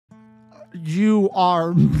You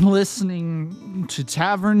are listening to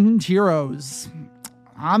Tavern Heroes.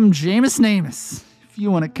 I'm Jameis Namus. If you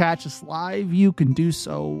want to catch us live, you can do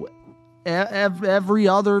so every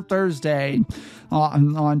other Thursday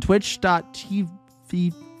on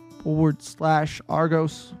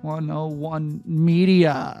twitch.tv/Argos101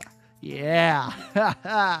 Media. Yeah.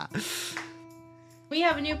 We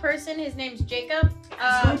have a new person. His name's Jacob.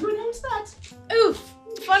 I was going to announce that. Oof.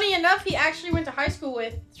 Funny enough, he actually went to high school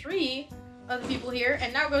with 3 of the people here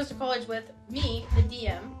and now goes to college with me, the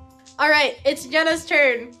DM. All right, it's Jenna's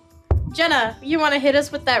turn. Jenna, you want to hit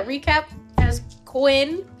us with that recap as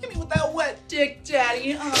Quinn? Hit me with that wet dick,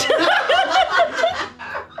 daddy.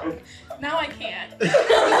 Now I can't. What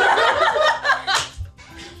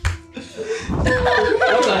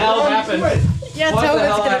the hell happened? Yeah, What the Tobin's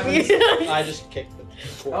hell gonna be. I just kicked the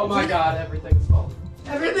cord. Oh my god, everything's falling.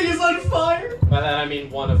 Everything is on fire. By that I mean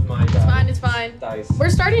one of my It's fine. dice. We're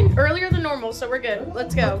starting earlier than normal, so we're good.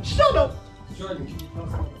 Let's go. Shut up. Jordan, can you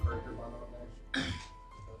post on the breaker button on there?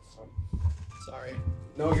 Sorry.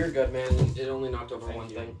 No, you're good, man. It only knocked over one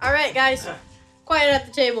thing. All right, guys. Quiet at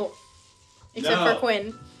the table. Except No. for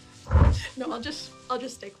Quinn. No, I'll just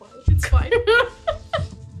stay quiet. It's fine.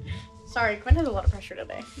 Sorry, Quinn has a lot of pressure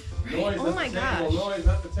today. Noise Oh at my the table, gosh. noise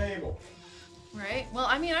at the table. Right? Well,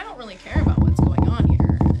 I mean, I don't really care about what's going on here.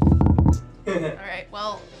 Alright,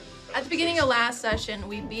 well, at the beginning of last session,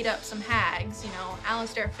 we beat up some hags. You know,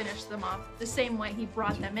 Alistair finished them off the same way he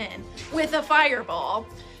brought them in, with a fireball.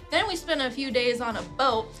 Then we spent a few days on a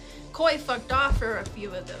boat. Koi fucked off for a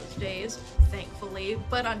few of those days, thankfully,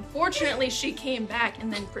 but unfortunately she came back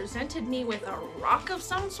and then presented me with a rock of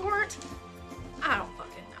some sort. I don't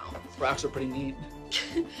fucking know. Rocks are pretty neat.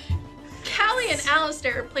 Callie and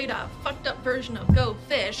Alistair played a fucked up version of Go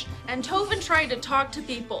Fish, and Tovin tried to talk to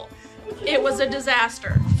people. It was a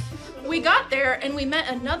disaster. We got there and we met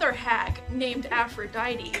another hag named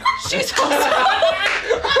Aphrodite. She's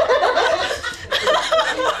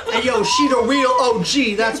Hey, yo, she the real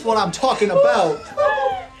OG. That's what I'm talking about.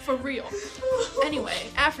 for real. Anyway,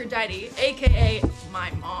 Aphrodite, aka my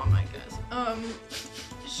mom, I guess.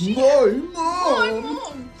 She My my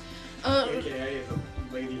mom. mom. AKA the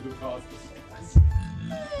lady who caused the sickness.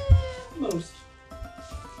 Most.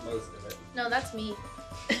 Most of it. No, that's me.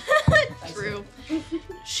 True.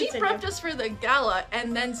 She Continue. prepped us for the gala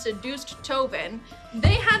and then seduced Tovin.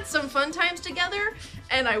 They had some fun times together,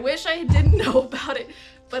 and I wish I didn't know about it.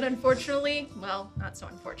 But unfortunately, well, not so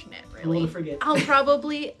unfortunate, I really. won't forget. I'll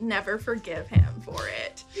probably never forgive him for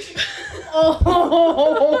it.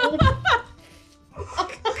 Oh.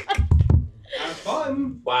 Have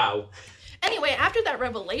fun! Wow. Anyway, after that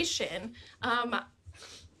revelation,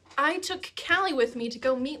 I took Callie with me to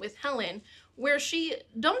go meet with Helen, where she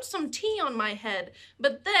dumped some tea on my head,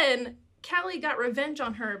 but then Callie got revenge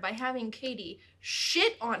on her by having Katie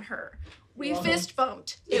shit on her. We fist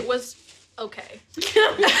bumped. It was okay.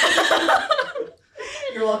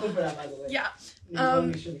 You're welcome for that, by the way. Yeah. You wanna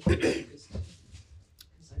make sure the camera is- 'cause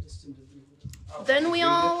I just didn't do it. Then we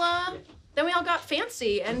all got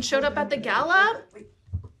fancy and showed up at the gala. What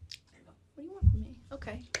do you want from me?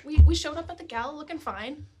 Okay. We showed up at the gala looking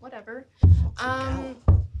fine. Whatever. Right?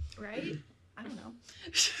 I don't know.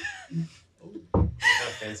 Not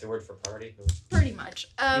a fancy word for party. Pretty much.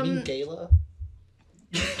 You mean gala?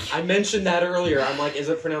 I mentioned that earlier. I'm like, is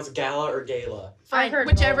it pronounced gala or gala? Fine, I've heard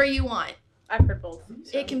whichever both. you want. I've heard both.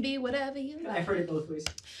 It can be whatever you I've like. heard it both ways.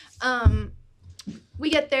 We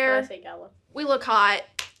get I there. say gala. We look hot,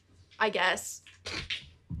 I guess.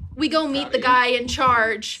 We go meet the guy in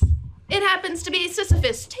charge. It happens to be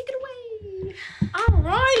Sisyphus. Take it away.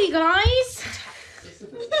 Alrighty, guys. This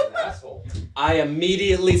is an asshole. I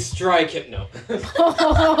immediately strike him. No.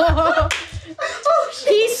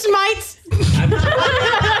 He smites. I'm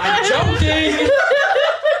joking!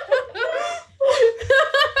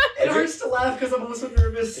 It hurts to laugh because I'm also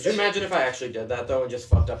nervous. Could you imagine if I actually did that though and just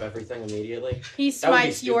fucked up everything immediately? He That would be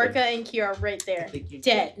smites stupid. Yorka and Kira right there. I think you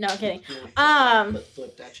Dead. No, I'm kidding.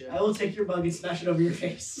 Flipped at you. I will take your bug and smash it over your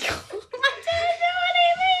face. I didn't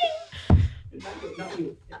do anything. Not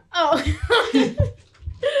you. Oh.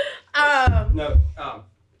 No,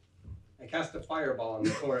 I cast a fireball on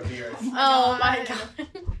the core of the earth. Oh my god.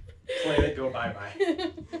 Let it go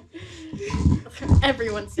bye-bye.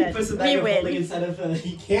 Everyone He said puts a we bag of holding win. inside of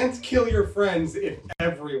You can't kill your friends if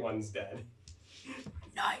everyone's dead.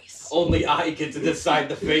 Nice. Only I get to decide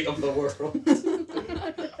the fate of the world.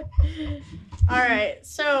 Alright,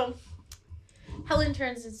 so Helen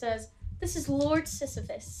turns and says, "This is Lord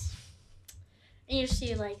Sisyphus." And you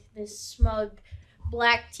see like this smug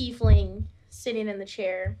black tiefling sitting in the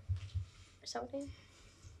chair. Is that what they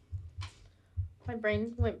My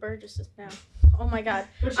brain went Burgess just now. Oh my god.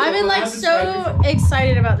 But I've been I like haven't tried so before.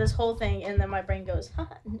 excited about this whole thing, and then my brain goes, huh,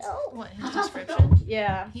 no. What, his description?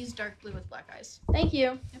 Yeah. He's dark blue with black eyes. Thank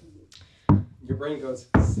you. Your brain goes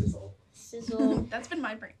sizzle. Sizzle. That's been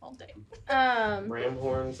my brain all day. Ram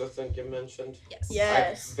horns, I think you mentioned. Yes.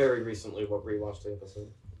 Yes. I very recently rewatched the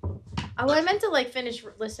episode. Well, I meant to like finish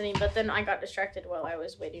listening, but then I got distracted while I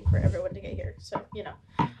was waiting for everyone to get here. So, you know.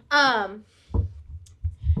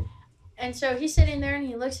 And so he's sitting there and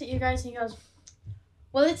he looks at you guys and he goes,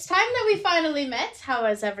 well, it's time that we finally met. How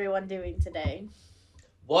is everyone doing today?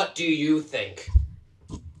 What do you think?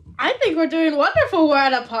 I think we're doing wonderful. We're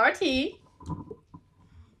at a party.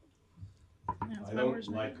 I don't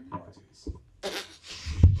like parties.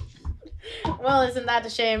 Well, isn't that a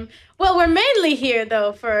shame? Well, we're mainly here,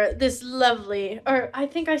 though, for this lovely, or I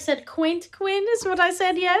think I said quaint Quinn is what I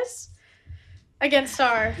said, yes? Against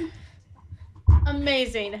our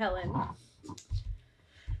amazing Helen.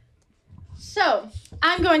 So,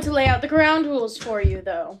 I'm going to lay out the ground rules for you,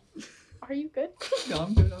 though. Are you good? No,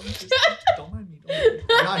 I'm good. Don't mind me.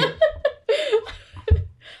 I'm not here.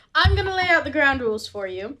 I'm going to lay out the ground rules for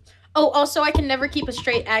you. Oh, also, I can never keep a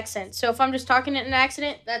straight accent. So if I'm just talking in an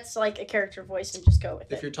accident, that's like a character voice and just go with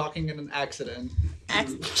If it. you're talking in an accident.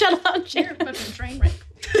 Shut up, You're Jared. a fucking train wreck.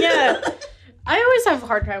 Yeah. I always have a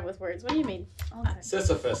hard time with words. What do you mean?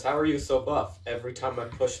 Sisyphus, how are you so buff? Every time I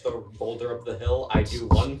push the boulder up the hill, I do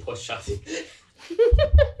one push-up.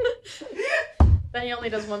 Then he only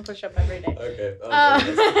does one push-up every day. Okay.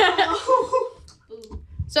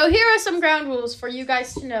 So here are some ground rules for you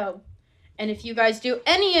guys to know. And if you guys do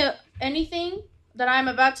anything that I'm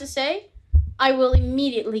about to say, I will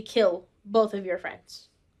immediately kill both of your friends.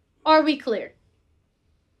 Are we clear?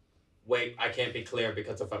 Wait, I can't be clear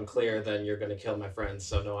because if I'm clear, then you're gonna kill my friends.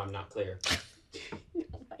 So no, I'm not clear.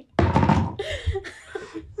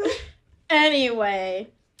 Anyway,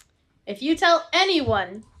 if you tell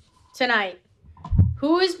anyone tonight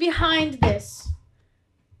who is behind this,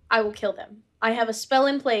 I will kill them. I have a spell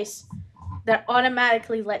in place that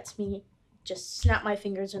automatically lets me just snap my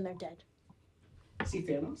fingers and they're dead. See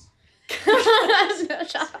Thanos?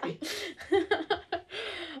 Shut up.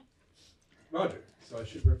 Roger. So I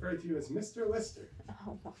should refer to you as Mr. Lister.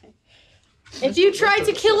 Oh my. If you try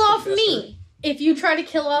to kill Mr. off me, if you try to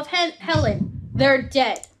kill off Helen, they're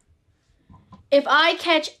dead. If I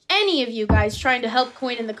catch any of you guys trying to help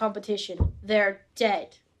Quinn in the competition, they're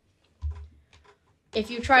dead. If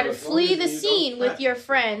you try So to as long flee as the you scene don't with catch your them.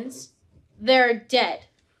 friends, they're dead.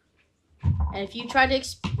 And if you try to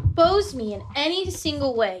expose me in any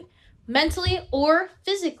single way, mentally or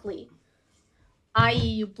physically, i.e.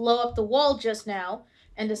 you blow up the wall just now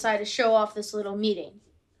and decide to show off this little meeting.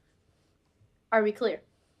 Are we clear?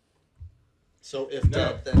 So if No.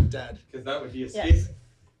 dead, then dead. Because that would be Yes. escaping.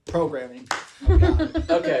 Programming. Oh, God.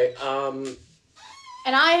 Okay.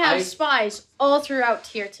 And I have I- spies all throughout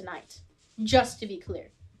here tonight, just to be clear,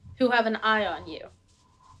 who have an eye on you.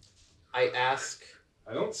 I ask.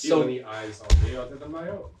 I don't feel So- any eyes on me other than my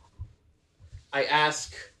own. I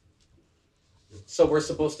ask. So we're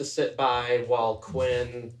supposed to sit by while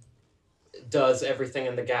Quinn does everything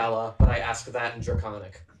in the gala, but I ask that in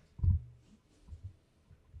Draconic.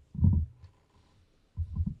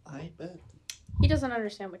 I bet. He doesn't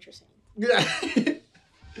understand what you're saying. Yeah.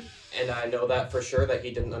 And I know that for sure that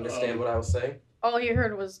he didn't understand what I was saying. All he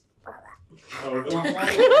heard was. Oh,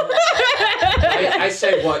 I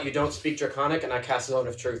say what? You don't speak Draconic, and I cast Zone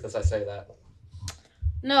of Truth as I say that.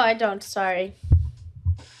 No, I don't. Sorry.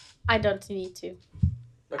 I don't need to.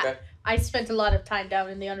 Okay. I spent a lot of time down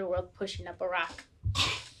in the underworld pushing up a rock.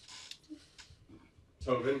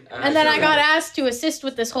 Tobin. And then I got asked to assist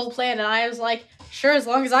with this whole plan, and I was like, sure, as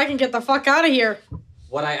long as I can get the fuck out of here.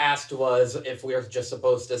 What I asked was if we are just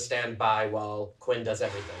supposed to stand by while Quinn does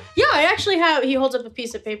everything. Yeah, I actually have. He holds up a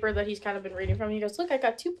piece of paper that he's kind of been reading from. He goes, look, I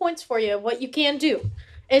got 2 points for you of what you can do.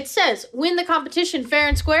 It says, win the competition fair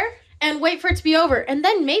and square, and wait for it to be over, and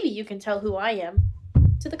then maybe you can tell who I am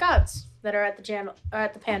to the gods that are at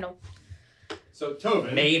the panel. So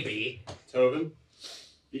Tobin. Maybe. Tobin.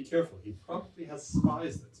 Be careful. He probably has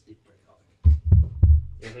spies that speak Draconic.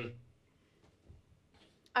 hmm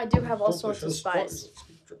I do have all sorts of spies.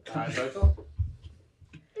 As I thought.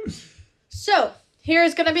 So,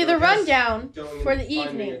 here's going to be So the I guess rundown Going for and the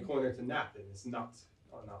finding a evening. corner to nap in is not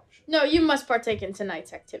an option. No, you must partake in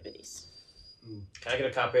tonight's activities. Can I get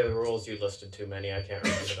a copy of the rules? You listed too many. I can't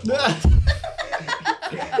remember them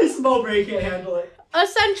all. This small brain can't handle it.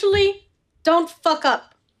 Essentially, don't fuck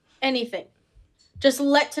up anything. Just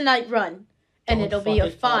let tonight run, and Don't it'll be a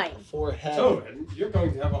fuck it up fine. Forehead. Tobin, you're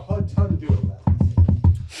going to have a hard time doing that.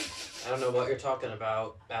 I don't know what you're talking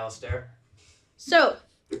about, Alistair. So,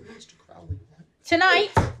 Mr. Crowley. tonight,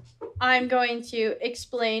 I'm going to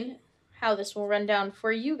explain how this will run down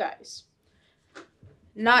for you guys.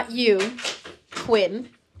 Not you, Quinn,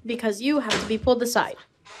 because you have to be pulled aside.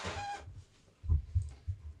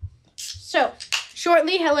 So,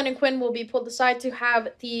 shortly, Helen and Quinn will be pulled aside to have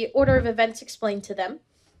the order of events explained to them.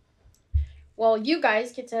 While you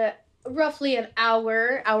guys get to roughly an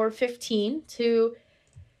hour 15 to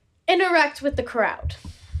interact with the crowd.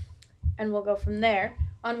 And we'll go from there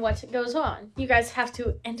on what goes on. You guys have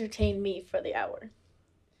to entertain me for the hour,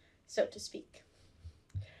 so to speak.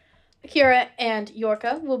 Akira and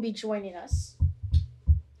Yorka will be joining us.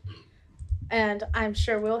 And I'm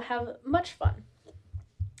sure we'll have much fun.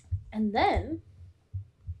 And then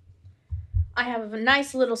I have a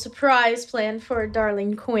nice little surprise planned for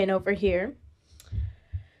darling Quinn over here.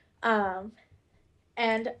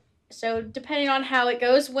 And so depending on how it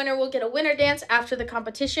goes, winner will get a winner dance after the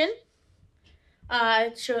competition.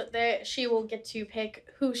 She will get to pick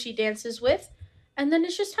who she dances with. And then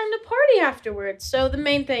it's just time to party afterwards. So the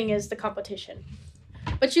main thing is the competition.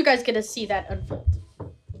 But you guys get to see that unfold.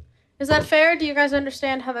 Is that fair? Do you guys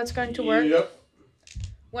understand how that's going to work? Yep.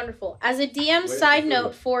 Wonderful. As a DM side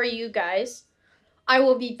note for you guys, I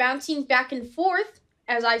will be bouncing back and forth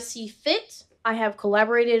as I see fit. I have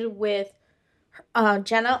collaborated with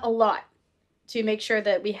Jenna a lot to make sure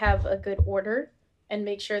that we have a good order and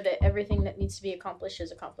make sure that everything that needs to be accomplished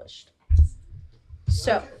is accomplished.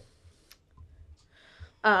 So,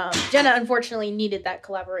 Jenna unfortunately needed that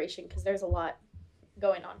collaboration because there's a lot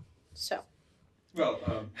going on. So, Well,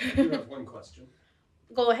 I do have one question.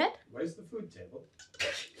 go ahead. Where's the food table?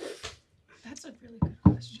 That's a really good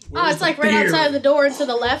question. It's like right outside the door and to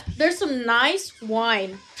the left. There's some nice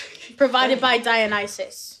wine provided by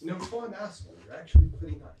Dionysus. No fun, asshole. You're actually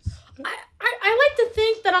pretty nice. I like to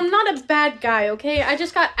think that I'm not a bad guy, okay? I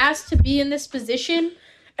just got asked to be in this position.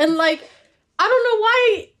 And, like, I don't know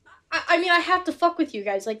why. I mean, I have to fuck with you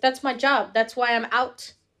guys. Like, that's my job. That's why I'm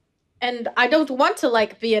out. And I don't want to,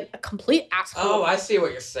 like, be a complete asshole. Oh, I see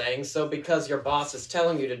what you're saying. So because your boss is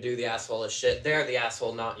telling you to do the asshole of shit, they're the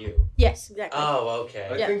asshole, not you. Yes, exactly. Oh, okay.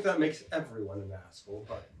 I Yeah. think that makes everyone an asshole,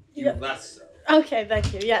 but you Yeah. less so. Okay,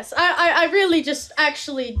 thank you. Yes. I really just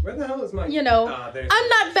actually, Where the hell is my... you know, there's... I'm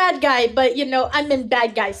not bad guy, but, you know, I'm in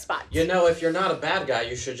bad guy spots. You know, if you're not a bad guy,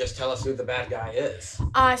 you should just tell us who the bad guy is.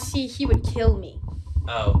 See, he would kill me.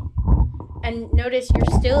 Oh. And notice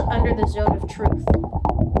you're still under the zone of truth.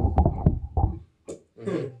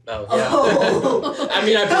 Mm-hmm. Oh, yeah. I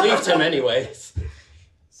mean, I believed him anyways.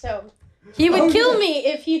 So, he would kill me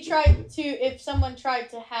if someone tried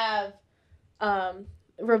to have,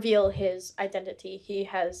 reveal his identity. He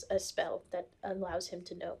has a spell that allows him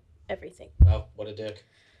to know everything. Oh, what a dick.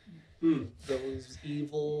 Those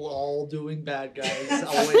evil, all-doing bad guys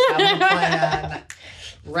always have a plan.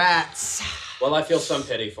 Rats. Well, I feel some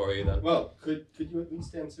pity for you then. Well, could you at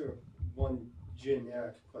least answer one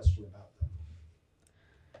generic question about them?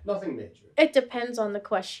 Nothing major. It depends on the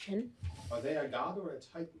question. Are they a god or a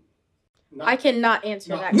titan? I cannot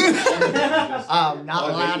answer that question. I'm not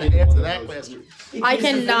allowed to answer that question. I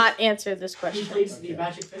cannot answer this question. plays the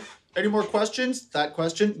magic fish. Any more questions? That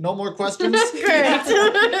question? No more questions? Correct.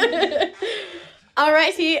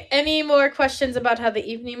 Alrighty, any more questions about how the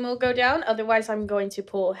evening will go down? Otherwise, I'm going to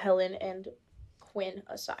pull Helen and Quinn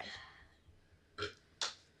aside. You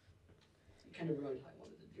kind of ruined how I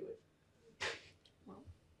wanted to do it.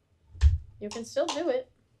 You can still do it.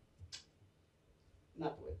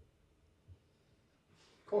 Not the way.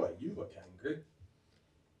 Coy, you look angry.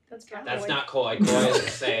 That's not Koi. Koi is a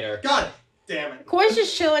satyr. God damn it. Koi's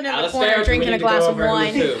just chilling in the Alistair, corner do we drinking need a to glass go of over who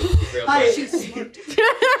wine. too, real Hi. quick?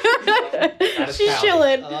 is She's Callie.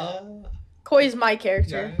 chilling. Koi's my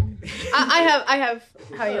character. I have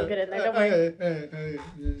how you'll get in there. Don't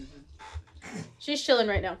worry. She's chilling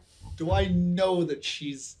right now. Do I know that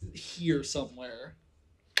she's here somewhere?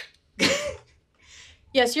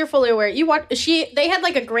 Yes, you're fully aware. You watch. They had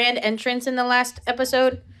like a grand entrance in the last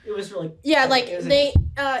episode. It was really. Yeah, like it was they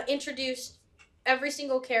introduced every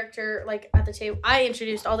single character like at the table. I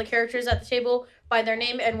introduced all the characters at the table by their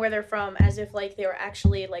name and where they're from, as if like they were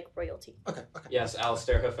actually like royalty. Okay. Yes,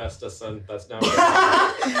 Alistair Hephaestus, and that's now.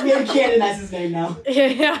 We have canonized his name now.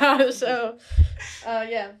 Yeah. So,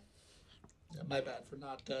 yeah. Yeah, my bad for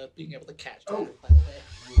not being able to catch that, Oh. by the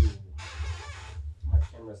way. My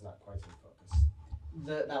camera's not quite in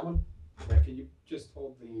focus. That one. Yeah, can you just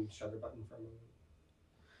hold the shutter button for a moment?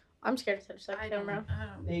 I'm scared to touch that I don't camera.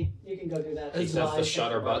 know. Hey, you can go do that. He It's says the live.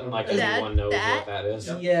 shutter button like That- everyone knows that- what that is.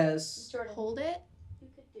 Yep. Yes. Jordan, Hold it. you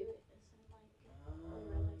could do it.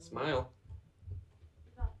 Smile.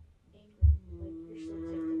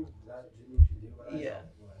 That didn't you do what I Yeah. thought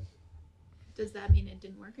it was. Does that mean it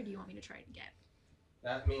didn't work, or do you want me to try it again?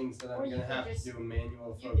 That means that Or I'm you gonna could have just- to do a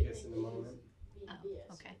manual you could focus in a moment, Oh,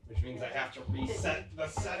 okay. which means I have to reset the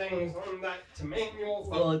settings on that to manual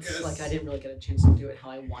focus. Well, it's like I didn't really get a chance to do it how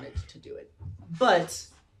I wanted to do it. But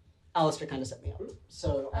Alistair kind of set me up.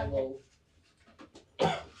 So I will.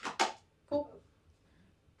 Cool.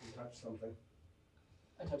 You touched something.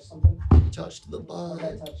 I touched something. Touched the What did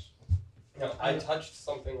I bug. touch? No, I touched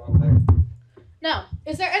something on there. Now,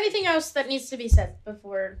 is there anything else that needs to be said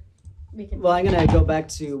before we can? Well, I'm gonna go back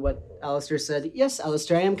to what Alistair said. Yes,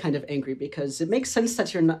 Alistair, I am kind of angry because it makes sense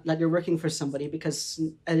that you're working for somebody because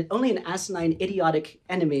only an asinine, idiotic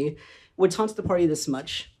enemy would taunt the party this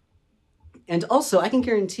much. And also, I can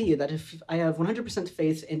guarantee you that if I have 100%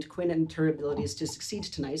 faith in Quinn and her abilities to succeed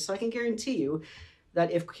tonight, so I can guarantee you that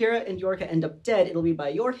if Kira and Yorka end up dead, it'll be by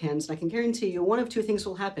your hands, and I can guarantee you one of two things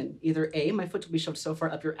will happen. Either A, my foot will be shoved so far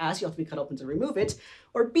up your ass you have to be cut open to remove it,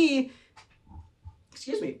 or B,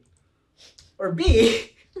 or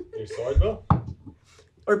B, Your sword, Bill?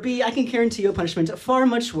 or B, I can guarantee you a punishment far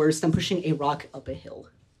much worse than pushing a rock up a hill.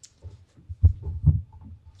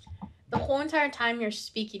 The whole entire time you're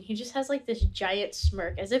speaking, he just has like this giant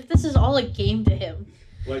smirk, as if this is all a game to him.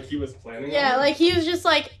 Like he was planning Yeah, on it? like he was just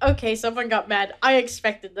like, okay, someone got mad. I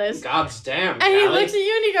expected this. God's damn, And he Callie. looks at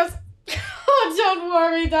you and he goes, oh, don't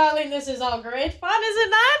worry, darling. This is all great fun, is it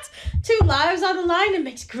not? 2 lives on the line. It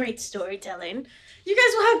makes great storytelling. You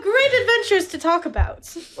guys will have great adventures to talk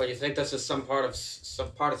about. Well, you think this is some part of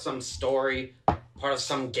some story, part of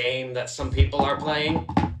some game that some people are playing?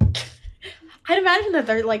 I'd imagine that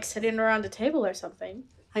they're like sitting around a table or something.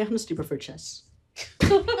 I honestly prefer chess.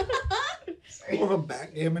 More of a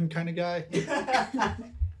backgammon kind of guy.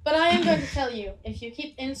 But I am going to tell you, if you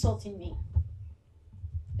keep insulting me,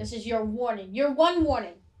 this is your warning. Your one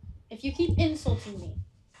warning. If you keep insulting me,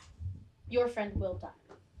 your friend will die.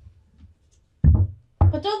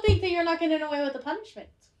 But don't think that you're not getting away with the punishment.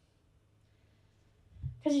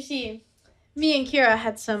 Because you see, me and Kira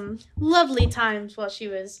had some lovely times while she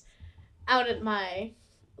was out at my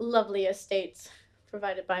lovely estates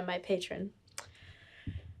provided by my patron.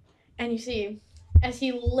 And you see, as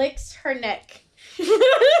he licks her neck,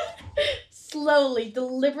 slowly,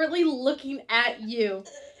 deliberately looking at you,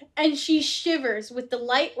 and she shivers with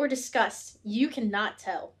delight or disgust. You cannot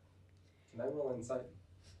tell. Can I roll insight?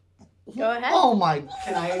 Go ahead. Oh my.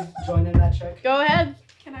 Can I join in that check? Go ahead.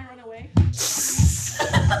 Can I run away?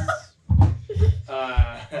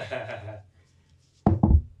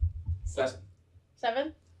 Seven.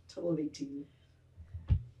 7? Total of 18.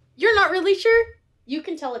 You're not really sure? You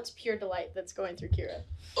can tell it's pure delight that's going through Kira.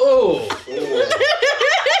 Oh!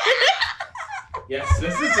 Yes,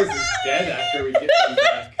 this is just dead after we get them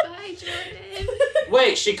back. Bye, Jordan.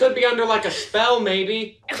 Wait, she could be under like a spell,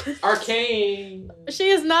 maybe. Arcane. She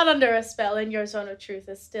is not under a spell, and your zone of truth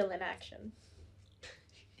is still in action.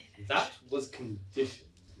 That was conditioned.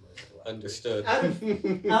 Understood. Out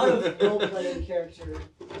of role-playing character,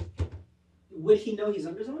 would he know he's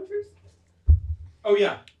under Zone of Truth? Oh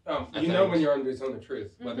yeah. I You know think. when you're under zone of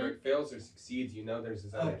truth. Whether it fails or succeeds, you know there's a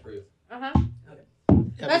zone of truth. Uh-huh.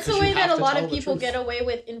 Yeah, That's the because way you that have a to lot tell of the people truth. get away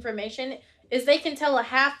with information, is they can tell a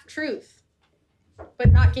half-truth,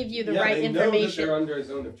 but not give you the right they know that information. they're under a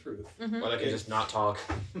zone of truth. Mhm. Or they can just not talk.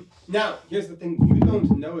 Now, here's the thing: you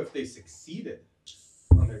don't know if they succeeded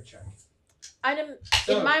on their check.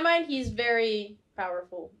 So, In my mind, he's very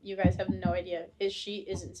powerful. You guys have no idea. She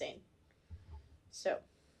is insane. So,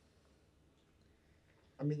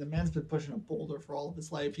 I mean, the man's been pushing a boulder for all of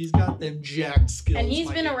his life. He's got them jacked skills. and he's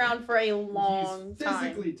my been dude. around for a long he's time.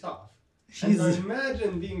 physically tough. He's And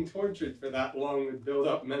imagine being tortured for that long would build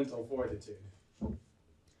up mental fortitude.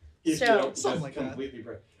 If So- you don't Something just like that. completely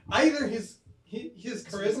break. Either his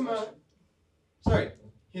charisma, sorry,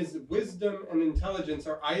 his wisdom and intelligence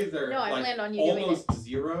are either No, I like plan on you doing almost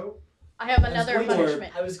zero I have another going to-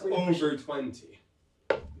 punishment. I was going to push over 20.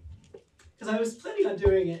 because I was planning on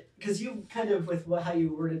doing it because you kind of with how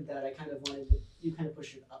you worded that I kind of wanted you kind of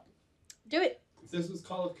push it up. Do it. If this was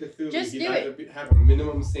Call of Cthulhu, Just he'd do either have a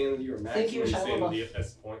minimum sanity or Thank you, maximum Shia sanity LaBeouf. at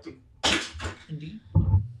this point. Indeed.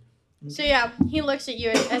 So yeah, he looks at you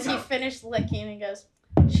as he finished licking and goes,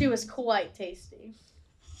 "She was quite tasty."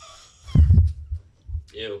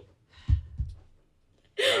 Ew.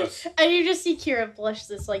 And you just see Kira blush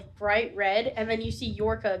this like bright red, and then you see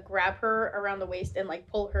Yorka grab her around the waist and like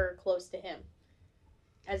pull her close to him,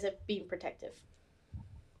 as if being protective.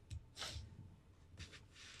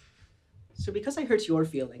 So because I hurt your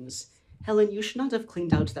feelings, Helen, you should not have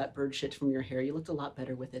cleaned out that bird shit from your hair. You looked a lot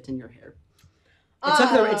better with it in your hair.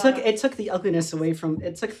 It took the ugliness away from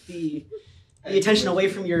it took the attention away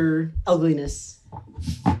from your ugliness.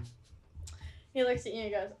 He looks at you and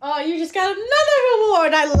he goes, "Oh, you just got another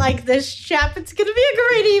reward. I like this chap. It's gonna be a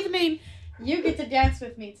great evening. You get to dance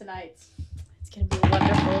with me tonight. It's gonna be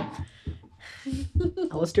wonderful."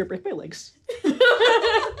 Alistair, break my legs.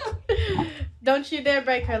 Don't you dare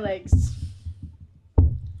break her legs.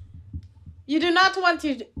 You do not want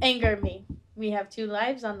to anger me. We have 2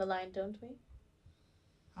 lives on the line, don't we?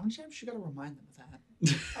 How many times you gotta remind them of that?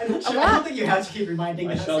 I'm not sure. lot. I don't think you have to keep reminding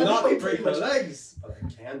I us. shall That's not probably break pretty her much- legs, but I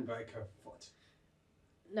can break her foot.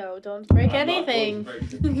 No, don't break I'm not going to anything.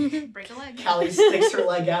 break it. Break a leg. Callie sticks her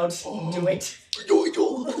leg out. Do it.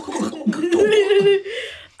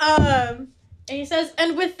 And he says,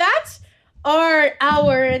 and with that, our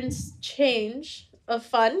hour and change of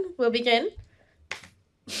fun will begin.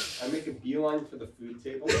 I make a beeline for the food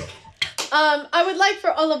table. I would like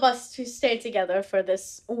for all of us to stay together for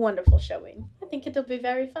this wonderful showing. I think it'll be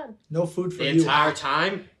very fun. No food for The you. entire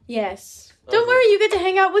time? Yes. Don't Okay. worry, you get to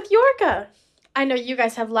hang out with Yorka. I know you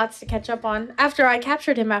guys have lots to catch up on. After I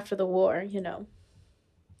captured him after the war, you know.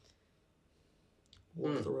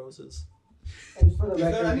 War of the Roses. And for the Is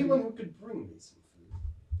there record, anyone who could bring me some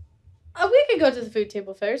food? We could go to the food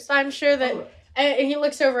table first. I'm sure that. Alright. And he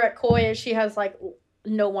looks over at Koi as she has like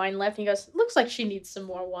no wine left. And he goes, "Looks like she needs some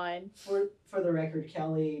more wine." for the record,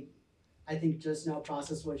 Callie, I think just now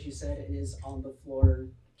processed what she said and is on the floor,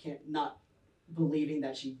 not believing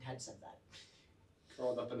that she had said that.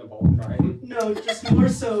 Curled up in the ball crying, No, just more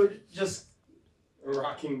so just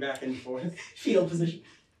rocking back and forth. fetal position.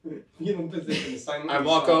 Fetal position, silently. I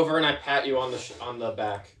walk sobbing. over and I pat you on the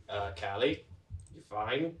back. Callie, you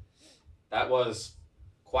fine? That was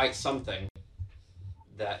quite something.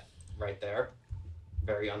 That right there.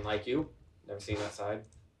 Very unlike you. Never seen that side.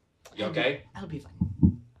 You okay? I'll be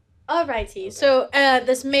fine. Alrighty. Okay. So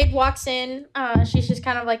this maid walks in. She's just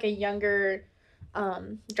kind of like a younger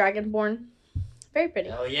dragonborn. Very pretty.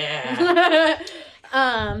 Hell yeah.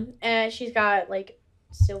 And she's got like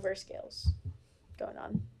silver scales going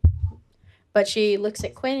on. But she looks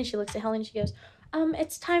at Quinn and she looks at Helen and she goes,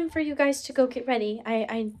 it's time for you guys to go get ready.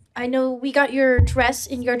 I know we got your dress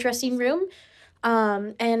in your dressing room,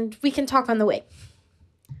 and we can talk on the way.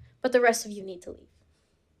 But the rest of you need to leave.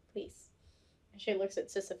 Please. And she looks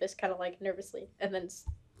at Sisyphus kind of like nervously and then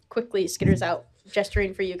quickly skitters out,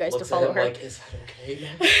 gesturing for you guys Looks to follow at him her. like, is that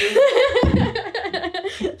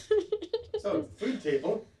okay? So, food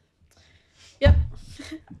table. Yep.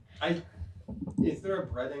 Is there a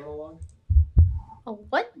bread analog? Oh,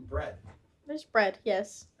 what? Bread. There's bread,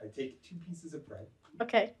 yes. I take 2 pieces of bread.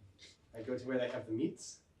 Okay. I go to where they have the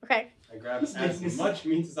meats. Okay. I grab He's as making much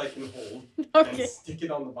meat as I can hold Okay. and stick it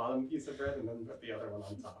on the bottom piece of bread and then put the other one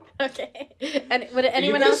on top. Okay. And would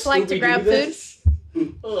anyone else like to grab food?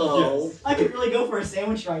 Oh. Yes. I could really go for a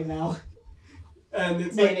sandwich right now. And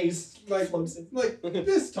it's like, Mayonnaise like- floats in. like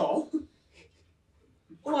this tall.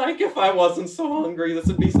 Like if I wasn't so hungry, this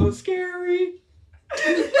would be so scary.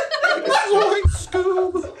 Like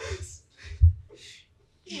Scoob.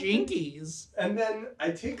 Jinkies. And then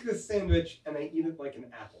I take this sandwich and I eat it like an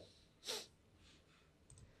apple.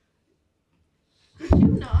 Could you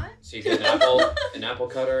not? So you get an apple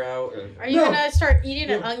cutter out. Or... Are you No. gonna start eating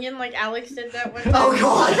an No. onion like Alex did that one Oh, time?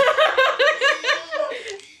 God.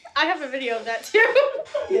 I have a video of that too.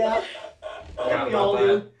 Yeah. Forgot We all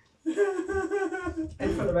about do.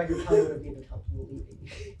 And for the record, Callie would have needed help leaving.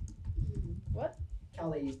 What?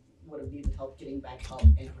 Callie would have needed help getting back up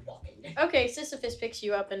and walking. Okay, Sisyphus picks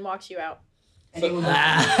you up and walks you out. Anyone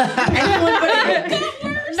Ah.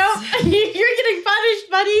 but No, you're getting punished,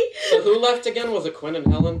 buddy. So who left again? Was it Quinn and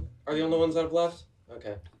Helen? Are the only ones that have left?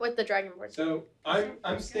 Okay. With the dragonborn. So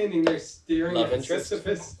I'm standing there staring Love at interest?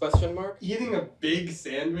 Sisyphus Question mark? eating a big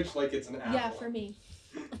sandwich like it's an apple. Yeah, for me.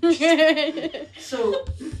 So,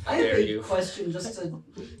 I have Dare a you. question just to.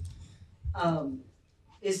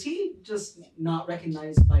 Is he just not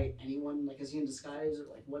recognized by anyone? Like, is he in disguise or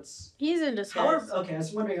like what's. He's in How disguise. are, okay, I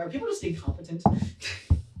was wondering, are people just incompetent?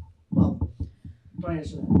 Well, don't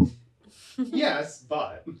answer that. Yes,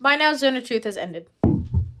 but By now, Zone of Truth has ended.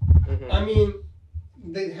 Mhm. I mean,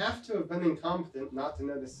 they have to have been incompetent not to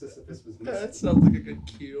notice Sisyphus was missing. That sounds like a good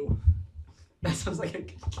cue. That sounds like a.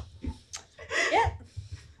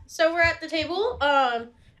 So we're at the table.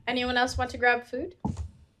 Anyone else want to grab food?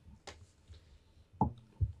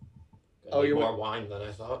 Oh, you're more wine than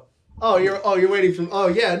I thought. Oh, you're waiting for. Oh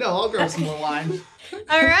yeah, no, I'll grab some more wine.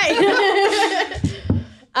 All right.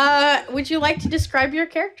 Would you like to describe your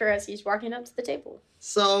character as he's walking up to the table?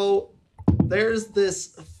 So there's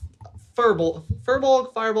this Firbolg. Fur-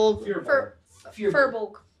 Fear-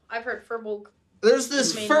 Furbolg. I've heard Furbolg. There's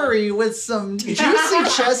this Main furry with some juicy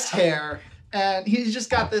chest hair and he's just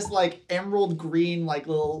got this like emerald green like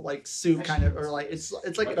little like suit kind of, or like it's like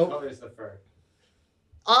What an color is the fur?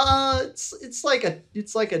 it's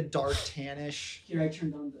like a dark tannish. Here, I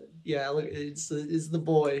turned on the. Yeah, look, it's the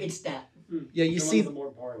boy. It's that. Yeah, you So see. one's the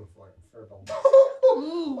more boring fur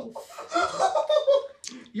ball.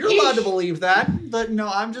 You're allowed to believe that, but no,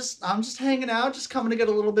 I'm just hanging out, just coming to get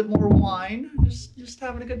a little bit more wine, just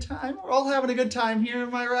having a good time. We're all having a good time here,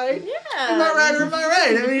 am I right? Yeah. Am I right or am I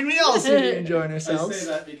right? I mean, we all seem to be enjoying I ourselves. say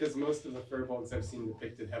that because most of the fur balls I've seen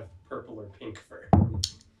depicted have purple or pink fur.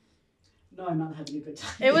 No, I'm not having a good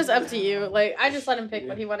time. It was up to you. Like, I just let him pick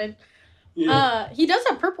what he wanted. Yeah, He does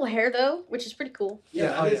have purple hair though, which is pretty cool. Yeah,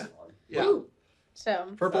 that oh, is yeah. fun. Yeah,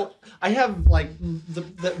 So purple. I have like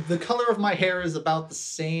the color of my hair is about the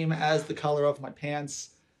same as the color of my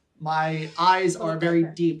pants. My eyes are very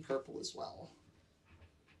deep purple as well.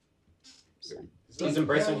 He's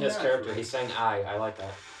embracing his character. He's saying I like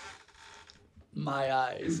that. My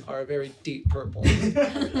eyes are very deep purple.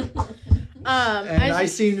 And I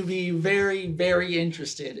seem to be very, very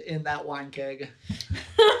interested in that wine keg.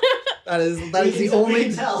 That is the only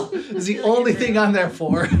is the only thing I'm there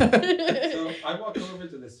for. So I walk over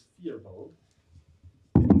to this fear bowl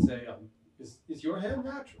and say, is your hair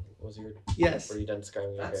natural? What was your? Yes. Were you done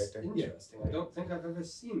describing your That's character? interesting. I don't think I've ever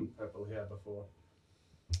seen purple hair before.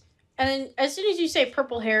 And then as soon as you say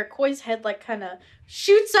purple hair, Koi's head like kind of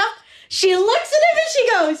shoots up. She looks at him and she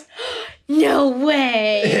goes, "No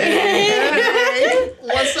way!" Hey,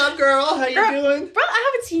 what's up, girl? How you doing? Bro,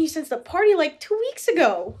 I haven't seen you since the party like 2 weeks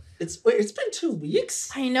ago. It's been 2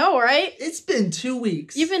 weeks. I know, right? It's been 2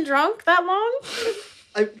 weeks. You've been drunk that long?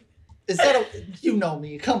 Is that you know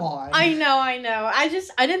me? Come on. I know. I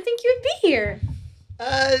didn't think you'd be here.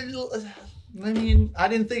 I mean, I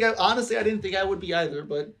didn't think I would be either,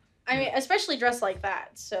 but I mean, especially dressed like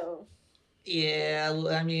that. So yeah,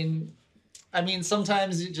 I mean,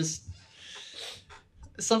 sometimes you just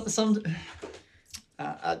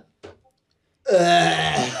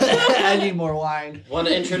I need more wine. Want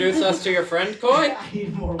to introduce us to your friend, Koi? I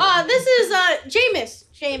need more wine. this is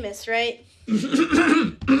Jameis, right?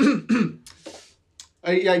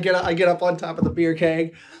 I get up on top of the beer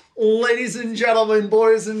keg. Ladies and gentlemen,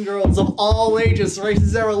 boys and girls of all ages,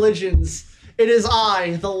 races, and religions, it is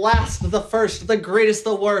I, the last, the first, the greatest,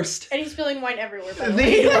 the worst, And he's spilling wine everywhere. By the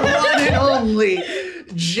way. the one and only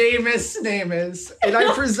Jameis Namus, and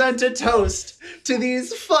I present a toast to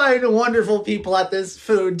these fine, wonderful people at this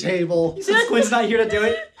food table. Since Quinn's not here to do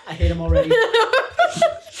it, I hate him already.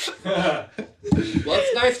 Well,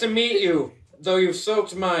 it's nice to meet you, though you've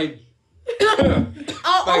soaked my...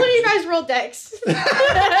 All of you guys roll dex.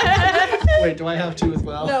 Wait, do I have to as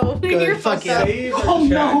well? No, Good, you're fuck fucked yeah. up. Save or Oh check?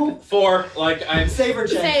 no! 4, like I'm... Save or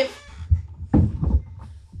check. Save.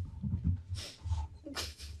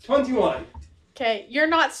 21. Okay, you're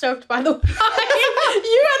not soaked by the wine.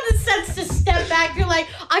 You have the sense to step back. You're like,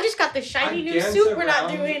 I just got the shiny new dance suit. We're not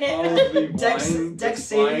around doing all it. of the Dex- wine Dex that's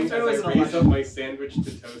saving flying throw as is I an raise up my sandwich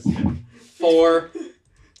to toast it. 4.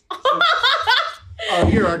 Oh,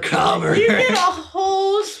 you're a comer. You get a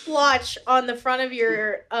whole splotch on the front of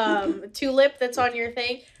your tulip that's on your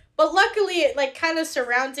thing. But luckily it like kind of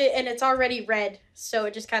surrounds it and it's already red. So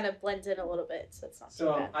it just kind of blends in a little bit. So it's not too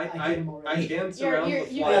So bad. I hate him I already. dance You're- around you're-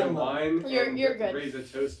 the you flying got him. wine You're and good. raise a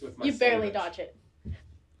toast with my You barely sandwich. dodge it.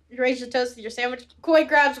 You raise the toast with your sandwich. Koi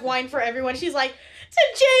grabs wine for everyone. She's like,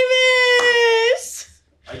 to Jameis!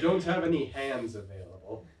 I don't have any hands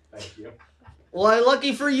available. Thank you. Well,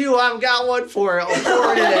 lucky for you, I've got one for it. I'll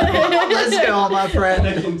pour it in. Let's go, my And I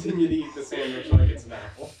friend. continue to eat the sandwich like it's an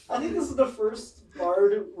apple. I think this is the first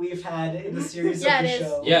bard we've had in the series Yeah, of the it is.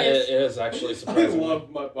 show. Yeah, it is actually I surprising. love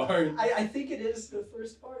my bard. I think it is the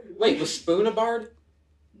first bard. Wait, was Spoon a bard?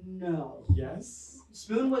 No. Yes.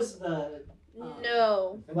 Spoon was the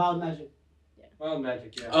No. wild magic. Wild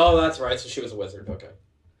magic, yeah. Oh, that's right. So she was a wizard. Okay.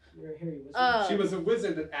 You're a hairy wizard. She was a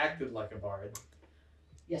wizard that acted like a bard.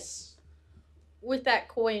 Yes. With that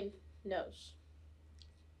coin nose.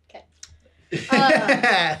 Okay.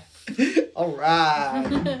 All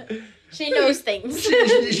right. She knows things.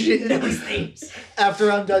 Those things.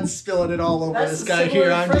 After I'm done spilling it all over That's this a guy similar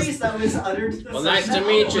here, I'm phrase just. that was uttered. Well, nice to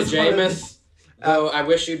meet you, Was part of Jameis. Though I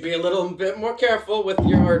wish you'd be a little bit more careful with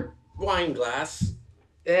your wine glass.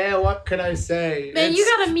 Yeah, what can I say? Man, you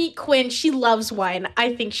It's- gotta meet Quinn. She loves wine.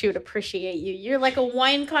 I think she would appreciate you. You're like a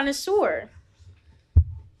wine connoisseur.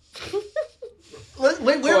 Wait,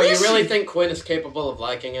 where Oh, you is really she? think Quinn is capable of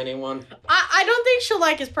liking anyone? I don't think she'll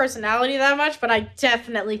like his personality that much, but I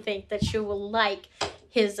definitely think that she will like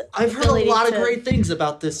his I've heard a ability lot of to- great things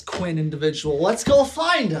about this Quinn individual. Let's go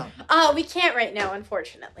find him. We can't right now,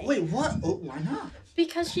 unfortunately. Wait, what? Oh, why not?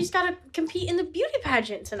 Because she's got to compete in the beauty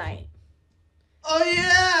pageant tonight. Oh, Are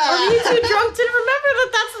yeah! you too drunk to remember that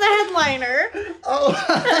that's the headliner? Oh,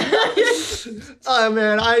 oh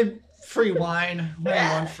man, free wine.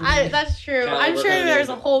 That's true. Callie, I'm we're sure gonna there's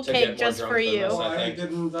need a whole to get cake more just drunk for than you. this. Why think.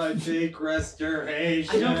 didn't I take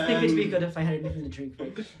restoration? I don't think it'd be good if I had anything to drink.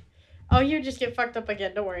 Right? Oh, you just get fucked up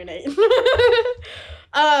again. Don't worry, Nate.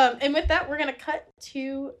 And with that, we're gonna cut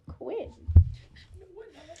to Quinn.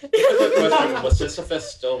 Quick question, was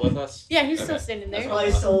Sisyphus still with us? Yeah, he's still Okay. standing That's there. what I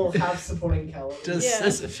still have supporting Cal. Does Yeah.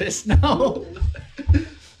 Sisyphus know?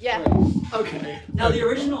 Yeah. Okay. Now, the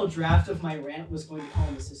original draft of my rant was going to call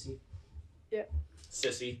him a sissy.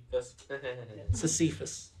 Sisyphus.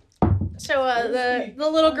 Sisyphus. So the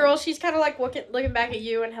little girl, she's kind of like looking back at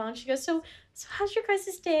you and Helen. She goes, so how's your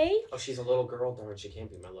guys' day? Oh, she's a little girl? Darn, she can't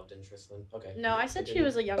be my love interest then. Okay. No, I said she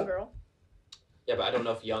was a young girl. Yeah, but I don't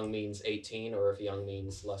know if young means 18 or if young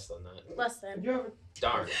means less than that. Less than. Did you ever,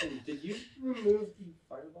 Darn. Did you remove the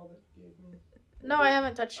fireball that you gave me? No, I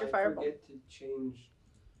haven't touched your I fireball. forget to change.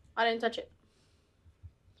 I didn't touch it.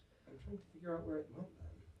 I'm trying to figure out where it went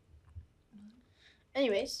then.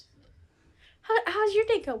 Anyways, how's your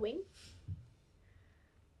day going?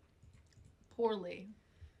 Poorly.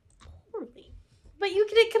 Poorly. But you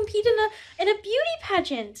get to compete in a beauty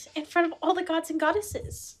pageant in front of all the gods and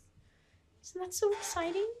goddesses. Isn't that so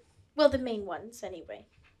exciting? Well, the main ones, anyway.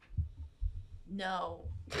 No.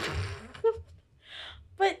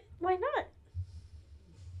 But why not?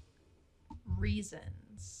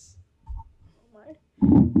 Reasons.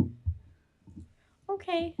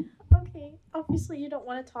 Okay. Obviously, you don't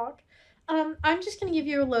want to talk. I'm just gonna give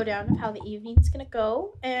you a lowdown of how the evening's gonna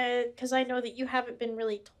go, because I know that you haven't been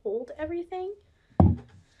really told everything.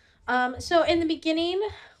 So in the beginning,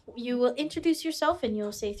 you will introduce yourself and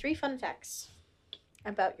you'll say 3 fun facts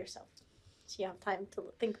about yourself. So you have time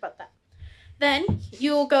to think about that. Then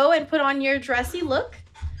you'll go and put on your dressy look,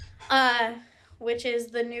 which is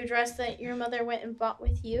the new dress that your mother went and bought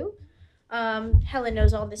with you. Helen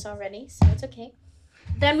knows all this already, so it's okay.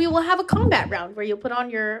 Then we will have a combat round where you'll put on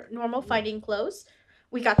your normal fighting clothes.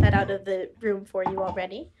 We got that out of the room for you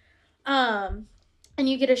already. And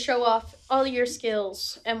you get to show off all your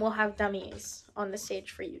skills, and we'll have dummies on the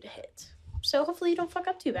stage for you to hit. So hopefully you don't fuck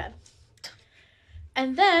up too bad.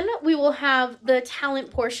 And then we will have the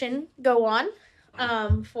talent portion go on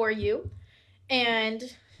for you. And,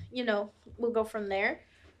 we'll go from there.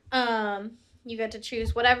 You get to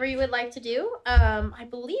choose whatever you would like to do. I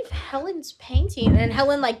believe Helen's painting, and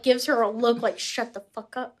Helen gives her a look like shut the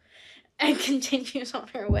fuck up, and continues on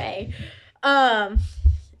her way. And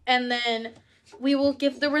then we will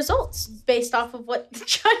give the results based off of what the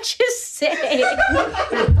judges say.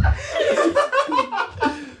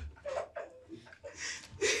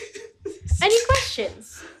 Any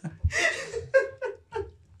questions?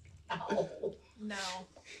 No.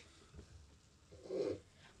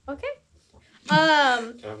 Okay. Can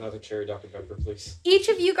I have another cherry Dr. Pepper, please? Each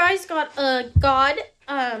of you guys got a god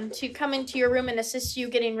to come into your room and assist you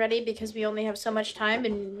getting ready, because we only have so much time,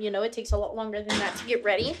 and it takes a lot longer than that to get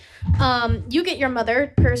ready. You get your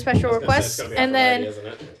mother per special request, and then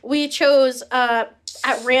we chose at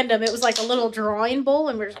random. It was like a little drawing bowl,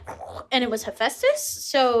 and it was Hephaestus.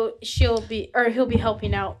 So he'll be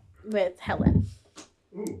helping out with Helen.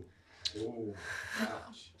 Ooh. Ooh.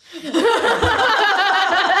 Ouch. Hey.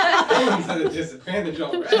 He's at a disadvantage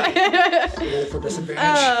already. Roll for disadvantage.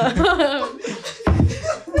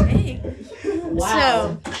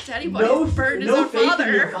 Wow. Daddy Boy No, burned his no own faith in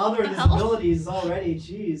father. your father and his What the hell? abilities already.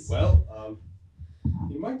 Jeez. Well,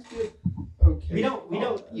 he might be okay. we don't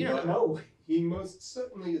You don't know. He most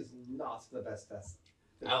certainly is not the best test.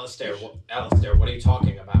 Alistair, what are you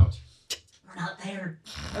talking about? We're not there.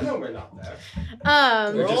 I know we're not there.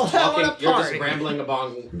 You're We're all just having talking. a You're just party. rambling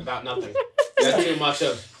about nothing. You have too much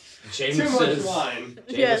of Too much James's, wine.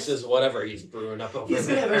 James's whatever he's brewing up over He's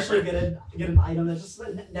gonna there. eventually get an item that's just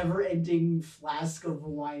a never-ending flask of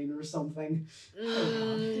wine or something.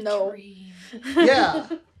 No. Dream. Yeah.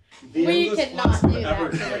 The We endless cannot flask of do that,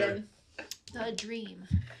 Everclear. Jordan. The dream.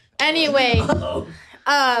 Anyway, so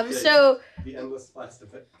The endless flask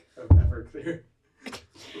of Everclear.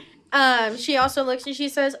 she also looks and she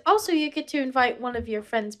says, also you get to invite one of your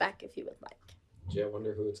friends back if you would like. Gee, I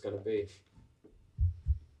wonder who it's gonna be.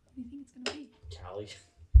 What do you think it's gonna be? Callie.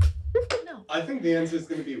 No. I think the answer is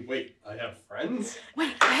going to be, wait, I have friends?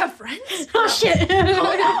 Wait, I have friends? Oh shit.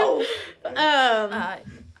 Oh,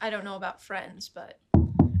 I don't know about friends, but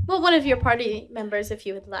Well, one of your party members if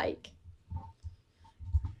you would like.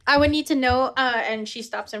 I would need to know, and she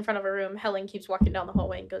stops in front of a room. Helen keeps walking down the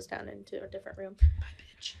hallway and goes down into a different room.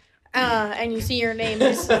 And you see your name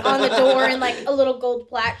is on the door in like a little gold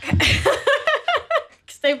plaque.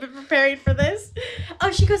 Because they've been preparing for this.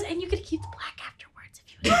 Oh, she goes, and you could keep the plaque afterwards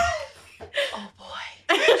if you want. Oh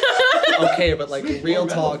boy. Okay, but like real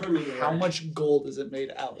talk, For me, how right? much gold is it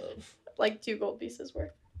made out of? Like 2 gold pieces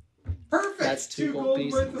worth. Perfect. That's 2 2 gold gold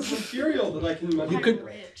pieces. worth of material that I can. You could-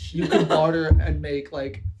 Rich. You could barter and make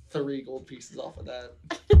like 3 gold pieces off of that.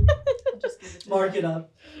 I'll just give it to Mark her. it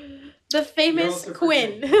up. The famous Girls are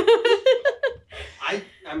Quinn.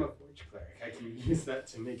 I'm a forge cleric. I can use that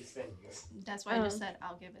to make things. That's why I just said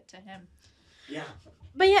I'll give it to him. Yeah.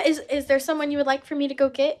 But yeah, is there someone you would like for me to go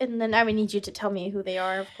get? And then I would need you to tell me who they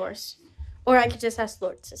are, of course. Or I could just ask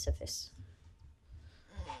Lord Sisyphus.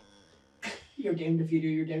 You're damned if you do,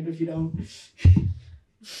 you're damned if you don't.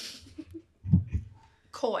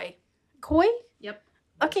 Koi. Koi? Yep.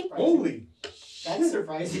 Okay. Holy. That's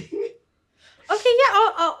surprising. Okay, yeah,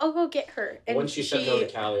 I'll go get her. And When she said no to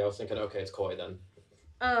Callie, I was thinking, okay, it's Koi then.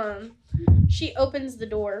 She opens the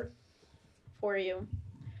door for you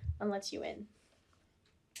and lets you in.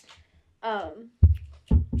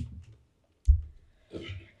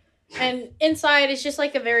 And inside is just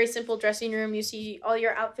like a very simple dressing room. You see all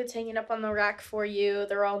your outfits hanging up on the rack for you.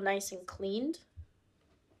 They're all nice and cleaned.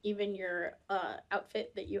 Even your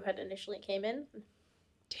outfit that you had initially came in.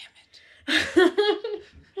 Damn it.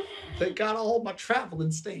 They got all my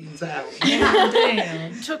traveling stains out.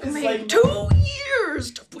 Damn. Took It's me like- 2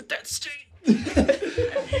 years to put that stain.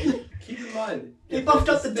 Keep in mind, They if buffed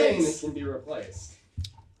there's up a the stain, dents. it can be replaced.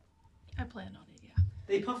 I plan on it, yeah.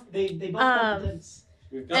 They buffed up the dents.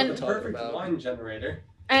 We've got And- the perfect Talk about- wine generator.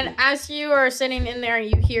 And as you are sitting in there,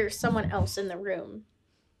 you hear someone else in the room.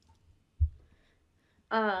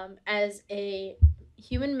 As a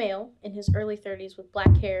human male in his early 30s with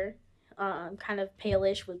black hair, kind of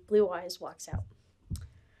palish with blue eyes, walks out.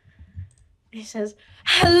 He says,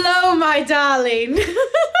 "Hello, my darling."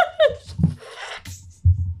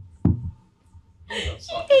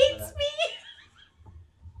 She hates me.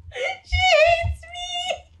 She hates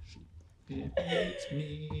me. It hates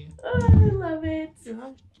me. Oh, I love it. It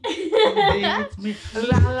hates me.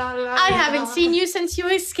 La, la, la, I la. haven't seen you since you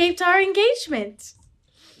escaped our engagement.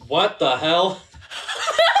 What the hell?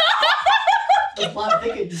 The plot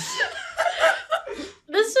thickens.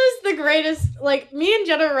 This was the greatest. Like, me and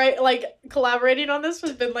Jenna, right? Like, collaborating on this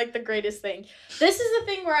has been like the greatest thing. This is the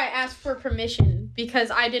thing where I asked for permission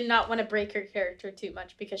because I did not want to break her character too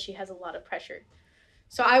much because she has a lot of pressure.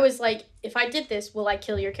 So I was like, if I did this, will I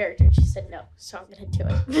kill your character? And she said no, so I'm gonna do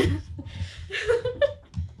it.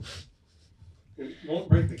 It won't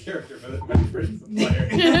break the character, but it might break the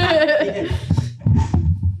player.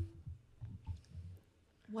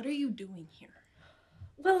 What are you doing here?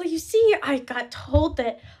 Well, you see, I got told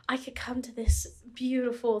that I could come to this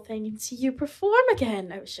beautiful thing and see you perform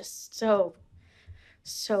again. I was just so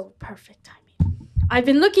perfect. I mean, I've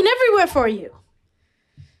been looking everywhere for you.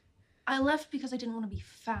 I left because I didn't want to be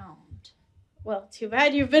found. Well, too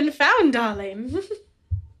bad you've been found, darling.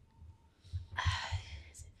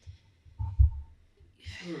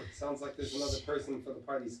 Sounds like there's another person for the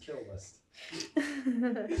party's kill list.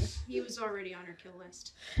 He was already on her kill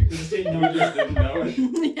list. You just didn't know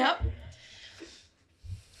it. Yep.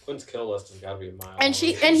 Quinn's kill list has got to be a mile. and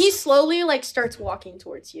he slowly like starts walking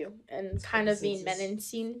towards you and kind of being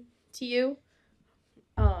menacing to you,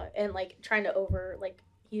 and like trying to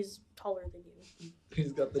he's taller than you.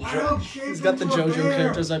 He's got the Why don't he's got the JoJo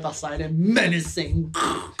characters right beside him, menacing.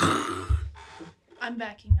 I'm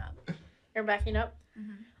backing up. You're backing up.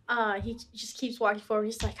 Mhm. He just keeps walking forward.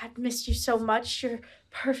 He's like, "I've missed you so much. Your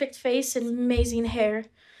perfect face and amazing hair.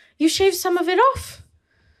 You shaved some of it off.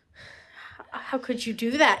 How could you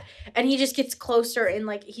do that?" And he just gets closer and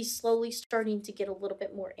like he's slowly starting to get a little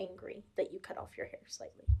bit more angry that you cut off your hair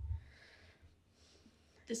slightly.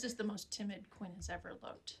 This is the most timid Quinn has ever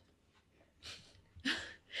looked.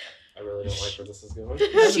 I really don't like where this is going.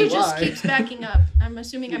 Neither She do just I. keeps backing up. I'm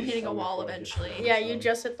assuming I'm hitting a wall eventually. Yeah, you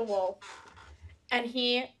just hit the wall. And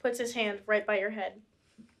he puts his hand right by your head.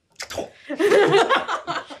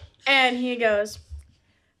 And he goes,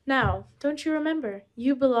 "Now, don't you remember?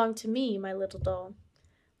 You belong to me, my little doll.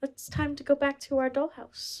 It's time to go back to our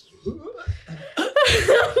dollhouse."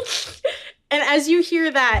 And as you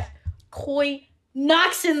hear that, Koi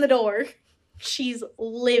knocks in the door. She's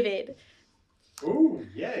livid. Ooh,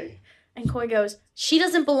 yay. And Koi goes, "She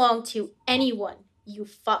doesn't belong to anyone, you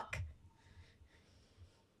fuck."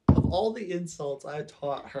 Of all the insults I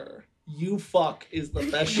taught her, You fuck is the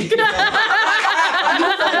best shit. You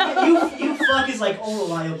fuck is like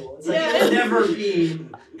unreliable. It's like Yeah. it'll never be.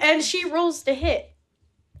 And she rolls to hit.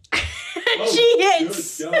 Oh, She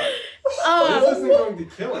hits. Good God. This isn't going to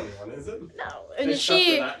kill anyone, is it? No, and Except for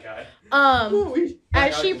she that guy. as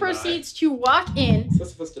That she guy can proceeds to walk in,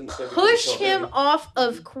 Sisyphus didn't say we could push kill him off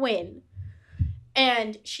of Quinn,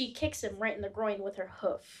 and she kicks him right in the groin with her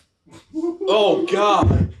hoof. Oh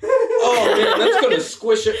god! Oh man, that's gonna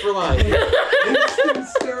squish it for life. Instant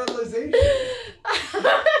sterilization.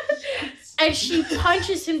 And she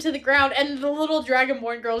punches him to the ground, and the little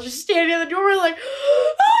Dragonborn girl's just standing at the doorway like,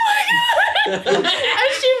 oh my god! And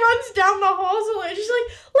she runs down the halls and she's like,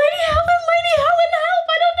 Lady Helen, help!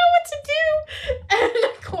 I don't know what to do! And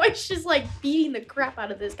Koi's just like beating the crap out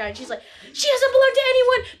of this guy. And she's like, she doesn't belong to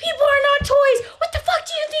anyone! People are not toys! What the fuck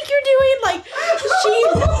do you think you're doing? Like,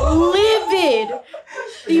 she's livid.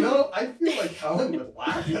 You know, I feel like Helen would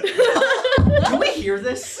laugh at this. Do we hear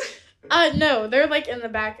this? No, they're like in the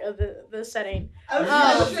back of the setting. I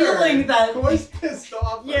have a feeling that. Koi's pissed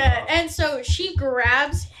off. right Yeah, now. and so she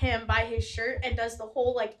grabs him by his shirt and does the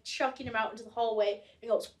whole like chucking him out into the hallway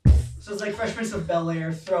and goes, So it's like Fresh Prince of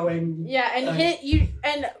Bel-Air throwing. yeah, and Nice.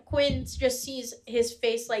 and Quinn just sees his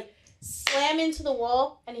face like slam into the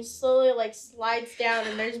wall, and he slowly like slides down,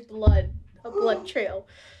 and there's a blood trail.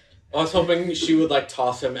 I was hoping she would like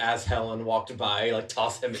toss him as Helen walked by, like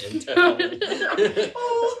toss him into Helen.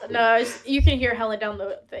 No, you can hear Helen down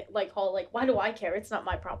the hall, like, why do I care? It's not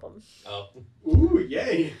my problem. Oh. Ooh,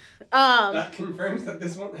 yay. That confirms that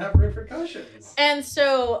this won't have repercussions. And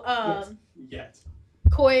so Yet.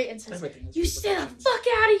 Koi and says, you stay the fuck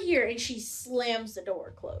out of here, and she slams the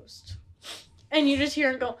door closed. And you just hear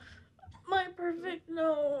him go, my perfect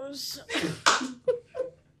nose.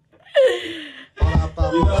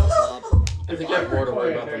 You know, I think if I have more to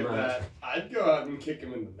worry about Koi than heard that. I'd go out and kick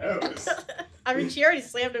him in the nose. I mean, she already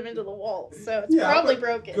slammed him into the wall, so it's Yeah, probably but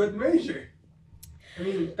broken. Good measure. I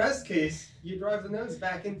mean, best case, you drive the nose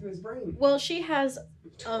back into his brain. Well, she has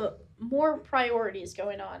more priorities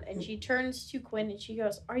going on, and she turns to Quinn and she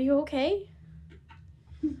goes, are you okay?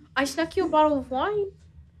 I snuck you a bottle of wine.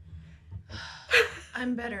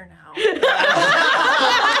 I'm better now.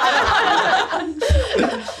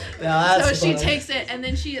 That's So she funny. takes it and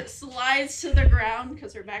then she slides to the ground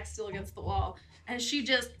because her back's still against the wall, and she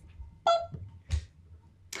just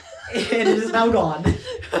It is now gone.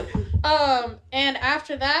 And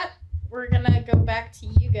after that, we're gonna go back to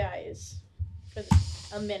you guys for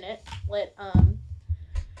a minute. Let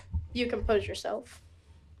you compose yourself.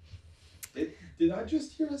 Did I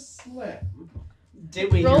just hear a slam?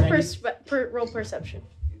 Did we? Roll hear any- roll perception.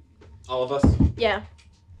 All of us? Yeah,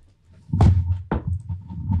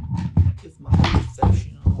 Give my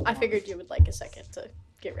perception. I figured you would like a second to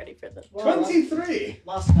get ready for the Well, 23!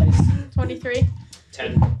 Lost dice. 23.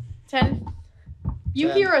 10. 10. You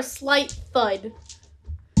 10. hear a slight thud.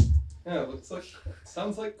 Yeah,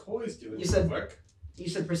 sounds like Koi's doing You said- the work. You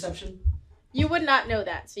said perception. You would not know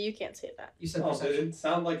that, so you can't say that. You said Oh, did perception. it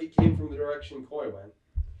sound like it came from the direction Koi went?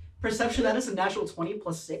 Perception. That is a natural 20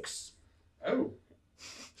 plus 6. Oh.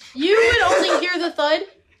 You would only hear the thud.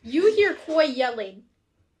 You hear Koi yelling,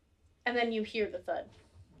 and then you hear the thud.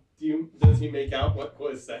 Does he make out what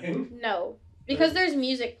Koi's saying? No, because there's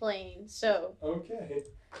music playing, so Okay.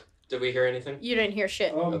 Did we hear anything? you didn't hear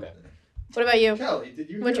shit. Okay. What about you? Kelly, did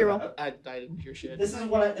you What'd hear you roll? that? I didn't hear shit. This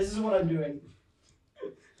is what I'm doing.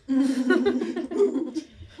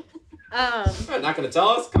 I'm not gonna tell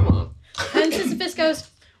us? Come on. And Sisyphus goes,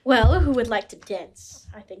 well, who would like to dance?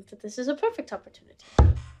 I think that this is a perfect opportunity.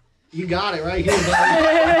 You got it right here,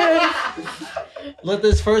 buddy. Let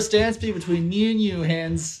this first dance be between me and you,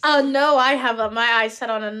 Hands. Oh no, I have my eyes set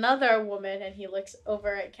on another woman, and he looks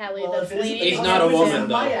over at Callie Well, that's if it isn't- leaning. He's if not a it isn't woman,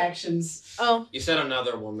 My though. actions. Oh, You said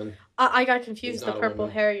another woman. I got He's confused. not The a purple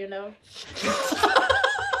woman. hair, you know.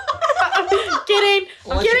 Kidding.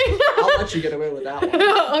 I'll I'm let you- kidding. I'll let you get away with that one.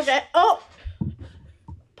 Okay. Oh.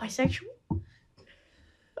 Bisexual?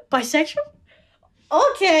 Bisexual?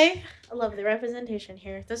 Okay. I love the representation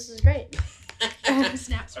here. This is great.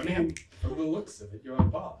 snaps. I mean, from the looks of it, you're a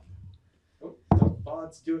bod. Don't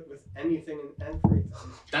bods do it with anything and everything?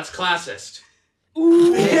 That's classist.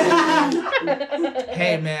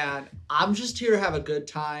 Hey, man, I'm just here to have a good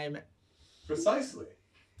time. Precisely.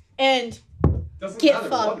 And Doesn't Get matter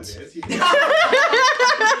what fucked. it is.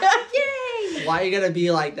 yay! Why you gotta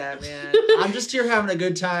be like that, man? I'm just here having a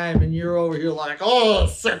good time, and you're over here like, oh,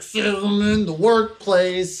 sexism in the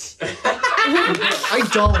workplace. I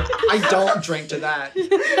don't drink to that.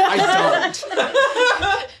 I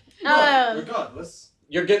don't. Regardless.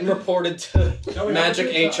 You're getting reported to Shall we have a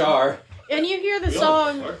Magic good time? HR. And you hear the We all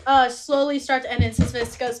song start. slowly start to end, and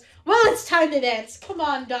Sisyphus goes, "Well, it's time to dance. Come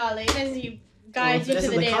on, darling." As he guides you This to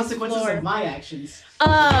is the the dance consequences floor. of my actions.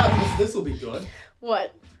 This will be good.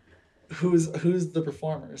 What? Who's the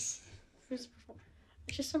performers? Who's performing?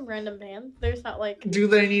 It's just some random band. There's not like. Do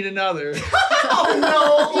they need another?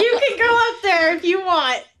 Oh You can go up there if you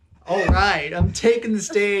want. All right, I'm taking the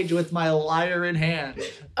stage with my lyre in hand.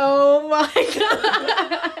 Oh my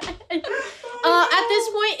god. At this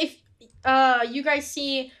point, if you guys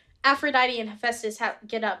see Aphrodite and Hephaestus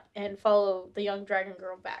get up and follow the young dragon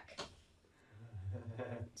girl back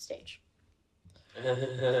stage. What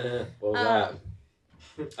was that?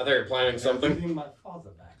 I thought you were planning something. Leaving my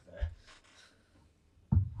father back there.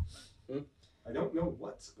 I don't know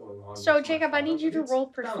what's going on. So with my Jacob, I father, need you but to it's roll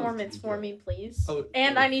bound to be performance for good. me, please. Oh,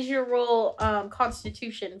 And I need you to roll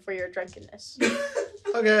Constitution for your drunkenness.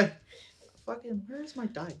 Okay. Fucking, where's my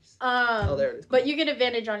dice? Oh, there it is. But you get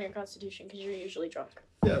advantage on your Constitution because you're usually drunk.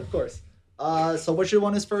 Yeah, of course. So which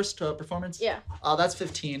one is first? Performance? Yeah. That's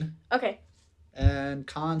 15. Okay. And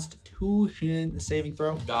Constitution saving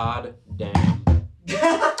throw. God damn.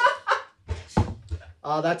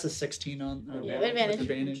 That's a 16 on Yeah, advantage. with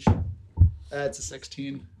advantage. That's a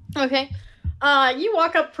 16. Okay. You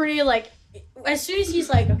walk up pretty like as soon as he's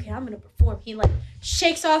like, okay, I'm gonna perform, he like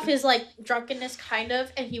shakes off his like drunkenness kind of,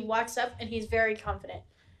 and he walks up and he's very confident.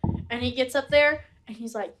 And he gets up there and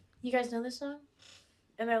he's like, "You guys know this song?"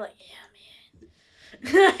 And they're like,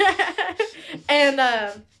 "Yeah, man."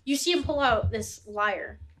 And you see him pull out this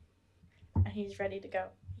lyre, and he's ready to go.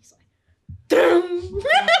 He's like, "Dum."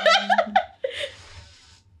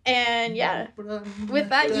 And yeah, with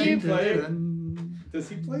that, you- Does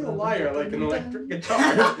he play a lyre like an electric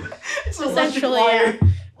guitar? essentially, yeah.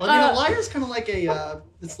 Well, I mean, a lyre is kind of like a,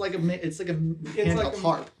 it's like a handheld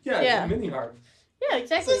harp. Yeah, Yeah. it's a mini harp. Yeah,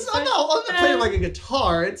 exactly. I'm not playing like a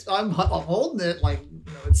guitar. I'm holding it like,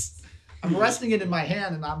 I'm resting it in my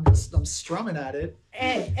hand and I'm strumming at it.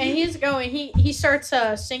 And he's going. He starts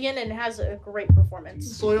singing and has a great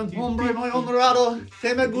performance. Soy un hombre muy honrado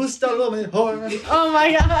que me gusta lo mejor. Oh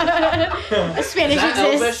my god, a Spanish Is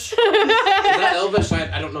that exists. Is that Elvish?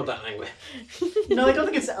 I don't know that language. No, I don't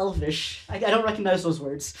think it's Elvish. I don't recognize those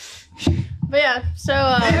words. But yeah, so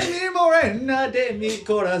Mi morena de mi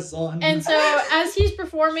corazón. and so as he's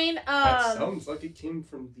performing, That sounds like it came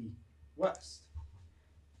from the west.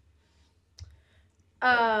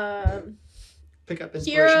 Pick up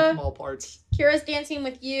inspiration Kira- from all parts. Kira's dancing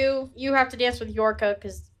with you. You have to dance with Yorka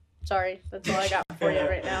because, sorry, that's all I got for you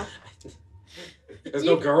right now. There's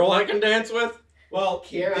no girl I can dance with? Well,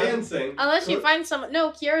 Kira. dancing. Unless you find someone. No,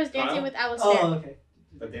 Kira's dancing with Alistair. Oh, okay.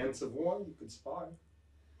 The dance of war, you could spy.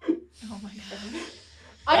 Oh my god.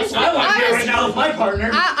 I That's just, what I want to do I, right was, now with my partner.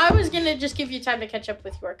 I was gonna just give you time to catch up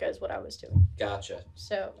with Yorka is what I was doing. Gotcha.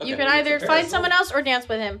 So Okay, you can it's either a fair find assault. someone else or dance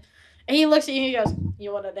with him. And he looks at you and he goes,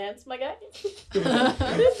 "You want to dance, my guy?"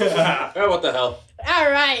 Oh, what the hell?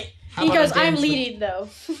 All right. How He about a goes, "I'm dance leading though."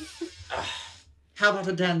 How about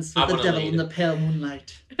a dance I with the wanna devil lead. in the pale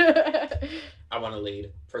moonlight? I want to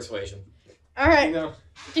lead. Persuasion. All You right, know,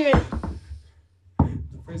 do it.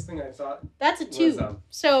 the first thing I thought That's a was 2.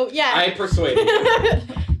 So yeah. I persuaded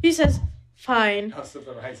you. He says, "Fine." House of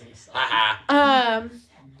the Rising Sun. Haha.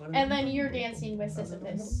 And then you're dancing with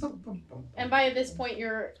Sisyphus. And by this point,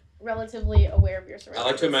 you're relatively aware of your I surroundings.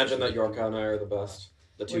 like to imagine that Yorka and I are the best.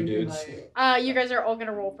 The two What do you mean dudes. by- You guys are all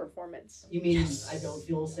gonna roll performance. You mean Yes. I don't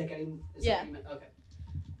feel sick anymore? Yeah. Okay.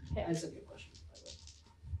 Okay. That's a good question. by the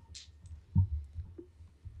way.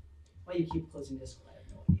 Why you keep closing Discord? I have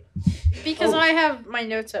no idea. Because Oh. I have my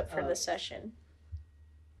notes up for Oh. this session.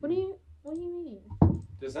 What do you mean?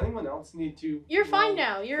 Does anyone else need to? You're fine roll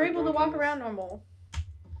now. You're for able to walk drunkenness? around normal.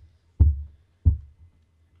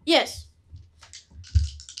 Yes.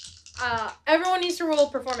 Everyone needs to roll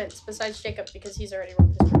performance besides Jacob because he's already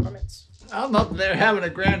rolled his performance. I'm up there having a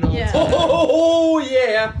grand old Yeah. time. Oh,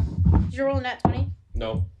 yeah. Did you roll a nat 20?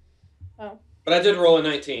 No. Oh. But I did roll a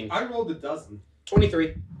 19. I rolled a dozen.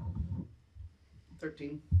 23.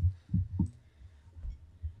 13.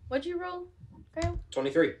 What'd you roll, Kyle?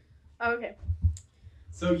 23. Oh, okay.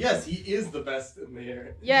 So yes, he is the best in the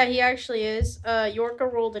area. Yeah, he actually is.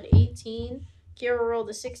 Yorka rolled an 18. Kira rolled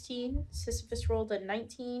a 16. Sisyphus rolled a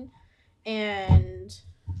 19. And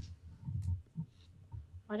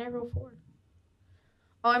why'd I roll 4?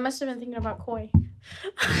 Oh, I must have been thinking about Koi.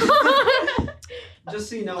 Just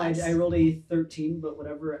so you know, I rolled a 13, but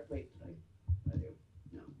whatever. Wait, did I do?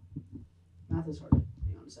 No. Math is hard.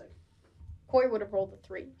 Hang on a sec. Koi would have rolled a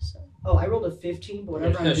 3. So Oh, I rolled a 15, but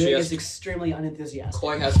whatever Yeah, I'm she doing has- is extremely unenthusiastic.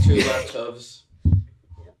 Koi has 2 left hooves.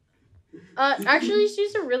 actually,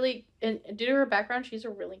 she's a really and due to her background, she's a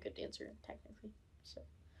really good dancer, technically. So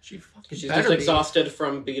She fucking She's better just be. exhausted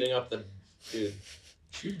from beating up the dude.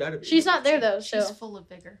 She better be. she's not there though. So She's full of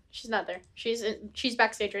vigor. she's not there. She's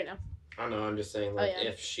backstage right now. I don't know. I'm just saying, like, Oh, yeah.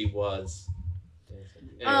 if she was.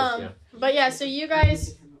 Anyways, But yeah, so you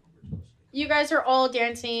guys are all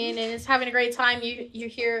dancing and it's having a great time. You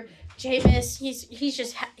hear Jameis.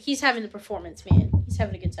 He's having the performance, man. He's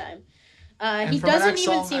having a good time. And He for my doesn't next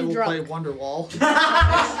even song, I seem will drunk. play Wonderwall.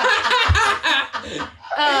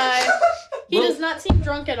 He does not seem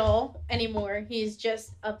drunk at all anymore. He's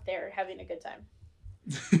just up there having a good time.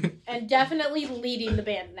 And definitely leading the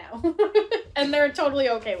band now. And they're totally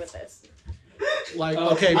okay with this. Like, Oh,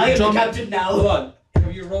 okay, I am the drum. captain Hold now. on.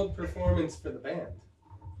 Have you rolled performance for the band?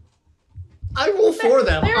 I roll for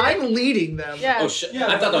them. They're- I'm leading them. Yeah. Oh shit!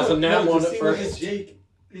 I thought that was a nat one at first. Jake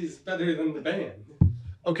is better than the band.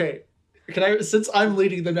 Okay. Can I? Since I'm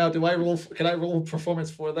leading them now, do I roll? Can I roll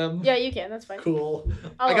performance for them? Yeah, you can. That's fine. Cool.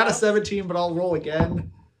 I'll I got a allow. 17, but I'll roll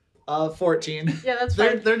again. 14. Yeah, that's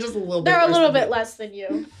They're fine. they're just a little bit. They're a worse little than bit me. less than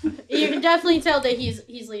you. You can definitely tell that he's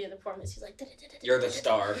leading the performance. He's like. You're the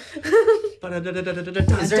star.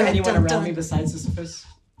 Is there anyone around me besides Sisyphus?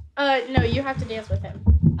 No, you have to dance with him.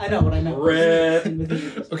 I know what I know. Red.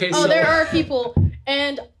 Okay, Oh, so there are people,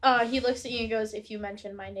 and he looks at you and goes, "If you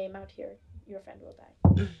mention my name out here, your friend will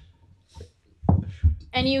die."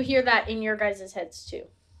 And you hear that in your guys' heads too.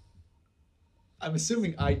 I'm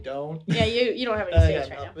assuming I don't. Yeah, you don't have any I stage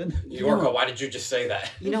got right now. nothing. Yorko, why did you just say that?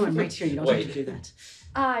 You know I'm right here. You don't Wait. have to do that.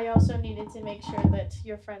 I also needed to make sure that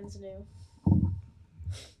your friends knew.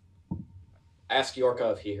 Ask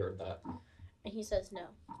Yorko if he heard that. And he says no,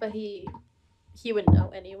 but he would know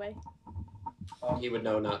anyway. He would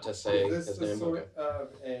know not to say Is this his the name. Okay.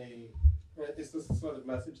 sort of is this the sort of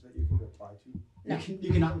message that you can reply to? No.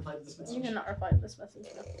 You cannot reply to this message. You cannot reply to this message.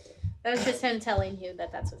 No. That was just him telling you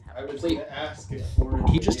that that's what's I happening. was Please. going to ask if Orin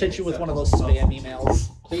He just hit you with one of those spam emails.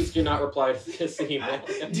 Please do not reply to this email.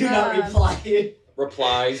 Do not reply.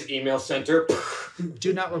 Replies, email center.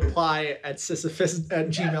 Do not reply at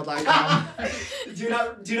sisyphus@gmail.com.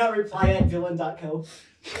 do not reply at villain.co.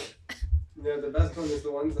 No, the best one is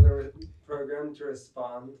the ones that are programmed to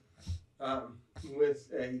respond with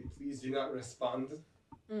a "please do not respond,"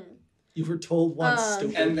 You were told once,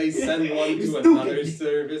 stupid. and they send one to Stupid. another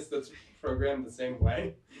service that's programmed the same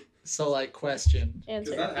way. So, like, question.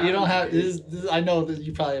 Answer. that You don't have. happens. This, I know that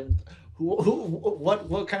you probably haven't.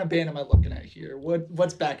 What kind of band am I looking at here?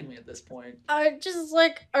 What's backing me at this point? Just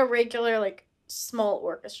like a regular, like, small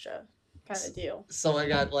orchestra kind of deal. So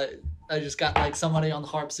I just got like somebody on the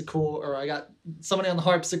harpsichord, or I got somebody on the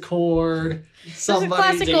harpsichord. Those are Somebody.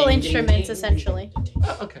 classical ding, ding, instruments, ding, essentially.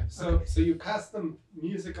 Oh, okay. So you pass them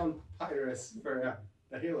music on Pyrus for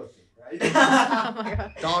the Halo thing, right? Oh my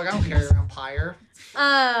god. Dog, I don't care around Pyre.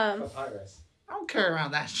 Papyrus. I don't care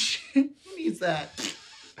around that shit. Who needs that?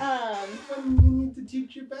 When you need to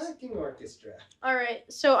teach your backing orchestra. All right,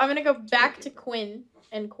 so I'm gonna go back to Quinn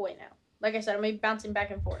and Coy now. Like I said, I'm gonna be bouncing back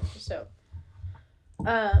and forth. So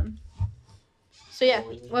yeah,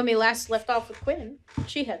 when we last left off with Quinn,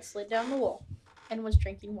 she had slid down the wall and was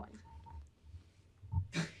drinking wine.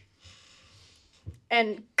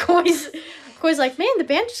 And Coy's like, man, the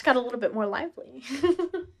band just got a little bit more lively.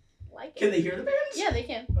 Like Can it. they hear the bands? Yeah, they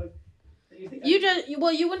can. You think You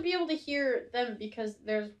wouldn't be able to hear them because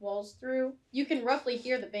there's walls through. You can roughly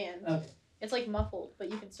hear the band. Okay. It's like muffled, but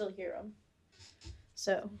you can still hear them.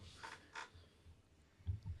 So,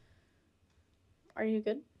 are you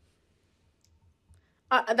good?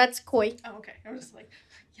 That's Koi. Oh, okay. I was like,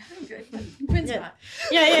 yeah, I'm good. But Quinn's Yeah. not.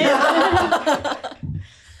 Yeah.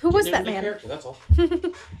 Who was Name that the man? character, that's all.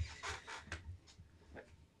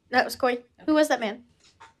 That was Koi. Who was that man?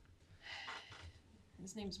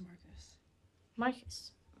 His name's Marcus.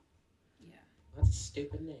 Marcus. Yeah. That's a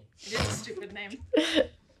stupid name. It is a stupid name.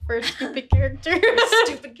 For a stupid character.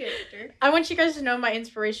 Stupid character. I want you guys to know my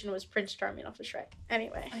inspiration was Prince Charming off of Shrek.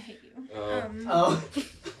 Anyway. I hate you. Oh.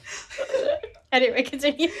 Anyway,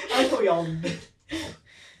 continue. I thought we all.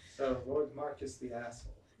 So Lord Marcus the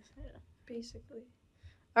asshole. Basically.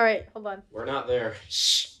 All right, hold on. We're not there.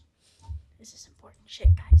 Shh. This is important shit,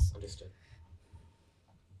 guys. Understood.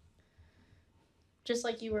 Just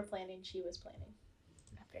like you were planning, she was planning.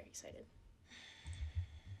 I'm very excited.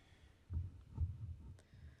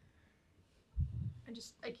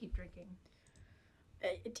 I keep drinking.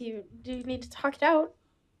 Do you need to talk it out,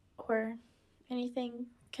 or anything?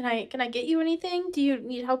 Can I get you anything? Do you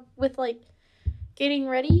need help with like getting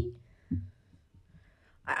ready?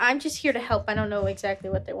 I'm just here to help. I don't know exactly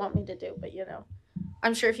what they want me to do, but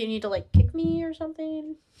I'm sure if you need to like kick me or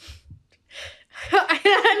something.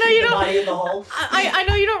 I know you don't. Body in the hole. I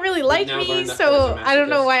know you don't really like now me, learned that so poison I don't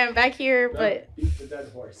know masochist. why I'm back here, but Beat the dead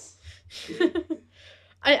horse.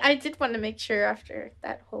 I did want to make sure after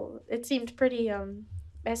that whole. It seemed pretty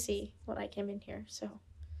messy when I came in here, so.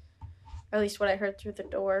 Or at least what I heard through the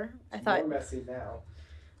door. I thought More messy now.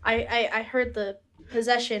 I heard the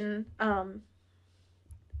possession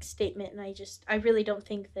statement, and I really don't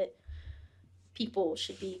think that people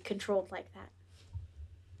should be controlled like that.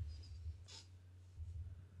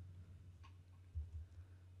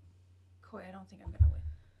 Koi, I don't think I'm gonna win.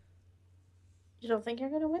 You don't think you're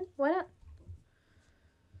gonna win? Why not?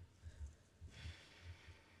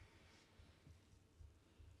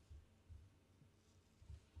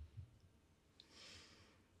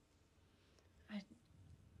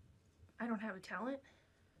 I don't have a talent,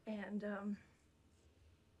 and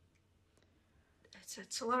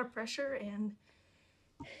it's a lot of pressure, and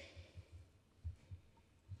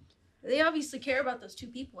they obviously care about those two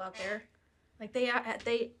people out there. Like they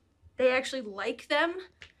actually like them.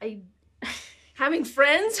 Having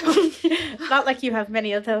friends. Not like you have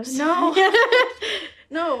many of those. No.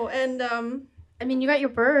 No, and I mean, you got your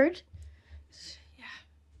bird.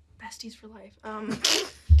 yeah, besties for life.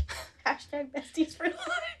 Hashtag besties for life.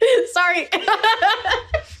 Sorry.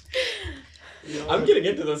 I'm getting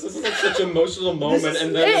into this. This is like such an emotional moment,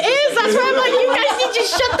 and then It is. That's why I'm like, you guys need to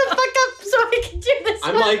shut the fuck up so I can do this.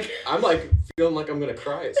 I'm like feeling like I'm gonna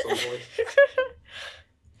cry at some point.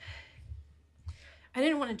 I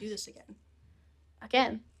didn't want to do this again.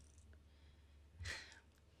 Again.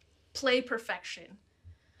 Play perfection.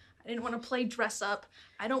 I didn't want to play dress up.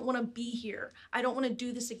 I don't want to be here. I don't want to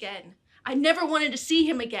do this again. I never wanted to see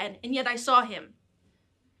him again, and yet I saw him.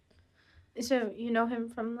 So you know him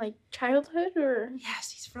from like childhood, or?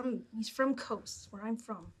 Yes, he's from Coast, where I'm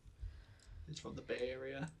from. He's from the Bay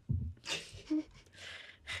Area.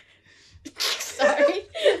 Sorry.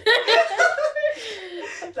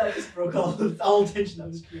 That just broke all tension I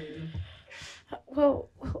was creating.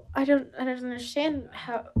 Well, I don't understand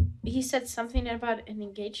how he said something about an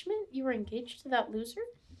engagement. You were engaged to that loser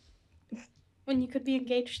when you could be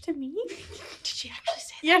engaged to me. Did she actually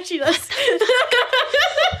say that? Yeah, she does.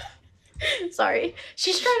 Sorry,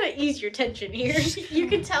 she's trying to ease your tension here. You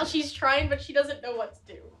can tell she's trying, but she doesn't know what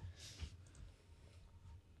to do.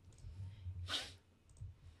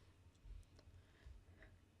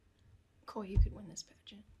 Koi, you could win this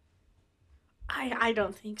pageant. I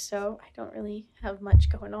don't think so. I don't really have much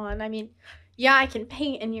going on. I mean, yeah, I can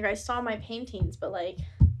paint, and you guys saw my paintings, but like,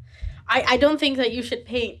 I don't think that you should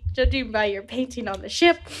paint judging by your painting on the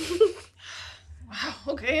ship. Wow.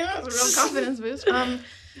 Okay, that was a real confidence boost.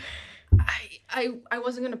 I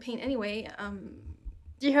wasn't gonna paint anyway.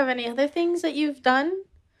 Do you have any other things that you've done?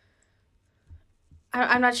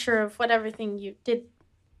 I'm not sure of what everything you did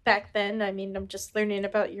back then. I mean, I'm just learning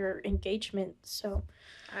about your engagement, so.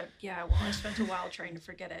 Yeah, well, I spent a while trying to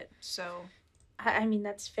forget it, so I mean,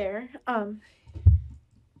 that's fair.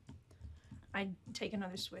 I'd take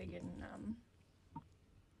another swig and,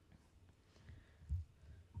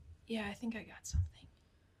 yeah, I think I got something.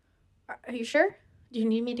 Are you sure? Do you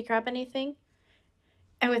need me to grab anything?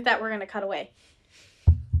 And with that, we're gonna cut away.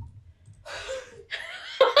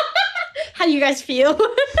 How do you guys feel?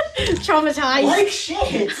 Traumatized? Like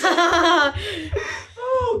shit!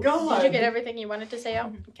 Oh, God. Did you get everything you wanted to say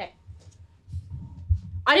out? Okay.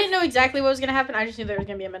 I didn't know exactly what was gonna happen. I just knew there was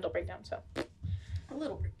gonna be a mental breakdown, so. A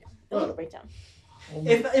little breakdown. A little breakdown.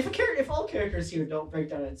 If all characters here don't break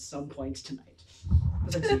down at some point tonight,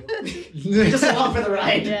 it's up to you. Just along for the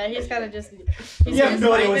ride. Yeah, he's kind of just. You have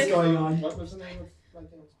no idea what's going on. What was the name of my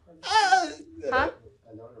dance party? Huh?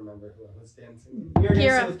 I don't remember who I was dancing You're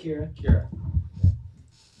Kira. dancing with Kira. with. Kira.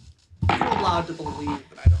 I'm allowed to believe,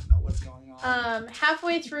 but I don't know what's going on.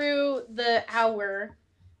 Halfway through the hour,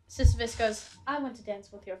 Sisyphus goes, I want to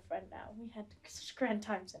dance with your friend now. We had such grand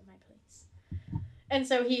times at my place. And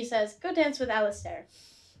so he says, go dance with Alistair.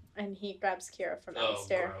 And he grabs Kira from Oh,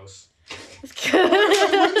 Alistair. gross.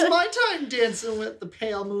 When's my time dancing with the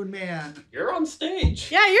Pale Moon Man? You're on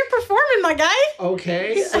stage. Yeah, you're performing, my guy.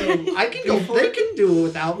 Okay, so I can go. They can do it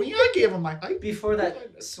without me. I gave them my. Before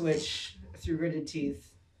that switch through gritted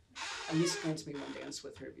teeth, at least grant me one dance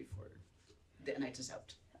with her before the night is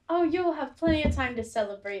out. Oh, you'll have plenty of time to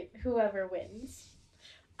celebrate whoever wins.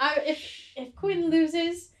 If Quinn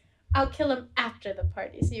loses, I'll kill him after the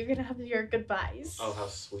party, so you're gonna have your goodbyes. Oh, how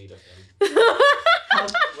sweet of him.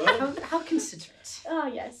 How considerate. Oh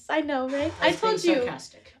yes, I know, right? I was being told you.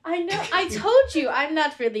 Sarcastic. I know. I told you. I'm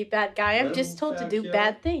not really a bad guy. I'm Well, just told to do Fabio.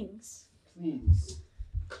 bad things. Please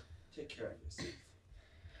take care of yourself.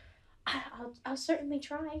 I'll certainly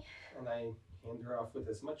try. And I hand her off with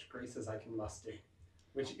as much grace as I can muster,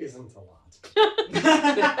 which isn't a lot.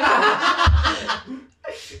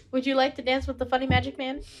 Would you like to dance with the funny magic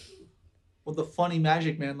man? Would the funny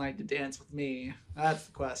magic man like to dance with me? That's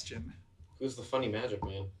the question. Who's the funny magic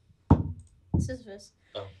man? Sisyphus.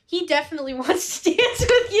 Oh. He definitely wants to dance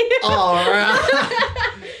with you. All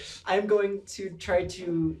right. I'm going to try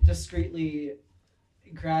to discreetly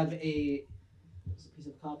grab a piece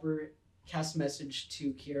of copper, cast message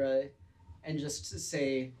to Kira, and just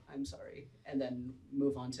say, I'm sorry, and then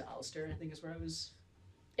move on to Alistair, I think is where I was.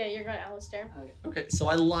 Yeah, you're going to Alistair. Okay, so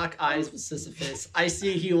I lock eyes with Sisyphus. I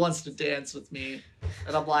see he wants to dance with me,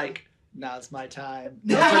 and I'm like, now's my time.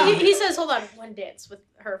 He says, hold on, one dance with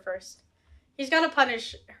her first. He's got to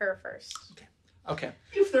punish her first. Okay.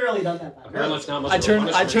 You've thoroughly done that. Apparently it's not much I of a turn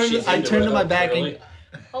punishment. She's into to it, my though, backing. clearly.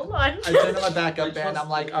 Hold on. I turn to my backup band. I'm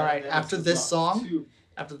like, all right, Dance after is this not song, too-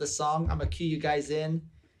 I'm gonna cue you guys in.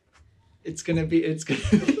 It's gonna be It's Love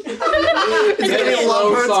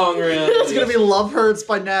slow Hurts. song, really. it's gonna be Love Hurts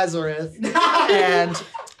by Nazareth, and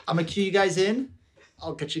I'm gonna cue you guys in.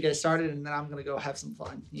 I'll get you guys started, and then I'm gonna go have some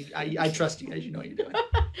fun. I trust you guys. You know what you're doing.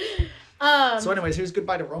 So, anyways, here's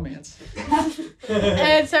Goodbye to Romance.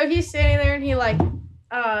 And so he's standing there and he like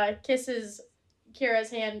kisses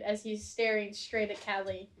Kira's hand as he's staring straight at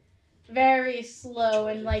Callie. Very slow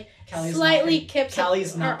and like Callie's slightly not kips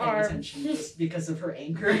Callie's her not paying arm. attention just because of her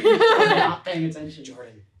anger. Not paying attention.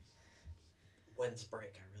 Jordan, when's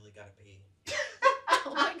break? I really gotta pee.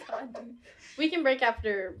 Oh my god, dude. We can break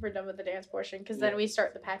after we're done with the dance portion because then we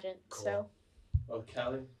start the pageant. Cool. So Well,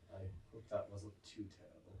 Callie, I hope that wasn't too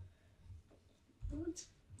terrible. It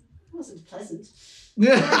wasn't pleasant.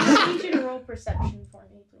 I need you to roll perception for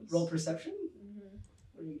me, please. Roll perception? Mhm.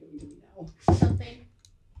 What are you giving to me now? Something.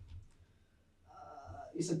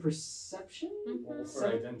 You said perception? Roll for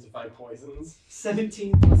Seven- identify poisons.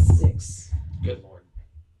 17 plus 6. Good lord.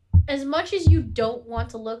 As much as you don't want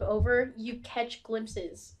to look over, you catch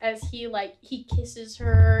glimpses as he kisses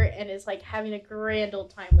her and is like having a grand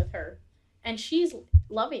old time with her, and she's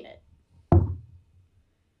loving it.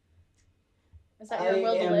 Is that your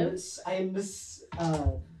will to live? I am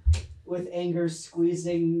with anger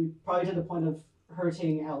squeezing, probably to the point of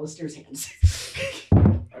hurting Alistair's hands.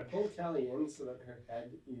 I pull Callie in so that her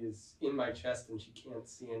head is in my chest and she can't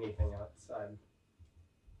see anything outside.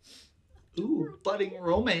 Ooh, budding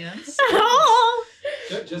romance. Oh!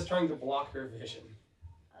 Just trying to block her vision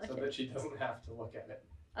so Okay. that she doesn't have to look at it.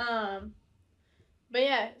 But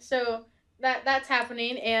yeah, so that's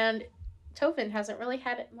happening, and Tophin hasn't really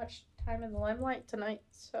had much time in the limelight tonight,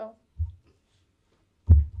 so.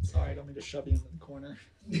 Sorry, I don't mean to shove you into the corner.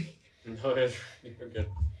 No, you're good.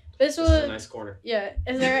 This This is a was nice corner. yeah.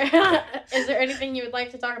 Is there is there anything you would like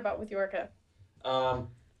to talk about with Yorka?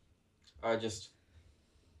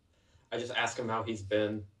 I just ask him how he's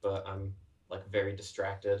been, but I'm like very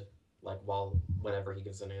distracted. Like whenever he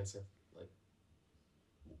gives an answer, like,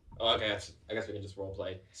 oh, okay, I guess we can just role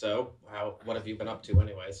play. So, what have you been up to,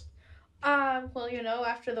 anyways? Well,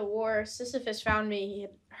 after the war, Sisyphus found me. He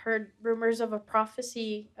had heard rumors of a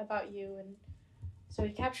prophecy about you, and so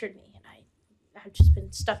he captured me, and I've just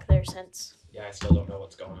been stuck there since. Yeah, I still don't know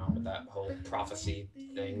what's going on with that whole prophecy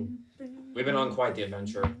thing. We've been on quite the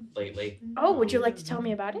adventure lately. Oh, would you like to tell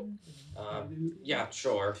me about it? Yeah,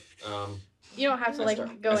 sure. You don't have to I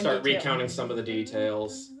go start in detail. recounting some of the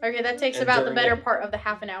details. Okay, that takes And about the during better it- part of the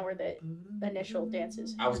half an hour that the initial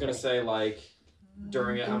dances. I was gonna say, like,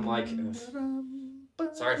 during it, I'm like,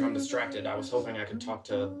 sorry if I'm distracted. I was hoping I could talk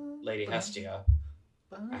to Lady Hestia.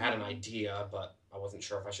 I had an idea, but I wasn't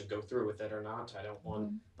sure if I should go through with it or not. I don't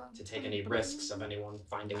want to take any risks of anyone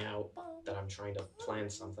finding out that I'm trying to plan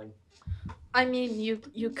something. I mean,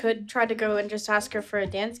 you could try to go and just ask her for a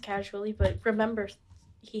dance casually, but remember,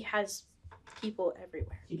 he has people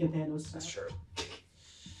everywhere. He can handle That's stuff. true.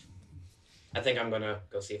 I think I'm gonna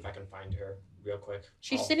go see if I can find her real quick.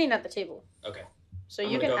 She's I'll- sitting at the table, Okay. so I'm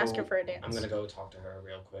you can gonna ask go- her for a dance. I'm gonna go talk to her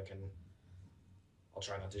real quick, and I'll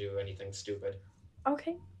try not to do anything stupid.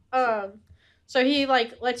 Okay. So he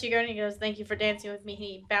lets you go and he goes, "Thank you for dancing with me."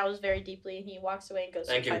 He bows very deeply and he walks away and goes.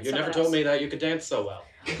 Thank you. find You never someone told else. me that you could dance so well.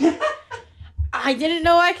 I didn't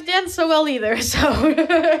know I could dance so well either. So.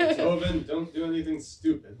 Tobin, don't do anything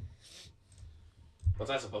stupid. What's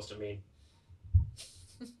that supposed to mean?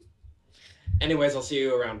 Anyways, I'll see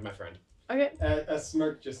you around, my friend. Okay. A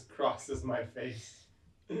smirk just crosses my face.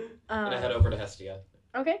 And I head over to Hestia.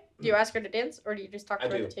 Okay. Do you ask her to dance or do you just talk to I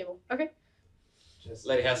her do. at the table? Okay. Just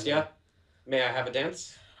Lady Hestia, may I have a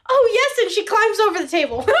dance? Oh yes, and she climbs over the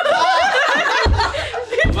table.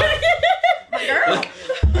 My girl. All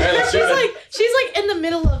right, let's do She's it. like She's like in the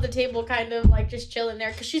middle of the table, kind of like just chilling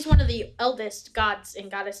there, because she's one of the eldest gods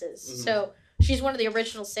and goddesses. Mhm. So she's one of the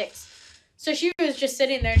original 6. So she was just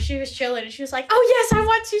sitting there and she was chilling and she was like, "Oh yes, I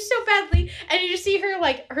want to so badly." And you just see her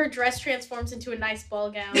like her dress transforms into a nice ball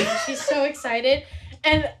gown and she's so excited.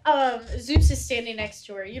 And Zeus is standing next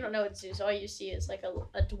to her. You don't know it's Zeus. All you see is like a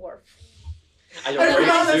dwarf. I I don't know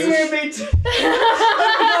don't that's Zeus. here, mate.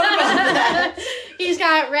 He's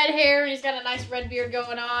got red hair and he's got a nice red beard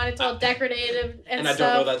going on. It's all decorative and, And I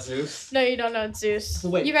stuff. don't know that Zeus. No, you don't know it's Zeus.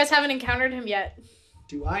 Wait. You guys haven't encountered him yet.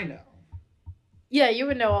 Do I know? Yeah, you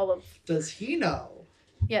would know all of. Does he know?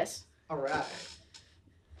 Yes, All right.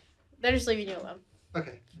 they're just leaving you alone.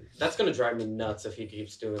 Okay. That's gonna drive me nuts if he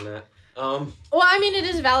keeps doing that. Well, I mean, it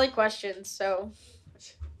is valid questions, so.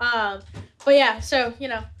 But yeah, so you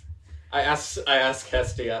know. I asked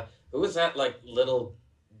Hestia, who was that little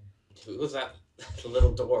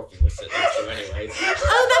dwarf you were sitting next to anyways?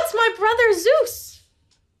 Oh, that's my brother Zeus.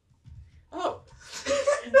 Oh.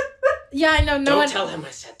 Yeah, I know. No Don't one. tell him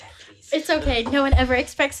I said that, please. It's okay. No one ever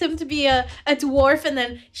expects him to be a dwarf, and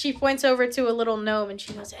then she points over to a little gnome, and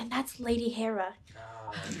she goes, "And that's Lady Hera."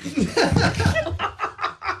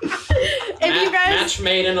 If you guys, Match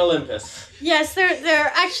made in Olympus. yes,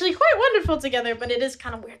 they're actually quite wonderful together, but it is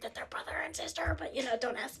kind of weird that they're brother and sister. But you know,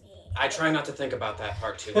 don't ask me. I try not to think about that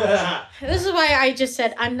part too much. This is why I just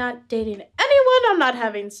said I'm not dating anyone. I'm not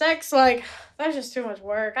having sex. Like that's just too much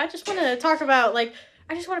work. I just want to talk about like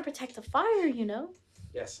I just want to protect the fire. You know.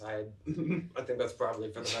 Yes, I think that's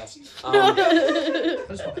probably for the best. I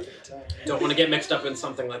just want to take time. Don't want to get mixed up in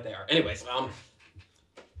something like they are. Anyways,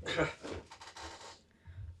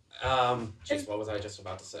 jeez, what was I just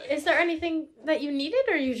about to say? Is there anything that you needed,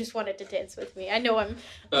 or you just wanted to dance with me? I know I'm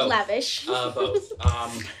Both. lavish. Both.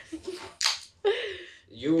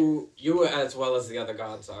 You as well as the other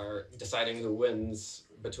gods are deciding who wins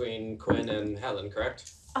between Quinn and Helen,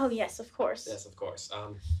 correct? Oh yes, of course. Yes, of course.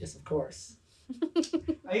 Yes, of course.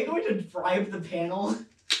 Are you going to bribe the panel?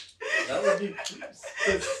 That would be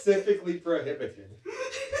specifically prohibited.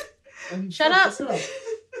 Shut up.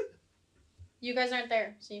 You guys aren't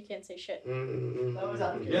there, so you can't say shit. That was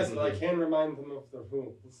out of Yes, but I can remind them of the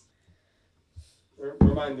rules. Or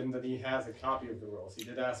remind him that he has a copy of the rules. He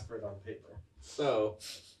did ask for it on paper. So,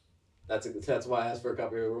 that's why I asked for a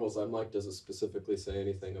copy of the rules. I'm like, does it specifically say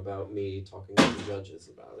anything about me talking to the judges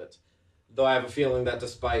about it? Though I have a feeling that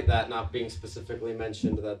despite that not being specifically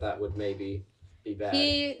mentioned, that would maybe be bad.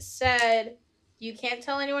 He said, "You can't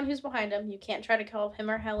tell anyone who's behind him. You can't try to call him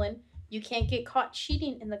or Helen. You can't get caught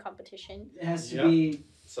cheating in the competition." It has to Yeah. be.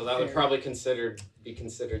 So that would Fair. probably be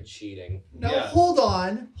considered cheating. Now Yeah. hold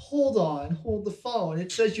on, hold the phone.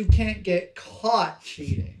 It says you can't get caught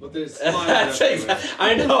cheating. But there's spies everywhere.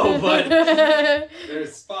 I know, but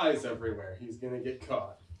There's spies everywhere. He's gonna get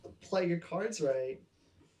caught. Play your cards right.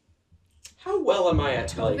 how well am I at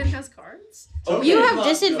Tobin has cards? Tobin You is have not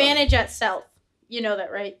disadvantage at stealth. You know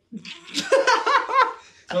that, right? good.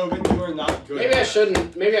 Tobin, you are not good. maybe I at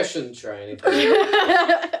shouldn't. Maybe I shouldn't try anything. Maybe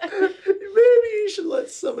you should let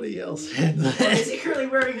somebody else handle Is it. he currently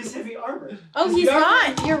wearing his heavy armor? Oh, he's Never-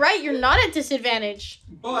 not. You're right. You're not at disadvantage.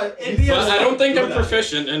 But It'd he's be a- But not I don't think good I'm at it.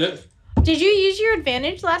 proficient in it. Did you use your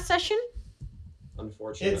advantage last session? It's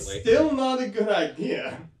Unfortunately, still not a good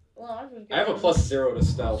idea. Well, I have a +0 to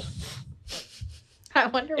stealth. I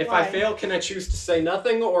wonder If why. I fail, can I choose to say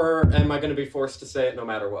nothing, or am I going to be forced to say it no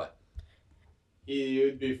matter what?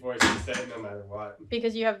 You'd be forced to say it no matter what.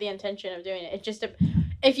 Because you have the intention of doing it. It just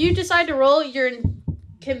if you decide to roll, you're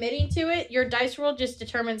committing to it. Your dice roll just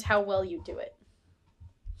determines how well you do it.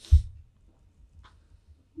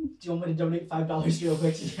 Do you want me to donate $5 real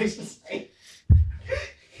quick to Jason?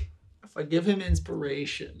 If I give him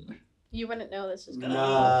inspiration. You wouldn't know this is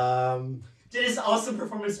gonna. Did his awesome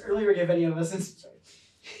performance earlier give any of us insight?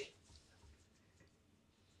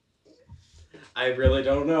 I really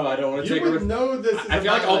don't know. I don't want to You take a would know this is I a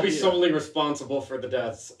feel like bad I'll be idea. solely responsible for the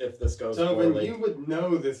deaths if this goes Tobin, poorly. you would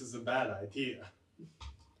know this is a bad idea.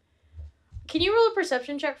 Can you roll a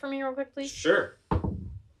perception check for me real quick, please? Sure.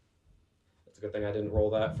 It's a good thing I didn't roll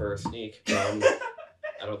that for a sneak. I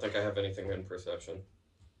don't think I have anything in perception.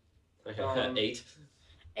 I have 8.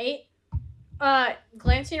 8.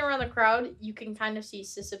 Glancing around the crowd, you can kind of see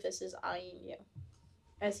Sisyphus is eyeing you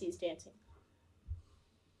as he's dancing.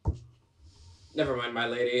 Never mind, my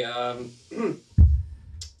lady. I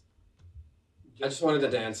just wanted to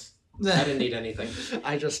dance. I didn't need anything.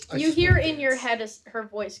 I You just hear wanna in your dance. head her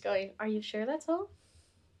voice going, "Are you sure that's all?"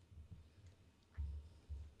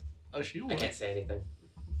 Oh, she I would. can't say anything.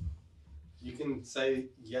 You can say,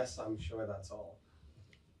 yes, I'm sure that's all.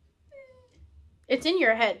 It's in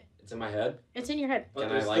your head. It's in my head. It's in your head. But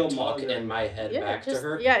Can I they're like still talk monitoring. in my head Yeah, back just to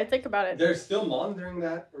her? yeah. Think about it. They're still monitoring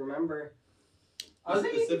that, remember? I Are they?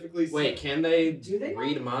 specifically Wait, can they Do they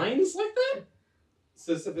read minds like that?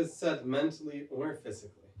 Sisyphus said mentally or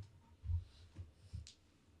physically.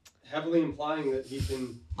 Heavily implying that he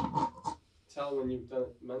can tell when you've done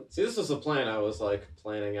it mentally. See, this was a plan I was like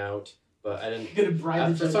planning out, but I didn't. You're gonna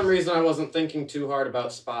bribe the For judge. some reason, I wasn't thinking too hard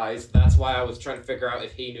about spies. That's why I was trying to figure out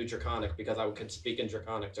if he knew Draconic, because I could speak in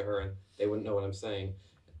Draconic to her and they wouldn't know what I'm saying.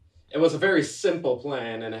 It was a very simple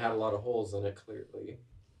plan and it had a lot of holes in it, clearly.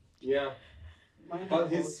 Yeah, Might have but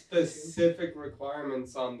his holes. specific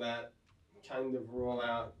requirements on that kind of rule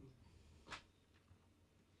out.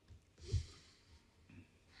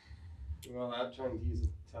 Well, I'm trying to use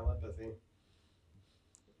telepathy.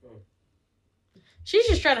 She's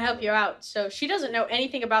just trying to help you out, so she doesn't know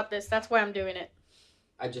anything about this. That's why I'm doing it.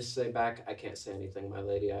 I just say back, I can't say anything, my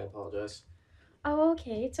lady. I apologize. Oh,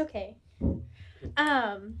 okay. It's okay.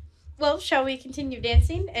 Well, shall we continue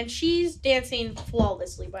dancing? And she's dancing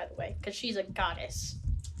flawlessly, by the way, because she's a goddess.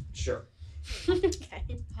 Sure.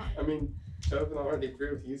 Okay. I mean, Tobin already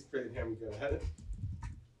proved he's pretty damn good at it.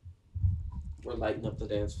 We're lighting up the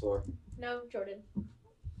dance floor. No, Jordan.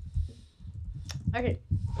 Okay.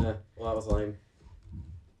 Well, that was lame.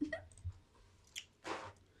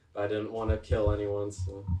 But I didn't want to kill anyone,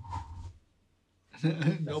 so.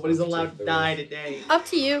 Nobody's allowed to die today. Up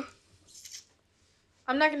to you.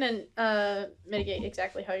 I'm not gonna mitigate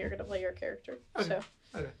exactly how you're gonna play your character. Okay, So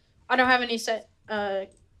okay. I don't have any set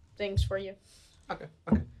things for you. Okay.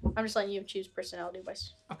 I'm just letting you choose personality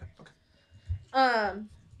wise. Okay.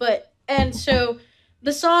 But and so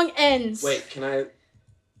the song ends. Wait, can I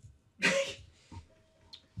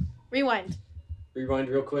Rewind. rewind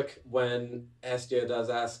real quick? When Hestia does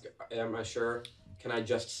ask, am I sure? Can I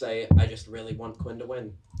just say, I just really want Quinn to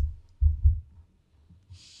win?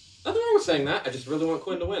 Nothing wrong with saying that. I just really want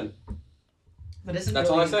Quinn to win. But isn't That's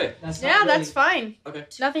all I say. That's not Yeah, really- that's fine. Okay.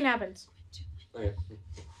 Nothing happens. Okay.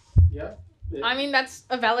 Yeah. I mean, that's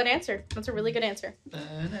a valid answer. That's a really good answer.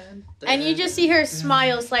 And you just see her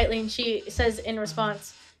smile slightly, and she says in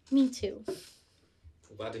response, "Me too."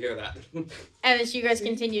 I'm glad to hear that. And as you guys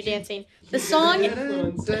continue dancing, the song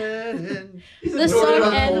Influence. He's a The door-to-door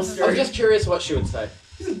song ends- pollster. I was just curious what she would say.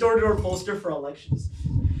 He's a door-to-door pollster for elections.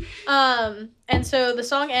 and so the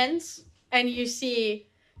song ends, and you see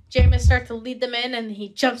Jameis start to lead them in, and he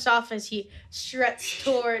jumps off as he struts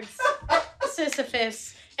towards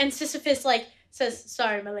Sisyphus, and Sisyphus says,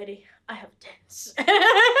 "Sorry, my lady, I have a dance."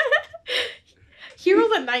 He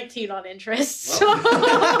rolled a 19 on interest. So. And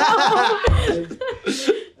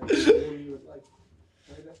then you would like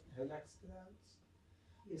her next to that.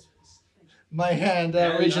 Yes, please. Thank you. My hand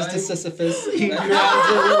And reaches to I'm- Sisyphus. He grabs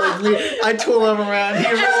it really. I twirl him around. He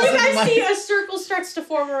As rolls you into guys my. see, a circle starts to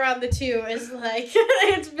form around the two. It's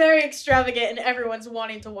it's very extravagant, and everyone's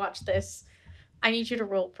wanting to watch this. I need you to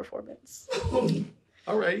roll performance.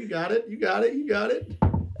 All right, you got it. You got it. You got it.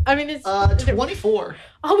 I mean, it's 24.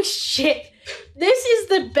 oh shit! This is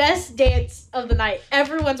the best dance of the night.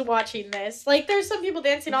 Everyone's watching this. There's some people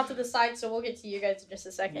dancing off to the side, so we'll get to you guys in just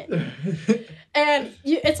a second. And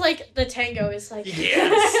it's like the tango is like.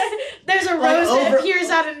 Yes. There's a Like rose over- that appears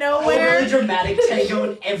out of nowhere. Overly dramatic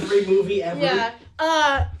tango in every movie ever. Yeah.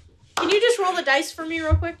 Can you just roll the dice for me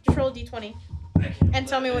real quick? Just roll a d20 and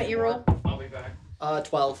tell me what you roll. I'll be back.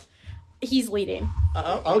 12. He's leading.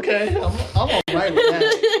 Okay. I'm all right with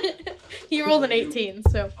that. He rolled an 18,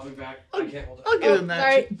 so. I'll be back. I can't hold it. I'll give him that.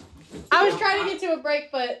 Sorry. I was trying to get to a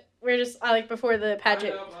break, but we're just before the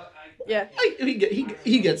pageant. Yeah.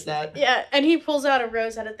 He gets that. Yeah, and he pulls out a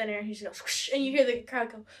rose out of thin air, and he just goes, whoosh, and you hear the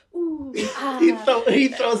crowd go, ooh, ah. He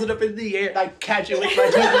throws it up in the air, and I catch it with my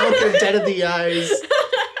teeth and look her dead in the eyes.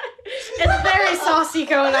 It's very saucy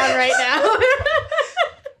going on right now.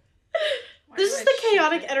 This is the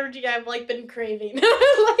chaotic energy I've been craving.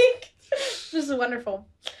 This is wonderful.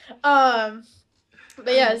 But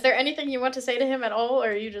yeah, is there anything you want to say to him at all, or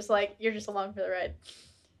are you just you're just along for the ride?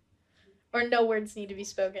 Or no words need to be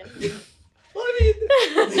spoken? Well, I mean,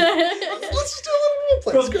 let's just do a little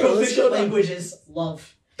roleplay. Let's go. Let's Proficient go down. language is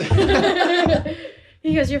love.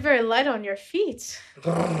 He goes, "You're very light on your feet."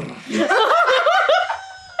 And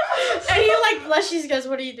he blushes, goes,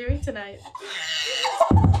 "What are you doing tonight?"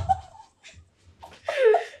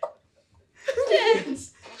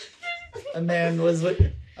 A man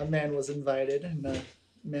was invited, and a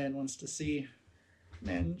man wants to see.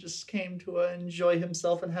 Man just came to enjoy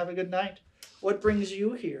himself and have a good night. What brings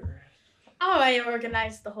you here? Oh, I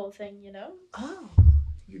organized the whole thing, you know? Oh,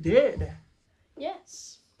 you did.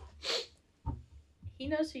 Yes. He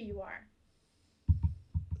knows who you are.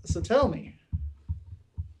 So tell me,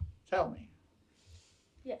 Tell me,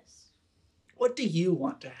 Yes. what do you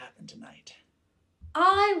want to happen tonight?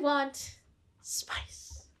 I want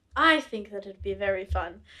spice. I think that it'd be very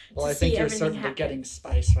fun. Well, To I think see you're everything certainly happen. getting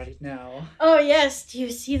spice right now. Oh yes, do you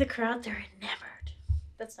see the crowd? They're enamored.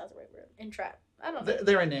 That's not the right word. Entrapped. I don't know.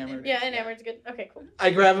 They're enamored. Yeah, enamored's good. Okay, cool. I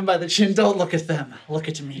grab him by the chin. Don't look at them. Look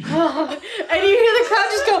at me. Oh, and you hear the crowd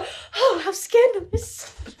just go, "Oh, how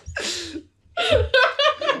scandalous!"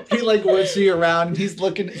 He like whips me around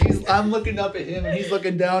and I'm looking up at him and he's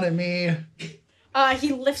looking down at me.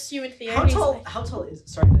 He lifts you into the air. How and he's tall? like- How tall is?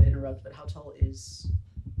 Sorry to interrupt, but how tall is?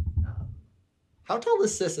 How tall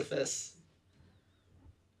is Sisyphus?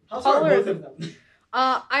 How tall are Taller both than- of them?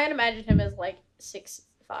 I'd imagine him as like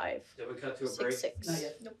 6'5", Did we cut to a break? 6'6". Not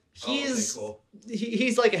yet. Nope. He's Oh, okay, cool.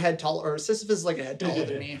 he's like a head taller, or Sisyphus is like a head taller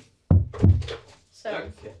than me. So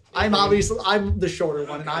Okay. I'm the shorter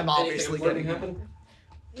one, and I'm Anything obviously important getting. happen?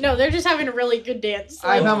 no, they're just having a really good dance.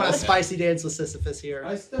 I'm having a Okay. spicy dance with Sisyphus here.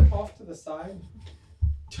 I step off to the side,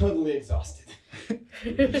 totally exhausted.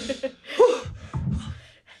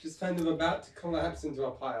 Just kind of about to collapse into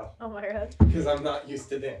a pile Oh my god. because I'm not used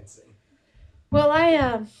to dancing. Well,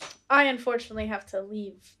 I unfortunately have to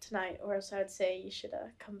leave tonight, or else I'd say you should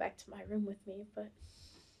come back to my room with me. But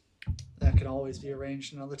That can always be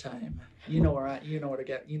arranged another time. You know where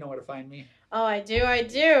to find me. oh, I do. I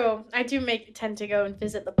do tend to go and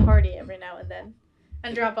visit the party every now and then,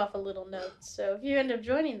 and drop off a little note. So if you end up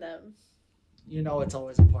joining them, You know it's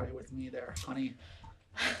always a party with me there, honey.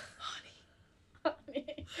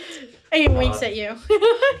 he winks at you,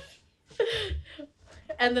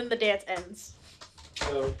 and then the dance ends.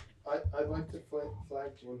 So I'd like to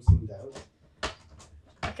flag Jameson down.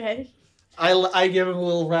 Okay. I give him a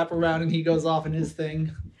little wrap around and he goes off in his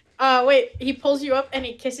thing. Wait. He pulls you up and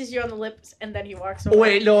he kisses you on the lips, and then he walks away.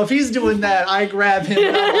 Wait, no, if he's doing that, I grab him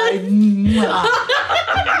and I'm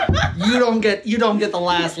like, you don't get the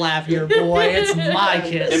last laugh here, boy. It's my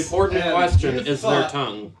kiss. Important And question: you is their thought-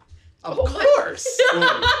 tongue? Of course. And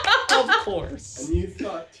Of course. you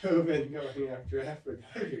thought Tobin going after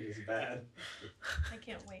Aphrodite was bad. I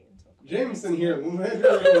can't wait until. Jameson here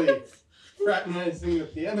literally fraternizing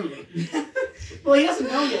with the enemy. Well, he doesn't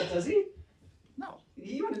know yet, does he? No.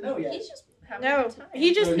 He wouldn't know yet. He's just having No, a good time.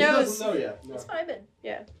 he just No, knows. doesn't know yet. No. He's vibing.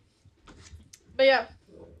 But yeah.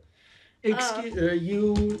 Excuse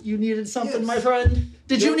you needed something, Yes. my friend?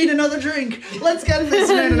 Did you Yep. need another drink? Let's get this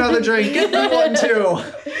man another drink. Get me one too.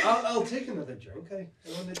 I'll take another drink. I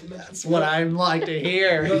wanted to mention. That's what I like to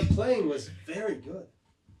hear. Your playing was very good.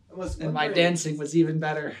 I was And my wondering, dancing was even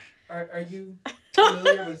better. Are you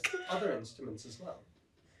familiar with other instruments as well?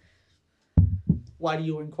 Why do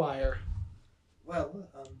you inquire? Well,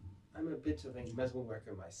 I'm a bit of a metal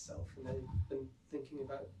worker myself, and I've been thinking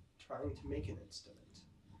about trying to make an instrument.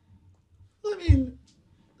 I mean,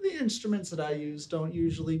 the instruments that I use don't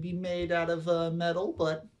usually be made out of metal,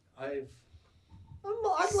 but I've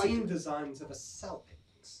I'd like seen to. designs of a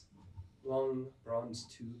salpinx, long bronze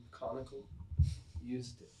tube, conical,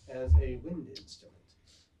 used as a wind instrument.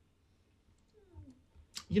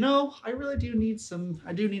 You know, I really do need some.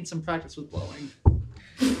 I do need some practice with blowing.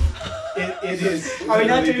 It is. Are we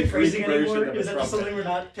not literally doing the phrasing Greek version anymore? of a Is that just trumpet. something we're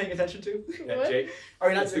not paying attention to? Yeah, What? Jake, Are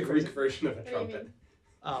we not it's the doing Greek phrasing? version of a What do you trumpet. mean?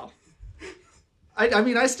 Oh. I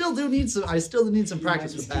mean, I still do need some. I still need some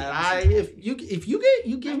practice with that. If you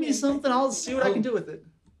give me something, I'll see what I can do with it.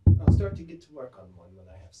 I'll start to get to work on one when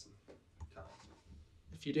I have some time.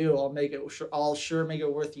 If you do, I'll make it. I'll sure make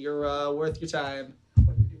it worth your time.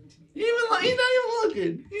 What are you doing to me? He's not even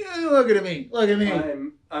looking. He's not even looking at me. Look at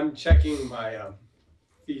me. I'm checking my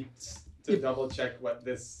feats to double check what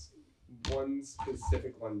this one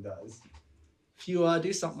specific one does. If you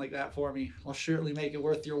do something like that for me, I'll surely make it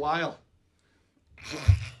worth your while.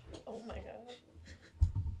 Oh my god.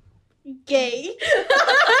 Gay.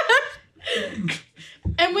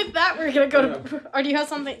 And with that, we're gonna go to. Or do you have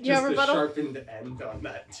something? Do you have a Just rebuttal? sharpened end on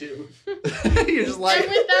that too. You're just like. And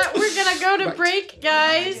with that, we're gonna go to Right. break,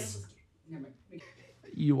 guys. Never mind.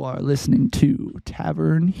 You are listening to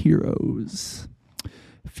Tavern Heroes.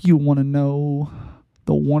 If you want to know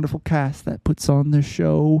the wonderful cast that puts on this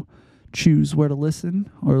show, choose where to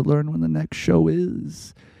listen, or learn when the next show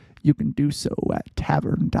is, you can do so at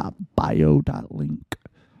tavern.bio.link.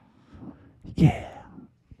 Yeah.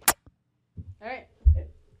 All right.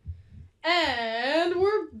 And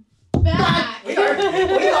we're back. We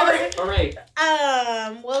are. All right.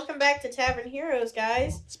 Welcome back to Tavern Heroes,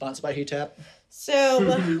 guys. Sponsored by Heat Tap.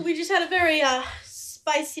 So we just had a very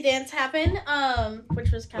spicy dance happen,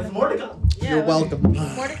 which was kind With of more to come. Yeah, You're welcome.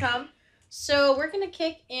 more to come. So we're gonna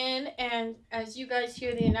kick in, and as you guys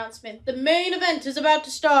hear the announcement, the main event is about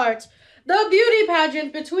to start. the beauty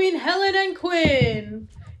pageant between Helen and Quinn.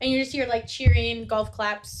 And you just hear like cheering, golf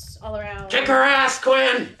claps all around. Kick her ass,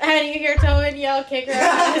 Quinn! And you hear Tobin yell, kick her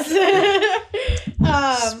ass.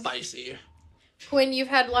 Spicy. Quinn, you've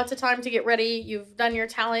had lots of time to get ready. You've done your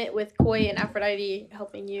talent with Koi and Aphrodite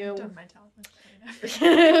helping you. I've done my talent.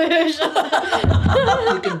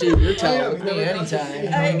 You can do your talent with me Never anytime.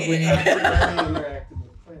 interacted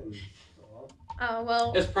with Quinn. Oh,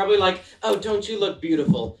 well. It's probably like, oh, don't you look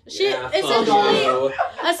beautiful? She- Yeah, fuck essentially- you.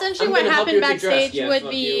 Essentially, I'm what gonna help happened you get dressed. backstage Yeah, would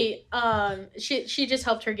fuck be, she just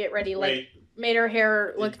helped her get ready, like Wait, made her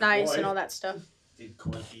hair look Did nice Koi- and all that stuff. did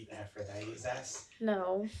Quinn beat Aphrodite's ass?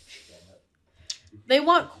 No, they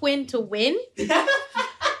want Quinn to win.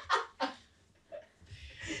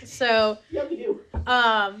 So, Yeah, we do.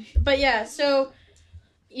 but yeah, so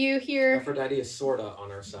you hear, Aphrodite is sorta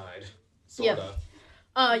on our side. Yeah.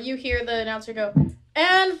 Sorta. you hear the announcer go,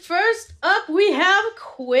 and first up we have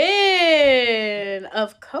Quinn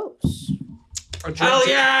of Coast. Hell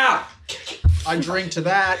yeah! I drink to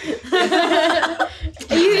that.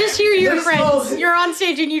 You just hear your There's friends. no- You're on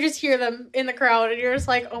stage and you just hear them in the crowd, and you're just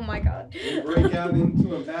like, oh my god. You break out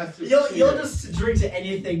into a massive You'll cheer. just drink to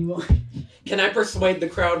anything more. Can I persuade the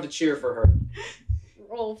crowd to cheer for her?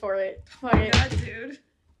 Roll for it. Fuck Oh my it. god, dude.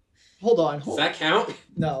 Hold on. Does Hold that count?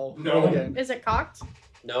 No. No. Roll again. Is it cocked?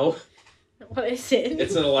 No. What is it?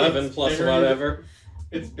 It's an 11 It's plus very- whatever.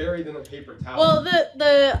 It's buried in a paper towel. Well,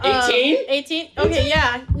 the 18? 18? Okay,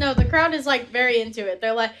 yeah. No, the crowd is like very into it.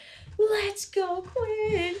 They're like, let's go,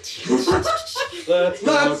 Quinn. Let's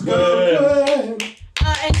Let's go. go, Quinn!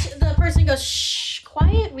 And the person goes, shh,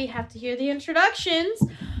 quiet. We have to hear the introductions.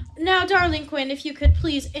 Now, darling Quinn, if you could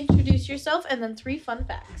please introduce yourself and then 3 fun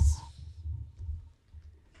facts.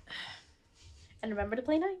 And remember to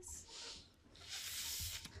play nice.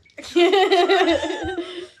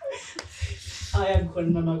 I am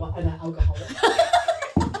Quinn, I'm an alcoholic.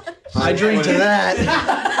 I drink to that.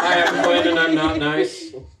 I am Quinn and I'm not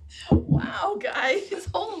nice. Wow, guys.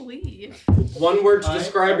 Holy. One word to I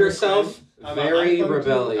describe am yourself. Quinn. I'm Very a high-functioning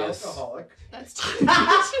rebellious. Alcoholic. That's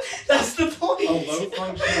That's the point. A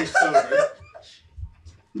low-functioning sober.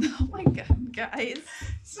 Oh my god, guys.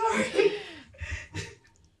 Sorry.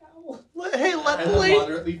 Hey, let And the a lady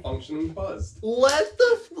moderately functioning buzz. let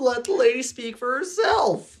the lady speak for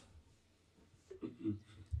herself.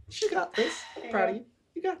 She got this. I'm proud of you.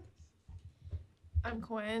 You got this. I'm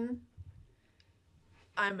Quinn.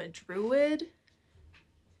 I'm a druid.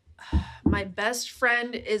 My best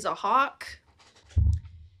friend is a hawk.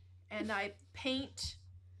 And I paint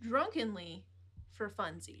drunkenly for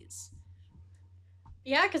funsies.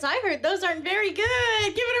 Yeah, because I heard those aren't very good.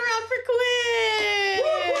 Give it around for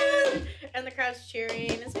Quinn! And the crowd's cheering.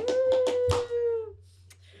 It's like, woo!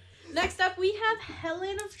 Next up, we have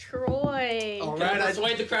Helen of Troy. All Can I right, I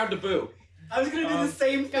persuade the crowd to boo? I was gonna do the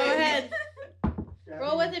same thing. Go ahead.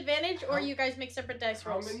 Roll with advantage, or you guys make separate dice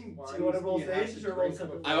How rolls. many wines Do you wanna roll do you have first to or roll drink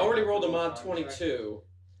separate? before I already you rolled a have mod full contract? 22.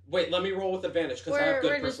 Wait, let me roll with advantage because I have We're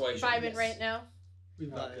good just persuasion. vibing right now. We've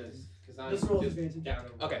got it. Because I'm Just roll just advantage. down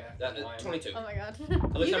and Okay, down that, wine. 22. Oh my god.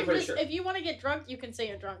 At least You I'm can pretty just, sure. if you want to get drunk, you can say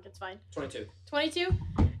you're drunk. It's fine. 22. 22?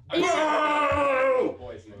 Alcohol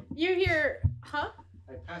poisoning. You hear, huh?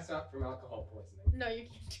 I pass out from alcohol poisoning. No, you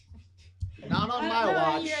can't. Not on I my don't know,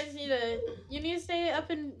 watch. You guys need to stay up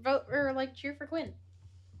and vote or like cheer for Quinn.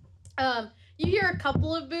 You hear a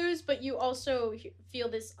couple of boos, but you also feel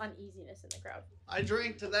this uneasiness in the crowd. I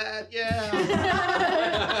drink to that. Yeah.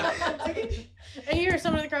 And you hear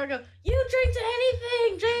someone in the crowd go, "You drink to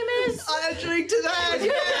anything, Jameis!" I drink to that.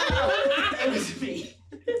 Yeah. It was me.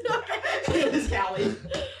 It was Callie.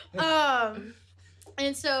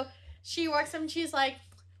 And so she walks up and she's like,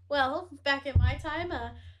 "Well, back in my time,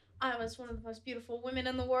 I was one of the most beautiful women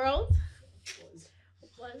in the world."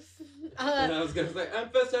 And I was gonna say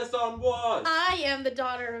emphasis on what? I am the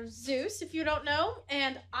daughter of Zeus, if you don't know,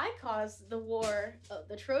 and I caused the war,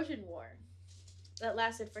 the Trojan War, that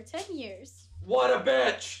lasted for 10 years. What a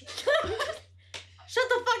bitch! Shut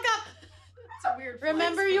the fuck up! It's a weird flex,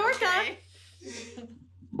 Remember but Yorka? okay.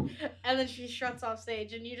 And then she struts off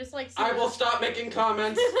stage, and you just like see I her- will stop making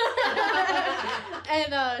comments.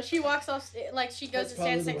 And she walks off, like she goes That's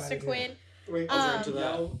and stands probably the next to way to Quinn. Wait, Um, is it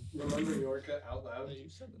yell, remember Yorka out loud?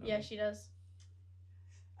 Yeah, she does.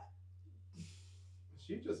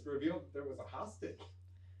 She just revealed that there was a hostage.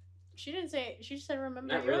 She didn't say. She just said,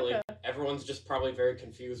 "Remember Not really. Yorka." Everyone's just probably very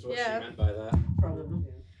confused what Yeah. she meant by that. Probably.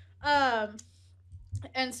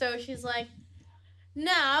 And so she's like,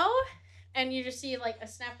 "Now," and you just see like a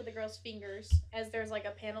snap of the girl's fingers as there's like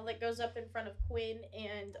a panel that goes up in front of Quinn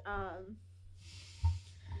and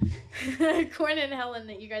Quinn and Helen,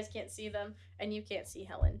 that you guys can't see them and you can't see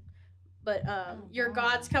Helen, But your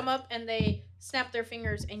gods come up and they snap their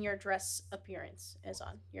fingers, and your dress appearance is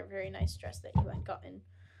on. Your very nice dress that you had gotten.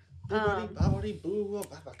 I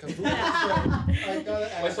gotta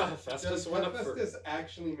I ask, saw Hephaestus does went up for. Hephaestus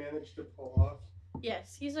actually manage to pull off?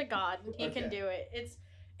 Yes, he's a god. He can Okay. do it.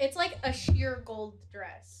 It's like a sheer gold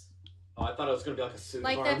dress. Oh, I thought it was gonna be like a suit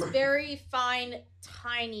Like of that's armor. very fine,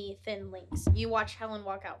 tiny, thin links. You watch Helen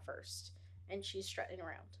walk out first, and she's strutting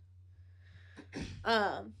around.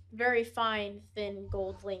 Very fine, thin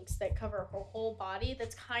gold links that cover her whole body.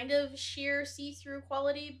 That's kind of sheer see-through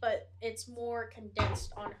quality, but it's more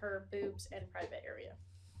condensed on her boobs and private area.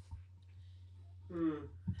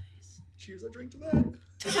 Cheers, I drink to that.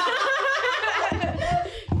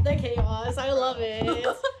 The chaos, I love it.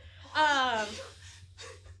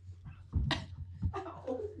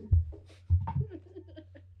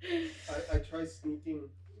 I try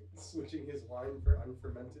switching his wine for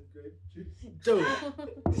unfermented grape juice. Dude,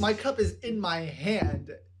 my cup is in my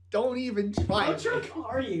hand. Don't even try How it. drunk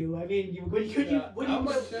are you? I mean, How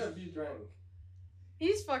much have you drank?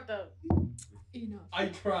 He's fucked up. Enough. I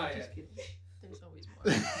try Just it. kidding. There's always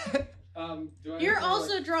more. Do I You're have to,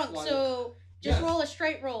 also like, drunk, slide so just Yes. roll a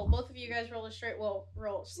straight roll. Both of you guys roll a straight roll.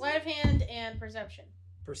 Sleight of hand and perception.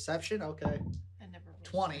 Perception? Okay. I never.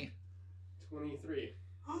 20. 23.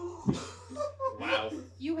 Wow.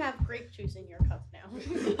 You have grape juice in your cup now.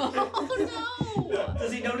 Oh no!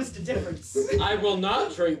 Does he notice the difference? I will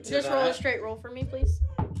not drink to Just roll a that. straight roll for me, please.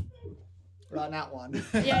 Run that one.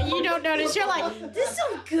 Yeah, you don't notice. You're like, this is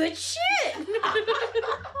some good shit.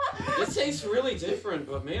 This tastes really different,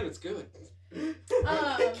 but man, it's good.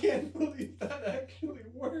 I can't believe that actually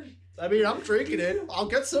worked. I mean, I'm drinking it. I'll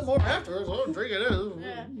get some more afterwards. I'm drinking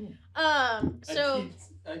it. Yeah. So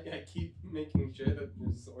I keep making sure that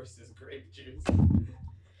the source is grape juice.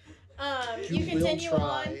 you continue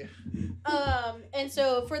on. And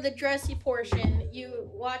so for the dressy portion, you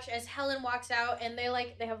watch as Helen walks out, and they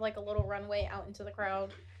have like a little runway out into the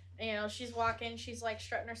crowd. And, you know, she's walking, she's like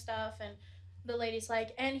strutting her stuff, and the lady's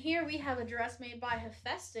like, and here we have a dress made by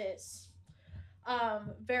Hephaestus.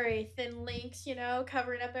 Very thin links, you know,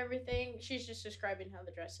 covering up everything. She's just describing how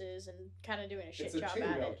the dress is and kind of doing a shit It's a job at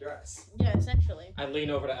chainmail it. dress. Yeah, essentially. I lean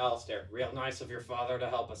over to Alistair. Real nice of your father to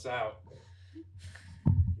help us out.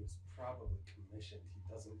 He was probably commissioned.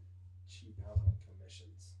 He doesn't cheap out on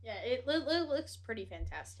commissions. Yeah, it looks pretty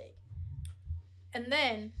fantastic. And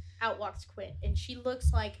then out walks Quinn, and she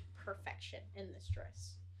looks like perfection in this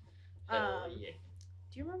dress. Hell yeah.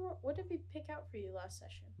 Do you remember what did we pick out for you last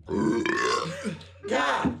session?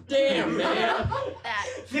 God damn, man. That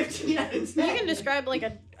 15 out of 10. you can describe like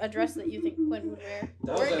a dress that you think Quinn would wear,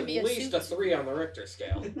 That or was it at could be a least suit. a 3 on the Richter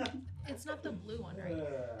scale. It's not the blue one, right?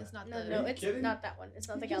 It's not No, the. no, you it's kidding? not that one. It's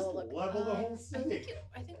not the Just gala look. level the whole I city.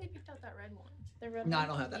 think we picked out that red one. The red No, I one.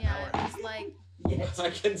 don't have that Yeah, power. it was like Yes. I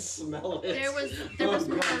can smell it. there was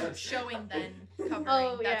more showing than covering.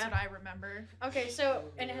 Oh, That's yeah. what I remember. Okay, so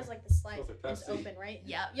and it has like the slide Smells like is Pepsi. open, right?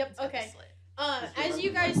 Yep. Yep, it's got the okay. slit. As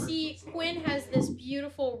you guys see, Quinn has this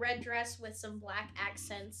beautiful red dress with some black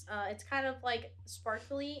accents. It's kind of like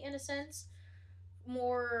sparkly in a sense,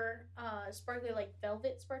 more sparkly, like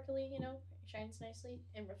velvet sparkly. You know, it shines nicely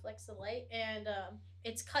and reflects the light. And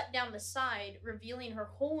it's cut down the side, revealing her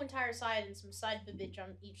whole entire side and some side boobage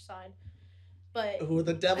on each side. But Ooh,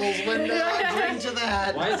 the devil's window. I drink to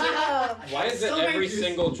that. Why is it? Why is it Still every make you-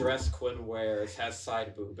 single dress Quinn wears has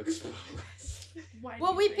side boob exposed? Why do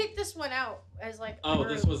well, you we think- picked this one out as like. a Oh,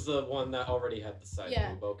 this group. was the one that already had the side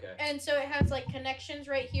Yeah. boob. Okay. And so it has like connections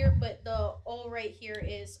right here, but the all right here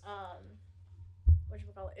is what should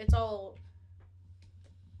we call it? It's all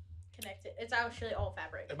connected. It's actually all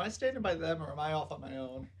fabric. Am I standing by them or am I off on my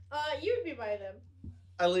own? You would be by them.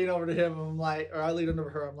 I lean over to him and I'm like, or I lean over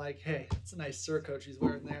her. I'm like, hey, it's a nice surcoat she's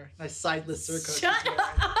wearing there. Nice sideless surcoat. Shut she's wearing.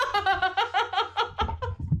 up!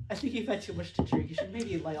 I think you've had too much to drink. You should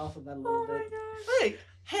maybe lay off of that a little bit.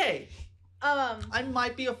 Hey, Um, I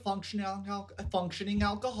might be a functioning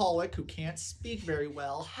alcoholic who can't speak very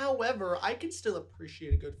well. However, I can still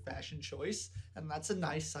appreciate a good fashion choice, and that's a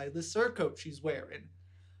nice sideless surcoat she's wearing.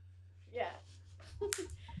 yeah.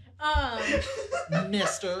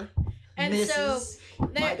 Mister, And Mrs. my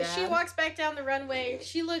there, she dad. walks back down the runway.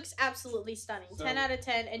 She looks absolutely stunning. So- 10 out of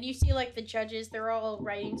 10. And you see like the judges, they're all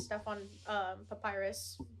writing stuff on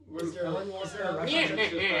papyrus. When Is there- Helen is walked there a out, Russian it was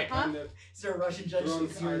just that Huh? kind of Is there a Russian judge drunk,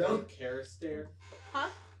 who's I here though? don't care stare. Huh?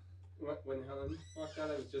 When Helen walked out,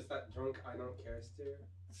 it was just that drunk, I don't care stare.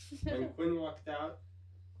 When Quinn walked out,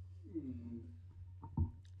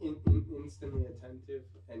 instantly attentive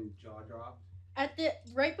and jaw dropped. At the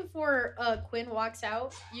right before Quinn walks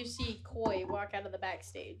out, you see Coy walk out of the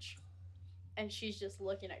backstage. And she's just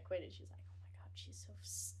looking at Quinn and she's like, oh my god, she's so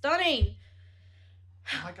stunning.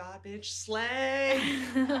 Oh my god, bitch, slay!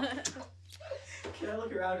 Can I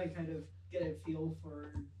look around and kind of get a feel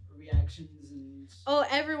for reactions and? Oh,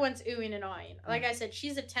 everyone's oohing and awing. Like I said,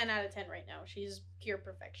 she's a 10 out of 10 right now. She's pure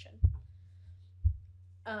perfection.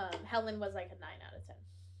 Helen was like a 9 out of 10.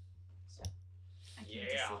 So. I can't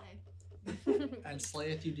Yeah. slay. And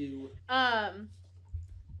slay if you do.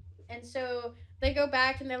 And so they go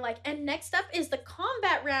back and they're like, and next up is the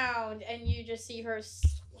combat round, and you just see her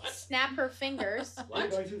What? snap her fingers. I'm What?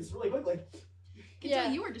 going through this really quickly. Can Yeah.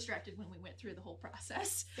 tell you were distracted when we went through the whole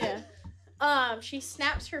process. Yeah. She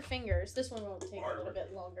snaps her fingers. This one will take a little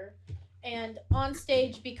bit longer. And on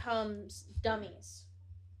stage becomes dummies.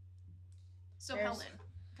 So There's- Helen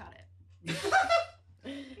got it.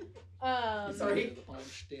 Sorry. The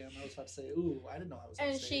punch. Damn, I was about to say, ooh, I didn't know I was on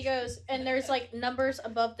And stage. she goes, and there's like numbers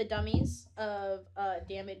above the dummies of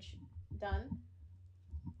damage done.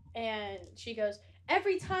 And she goes,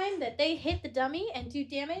 every time that they hit the dummy and do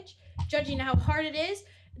damage, judging how hard it is,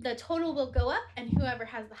 the total will go up, and whoever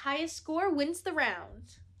has the highest score wins the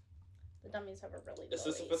round. The dummies have a really low Is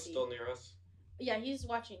Sisyphus AC. still near us? Yeah, he's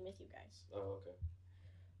watching with you guys. Oh, okay.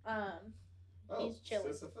 Oh, He's chilling.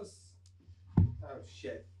 Sisyphus. Oh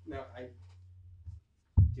shit. No,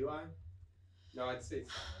 Do I? No, I'd stay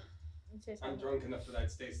silent. I'm drunk enough that I'd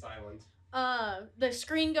stay silent. The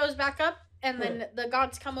screen goes back up, and then the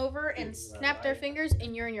gods come over and snap their fingers,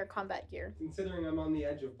 and you're in your combat gear. Considering I'm on the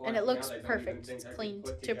edge of And it blacking looks out, I don't perfect. even think It's I could cleaned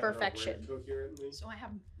put to together a word perfection. coherently. So I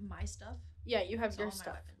have my stuff. Yeah, you have It's your all my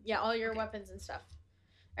stuff. weapons. Yeah, all your Okay. weapons and stuff.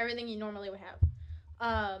 Everything you normally would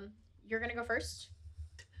have. You're gonna go first.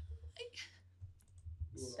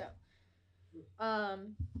 So,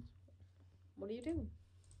 what do you do?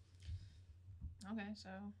 Okay, so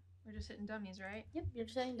we're just hitting dummies, right? Yep, you're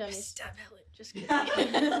just saying dummies. Stab Helen. Just kidding.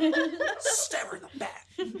 Stab her in the back.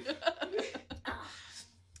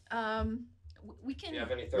 We can. Do you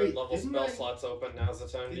have any third Wait, level isn't spell I- slots open? Now's the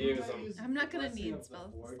time to Didn't use I them. use I'm not gonna Blessing need of the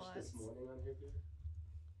spell Forge slots. this morning on here, dude?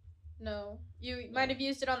 No, you might have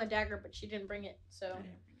used it on the dagger, but she didn't bring it. So, I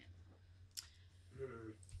didn't bring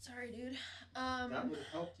it. Sorry, dude. That would have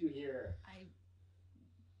helped you here. I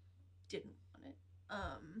didn't want it.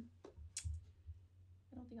 I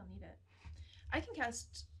don't think I'll need it. I can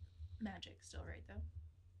cast magic still, right? Though.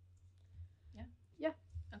 Yeah. Yeah.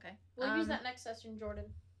 Okay. we'll use that next session, Jordan.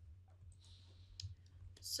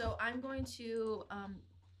 So I'm going to.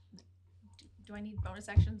 Do I need bonus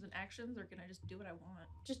actions and actions, or can I just do what I want?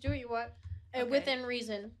 Just do what you want, Okay. within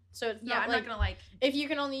reason. So it's Yeah, not I'm like not gonna like. if you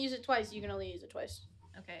can only use it twice, you can only use it twice.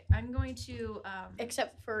 Okay, I'm going to.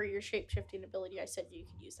 Except for your shape shifting ability, I said you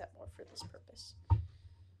could use that more for this purpose. Yeah,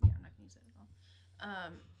 I'm not gonna use it at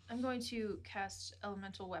all. I'm going to cast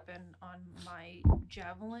elemental weapon on my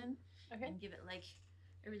javelin Okay. and give it like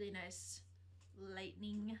a really nice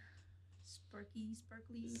lightning, sparkly.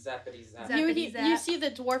 Zappity zap. Zap. You, Zappity zap. you see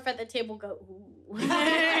the dwarf at the table go, ooh.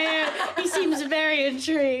 He seems very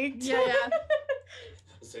intrigued. Yeah.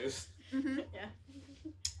 Zeus. Mm-hmm.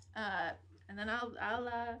 Yeah. And then I'll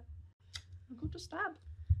go to stab.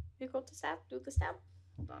 You go to stab, do the stab.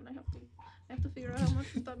 Hold on, I have to figure out how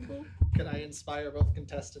much the stab go. Can I inspire both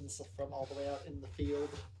contestants from all the way out in the field?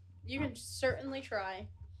 You can certainly try.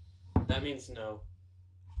 That means no.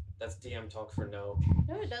 That's DM talk for no.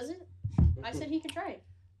 No, it doesn't. I said he could try.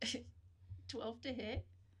 12 to hit.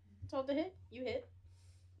 Told to hit, you hit.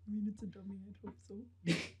 I mean, it's a dummy. I'd hope so.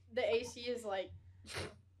 The AC is like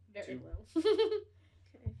very Two. low.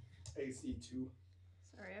 Okay. AC 2.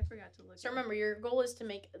 Sorry, I forgot to look. So at- remember, your goal is to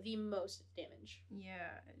make the most damage.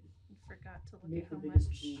 Yeah, I forgot to look Make at the how biggest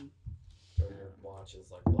much boom. Your watch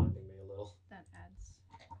is like blinding me a little. that adds.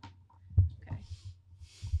 Okay.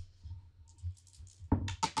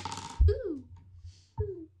 Ooh.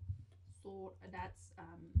 So that's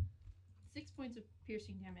 6 points of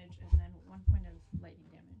piercing damage and then 1 point of lightning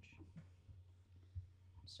damage.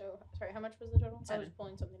 So, sorry, how much was the total? I was 7.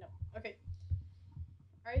 pulling something up. Okay.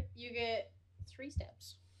 Alright, you get 3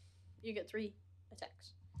 steps. You get 3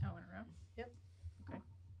 attacks. Oh, in a row.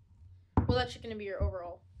 Well, that's going to be your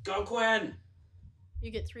overall. Go, Quinn!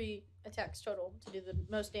 You get 3 attacks total to do the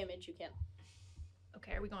most damage you can.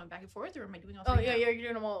 Okay, are we going back and forth or am I doing all Oh, three? yeah, now? you're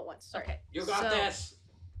doing them all at once. Sorry. Okay. You got So- this!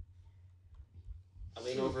 I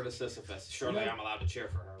lean over to Sisyphus. Surely I'm allowed to cheer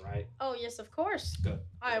for her, right? Oh, yes, of course. Good.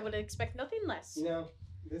 I would expect nothing less. You know,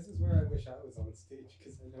 this is where I wish I was on stage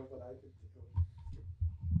because I know what I could do.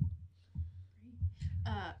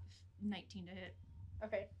 19 to hit.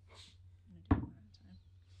 Okay. I'm gonna do it one at a time.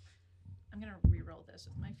 I'm gonna re-roll this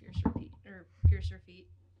with my piercer feet.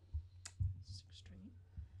 6 straight.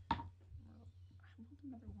 Well, I rolled a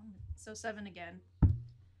another one. So 7 again.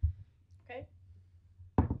 Okay.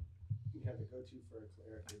 You have to go to for a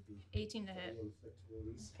cleric. It'd be 18 to hit. inflict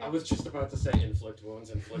wounds. I was just about to say inflict wounds,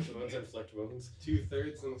 inflict wounds, inflict wounds.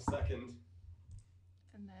 2/3 in a second.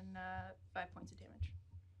 And then 5 points of damage.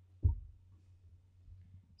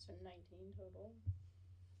 So 19 total.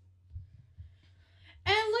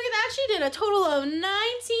 And look at that, she did a total of 19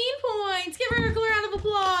 points. Give her a round of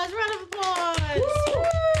applause. Round of applause.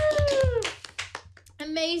 Woo!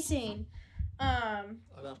 Amazing.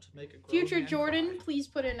 Enough to make a grown Future man Jordan, cry. please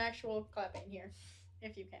put an actual clapping here,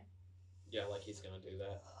 if you can. Yeah, like he's gonna do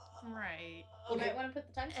that. Right. You Okay. might want to put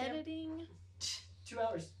the timestamp. Editing. 2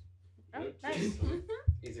 hours. Oh, nice.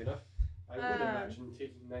 Easy enough. I would imagine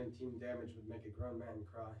taking 19 damage would make a grown man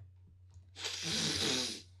cry.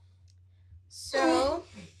 So,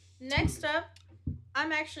 next up,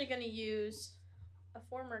 I'm actually going to use a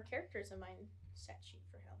former characters of mine stat sheet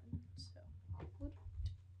for Helen. So,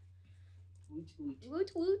 Woot, woot.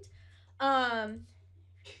 woot woot.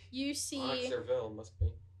 You see, Oxerville must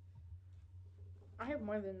be. I have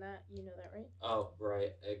more than that. You know that, right? Oh,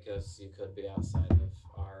 right. I guess you could be outside of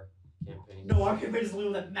our campaign. No, our campaign is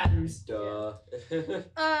little that matters. Duh.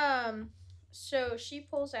 So she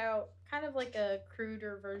pulls out kind of like a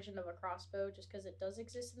cruder version of a crossbow, just because it does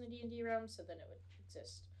exist in the D&D realm, so then it would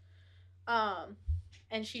exist.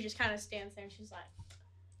 And she just kind of stands there and she's like,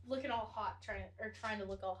 looking all hot, trying to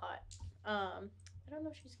look all hot. I don't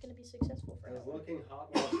know if she's gonna be successful for I was her. looking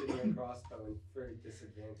hot while shooting a crossbow and for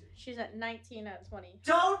disadvantage. She's at 19 out of 20.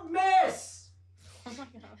 Don't miss! Oh my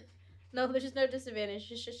god. No, there's no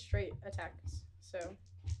disadvantage. It's just straight attacks. So,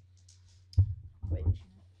 wait.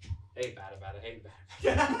 Hey, bad about it. Hey,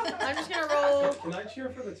 bad. I'm just gonna roll. Can I cheer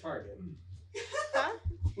for the target? Huh?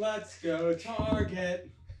 Let's go target!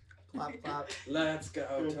 Clap, clap. Let's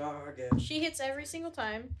go, target. She hits every single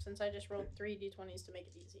time since I just rolled 3 d20s to make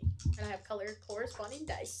it easy. And I have colored corresponding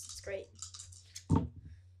dice. It's great.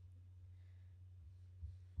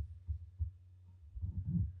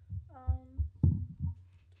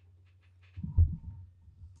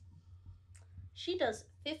 She does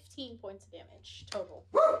 15 points of damage total.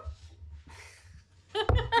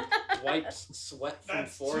 Wipes sweat from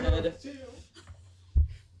forehead.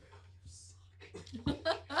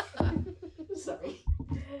 Sorry.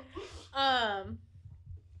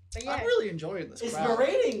 But yeah, I'm really enjoying this. Is crowd.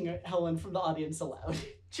 berating Helen from the audience allowed?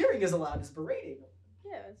 Cheering is allowed, is berating.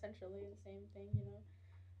 yeah, essentially the same thing, you know.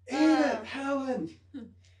 Eat it, Helen!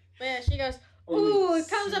 But yeah, she goes, Only ooh, it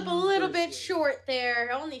comes up a little bit 10%. short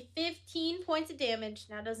there. Only 15 points of damage.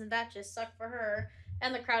 Now, doesn't that just suck for her?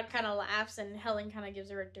 And the crowd kind of laughs, and Helen kind of gives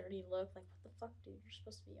her a dirty look, like, what the fuck, dude? You're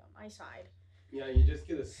supposed to be on my side. Yeah, you just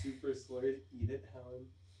get a super slurred eat it, Helen.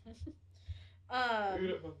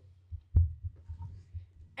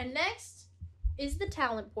 And next is the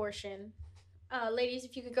talent portion. Ladies,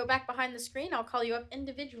 if you could go back behind the screen, I'll call you up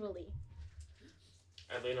individually.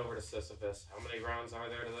 I lean over to Sisyphus. How many rounds are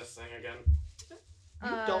there to this thing again? You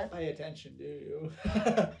don't pay attention, do you?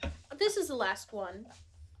 This is the last one.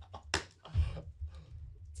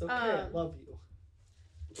 It's okay. I love you.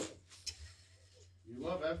 You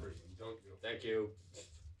love everything, don't you? Thank you.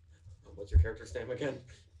 What's your character's name again?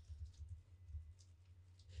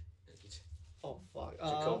 Oh fuck.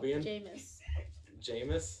 Jacobian? Jameis.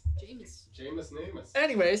 Jameis? James. Jameis Namus.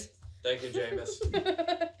 Anyways, Thank you, Jameis.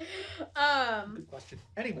 good question.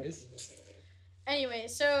 Anyways, Anyway,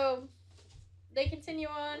 so they continue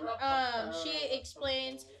on. She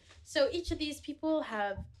explains. So each of these people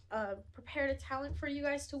have prepared a talent for you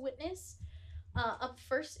guys to witness. Up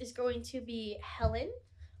first is going to be Helen,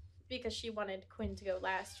 because she wanted Quinn to go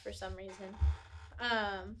last for some reason.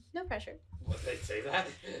 No pressure. What, they say that?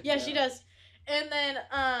 Yeah, she does. And then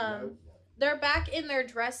No. they're back in their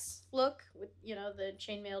dress look with, you know, the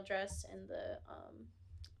chainmail dress and the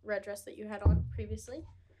red dress that you had on previously.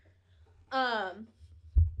 And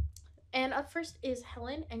up first is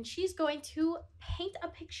Helen, and she's going to paint a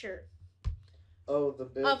picture Oh, the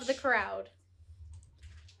bitch. of the crowd.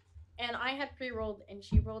 And I had pre-rolled, and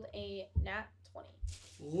she rolled a nat 20.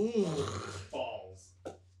 ooh. Balls.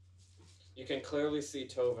 You can clearly see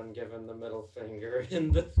Tovin giving the middle finger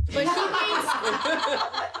in the. But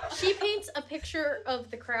she paints a picture of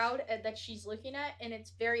the crowd that she's looking at, and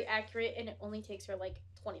it's very accurate, and it only takes her like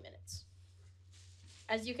 20 minutes.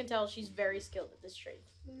 As you can tell, she's very skilled at this trade.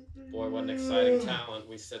 Boy, what an exciting talent.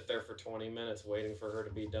 We sit there for 20 minutes waiting for her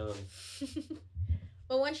to be done.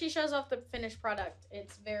 But when she shows off the finished product,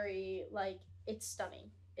 it's very, like, it's stunning.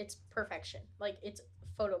 It's perfection. Like, it's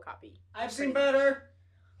photocopy. I've seen better.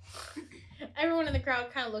 Everyone in the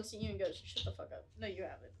crowd kind of looks at you and goes, shut the fuck up. No, you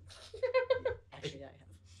haven't. Actually, I have.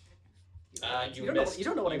 You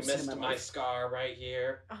don't know what I've seen in missed my my life. scar right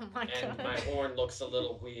here, Oh my and god. my horn looks a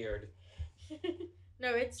little weird.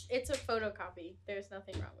 No, it's a photocopy. There's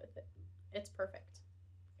nothing wrong with it. It's perfect.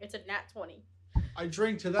 It's a nat 20. I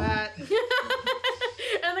drink to that.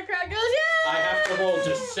 And the crowd goes, yeah! I have to roll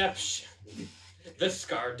deception. This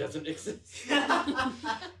scar doesn't exist.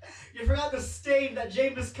 You forgot the stain that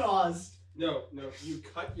Jameis caused. No, you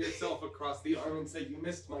cut yourself across the arm and say you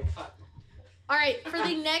missed my cut. All right, for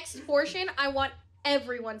the next portion, I want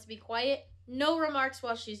everyone to be quiet. No remarks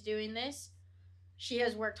while she's doing this. She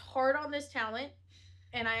has worked hard on this talent,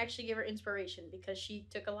 and I actually give her inspiration because she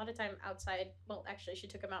took a lot of time outside. Well, actually, she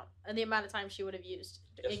took him out the amount of time she would have used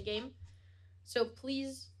Yes. in game. So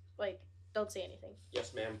please, don't say anything.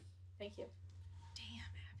 Yes, ma'am. Thank you. Damn,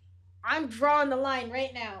 Abby. I'm drawing the line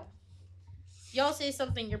right now. Y'all say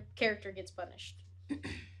something, your character gets punished.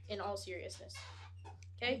 In all seriousness.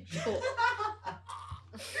 Okay? Cool.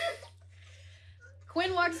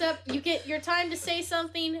 Quinn walks up. You get your time to say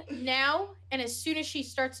something now, and as soon as she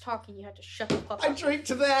starts talking, you have to shut the fuck I up. drink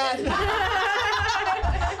to that.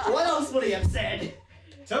 What else would he have said?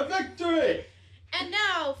 To victory! And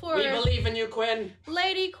now for We believe in you, Quinn.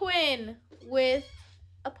 Lady Quinn with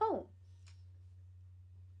a poem.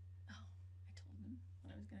 I told him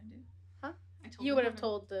what I was gonna do. Huh? I told You him would have what I-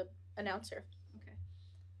 told the announcer. Okay.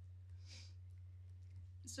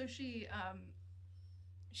 So she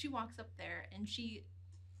walks up there and she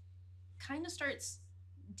kind of starts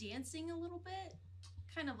dancing a little bit,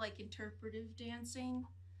 kind of like interpretive dancing,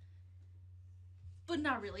 but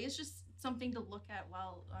not really. It's just something to look at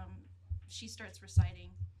while she starts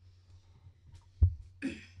reciting.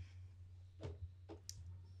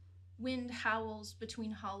 Wind howls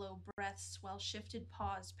between hollow breaths while shifted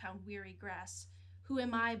paws pound weary grass. Who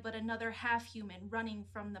am I but another half-human running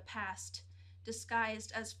from the past,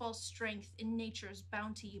 disguised as false strength in nature's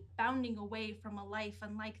bounty, bounding away from a life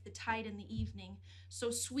unlike the tide in the evening, so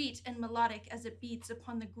sweet and melodic as it beats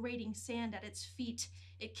upon the grating sand at its feet.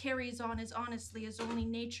 It carries on as honestly as only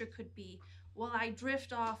nature could be, while I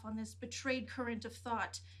drift off on this betrayed current of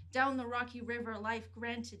thought, down the rocky river life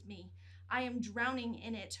granted me. I am drowning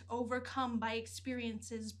in it, overcome by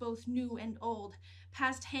experiences both new and old.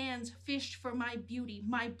 Past hands fished for my beauty,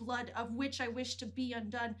 my blood, of which I wish to be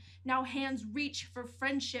undone. Now hands reach for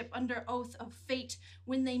friendship under oath of fate.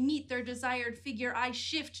 When they meet their desired figure, I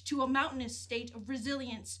shift to a mountainous state of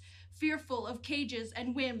resilience, fearful of cages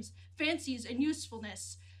and whims, fancies and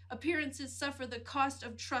usefulness. Appearances suffer the cost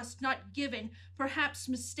of trust not given, perhaps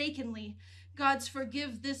mistakenly. Gods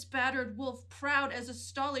forgive this battered wolf, proud as a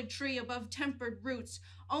stolid tree above tempered roots,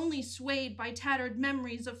 only swayed by tattered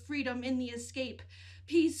memories of freedom in the escape.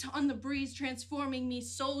 Peace on the breeze transforming me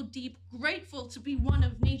soul deep, grateful to be one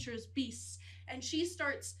of nature's beasts. And she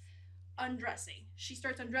starts undressing. She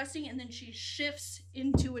starts undressing and then she shifts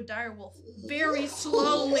into a direwolf very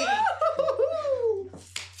slowly.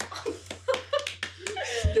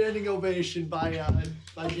 Standing ovation by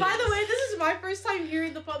By the way, this is my first time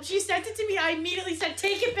hearing the poem. She sent it to me. I immediately said,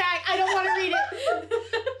 "Take it back. I don't want to read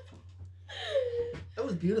it." That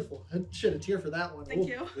was beautiful. I shed a tear for that one. Thank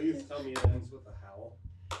Ooh. you. Please tell me it ends with a howl.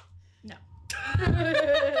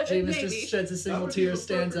 Jameis Maybe. just sheds a single That would be tear, the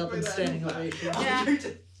stands perfect up, way and to standing end that. ovation. Yeah.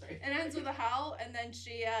 Sorry. It ends with a howl, and then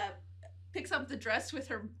she picks up the dress with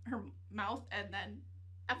her mouth, and then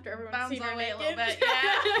After everyone's bounds seen her away a naked. little bit.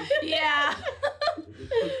 Yeah,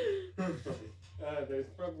 yeah. There's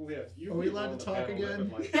probably a few. Are we people allowed on to the talk panel that again?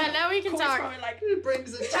 would like Yeah, now we can Coy's talk. probably like, It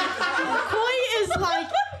brings it to Koi is like,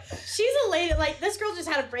 she's elated. Like, this girl just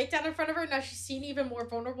had a breakdown in front of her. Now she's seen even more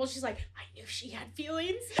vulnerable. She's like, I knew she had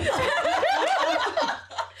feelings.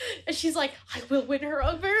 And she's like, I will win her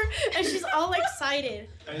over. And she's all excited.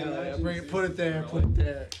 Bring it, put it there, put it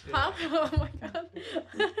there. Huh? Oh my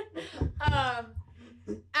god.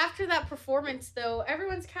 After that performance, though,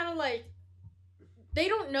 everyone's kind of like, they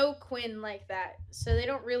don't know Quinn like that, so they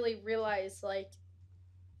don't really realize like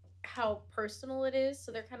how personal it is.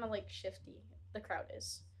 So they're kind of like shifty. The crowd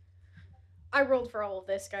is. I rolled for all of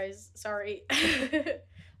this, guys. Sorry.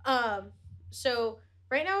 So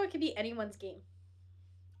right now it could be anyone's game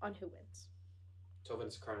on who wins.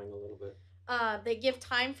 Tovin's crying a little bit. They give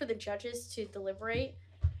time for the judges to deliberate,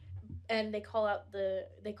 and they call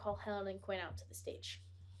Helen and Quinn out to the stage.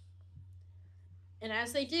 And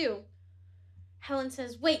as they do, Helen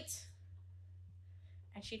says, "Wait!"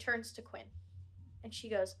 And she turns to Quinn, and she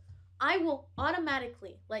goes, "I will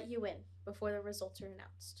automatically let you in before the results are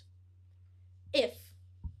announced. If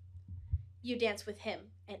you dance with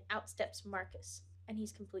him and outsteps Marcus, and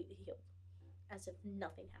he's completely healed, as if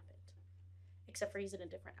nothing happened, except for he's in a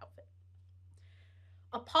different outfit.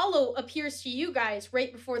 Apollo appears to you guys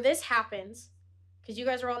right before this happens, because you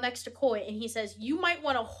guys are all next to Koi, and he says, you might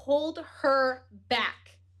want to hold her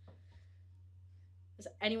back. Does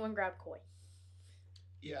anyone grab Koi?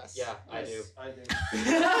 Yes. Yeah, I do. I do.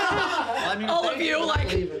 I mean, All of you, like,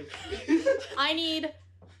 Leave I need,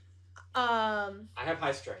 I have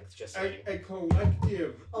high strength, just saying. A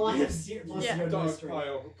collective Oh, I have zero. Yeah.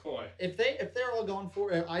 dogpile Koi. if they're all going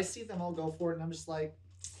for it, I see them all go for it, and I'm just like,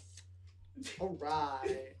 all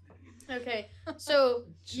right. okay, so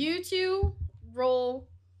you two roll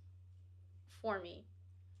for me.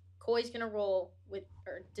 Koi's gonna roll with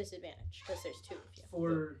or disadvantage because there's two of you.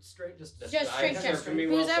 For straight, just Just I straight have check. served me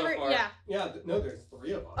well Who's so ever, far. yeah. Yeah, no, there's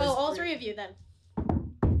 3 of us. Oh, all 3 of you then.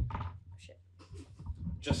 Shit.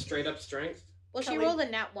 Just straight up strength? Well, she Kelly- rolled a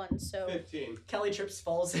nat 1, so. 15. Kelly trips,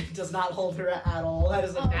 falls, and does not hold her at all. That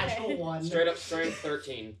is a Oh, okay. natural one. Straight up strength,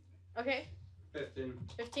 13. Okay, 15.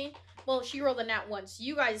 15. Well, she rolled a nat 1, so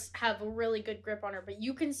you guys have a really good grip on her, but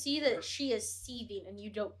you can see that she is seething and you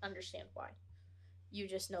don't understand why. You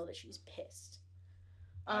just know that she's pissed.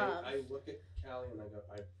 I look at Callie and I go,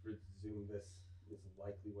 I presume this is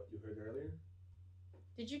likely what you heard earlier.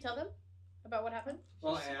 Did you tell them about what happened?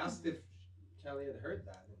 Well, I asked if Callie had heard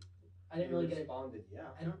that. And I didn't really get it. responded, yeah.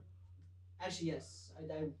 I don't. Actually, yes. I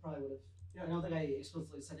probably would have. Yeah. I don't think I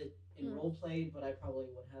explicitly said it in Mm. role play, but I probably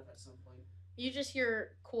would have at some point. You just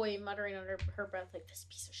hear Koi muttering under her breath, like, this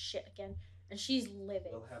piece of shit again. And she's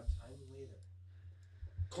livid. We'll have time later.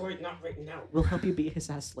 Corey, not right now. We'll help you beat his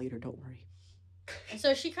ass later. Don't worry. And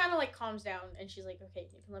so she kind of like calms down and she's like, okay,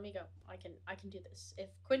 you can let me go. I can do this. If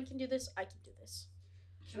Quinn can do this, I can do this.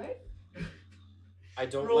 Should I? I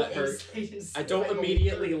don't Roll let her. insight I don't instead.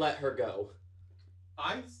 immediately let her go.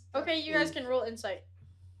 Okay, you guys can roll insight.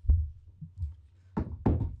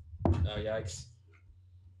 Oh, yikes.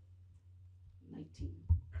 19.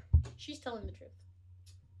 She's telling the truth.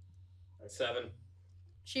 7.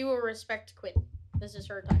 She will respect Quinn. This is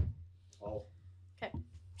her time. Oh.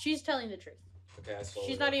 She's telling the truth. Okay, I slowly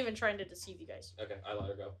She's go. not even trying to deceive you guys. Okay, I let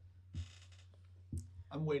her go.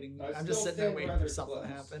 I'm waiting. I I'm just still sitting there stand waiting rather for something to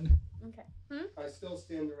close. happen. Okay. I still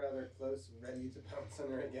stand rather close, ready to pounce on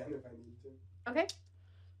her again if I need to. Okay.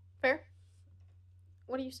 Fair.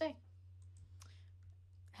 What do you say?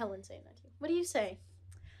 Helen's saying that to you. What do you say?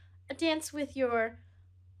 A dance with your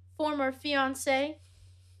former fiance?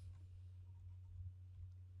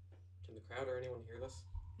 Can the crowd or anyone hear this?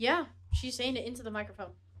 Yeah, she's saying it into the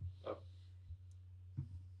microphone. Oh.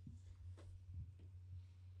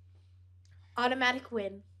 Automatic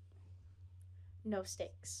win. No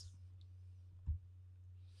stakes.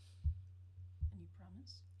 And you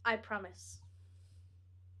promise? I promise.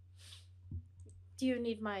 Do you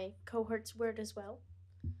need my cohort's word as well?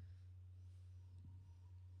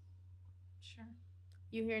 Sure.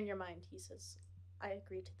 You hear in your mind, he says, I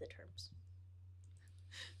agree to the terms.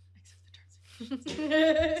 Except the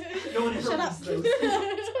terms. No one ever Shut up. reads those.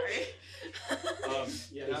 Sorry.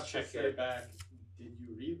 You Please have to check say it. back, did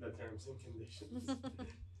you read the terms and conditions?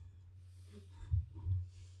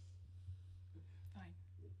 Fine.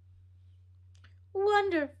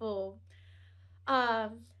 Wonderful.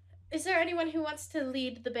 Is there anyone who wants to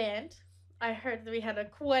lead the band? I heard that we had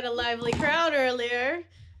quite a lively crowd earlier.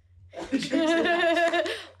 I'll drink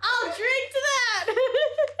to that.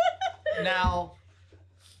 Now,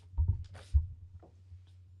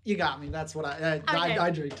 you got me. That's what Okay. I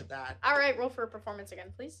drink to that. All right, roll for a performance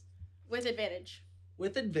again, please, with advantage,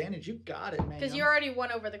 With advantage, you got it, man. because you already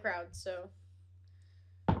won over the crowd. So.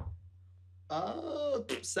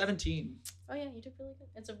 17. Oh yeah, you did really good.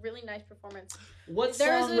 It's a really nice performance. What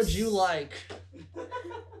There's song a would you s- like?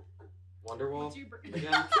 Wonderwall? What's your br-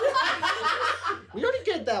 Again? We already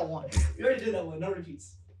did that one. We already did that one. No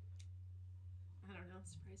repeats. I don't know.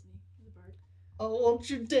 Surprise me. You're the bard. Oh, won't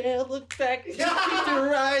you dare look back, keep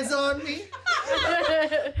your eyes on me.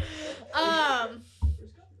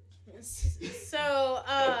 So,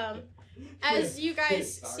 as you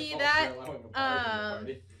guys see that,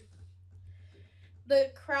 the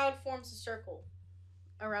crowd forms a circle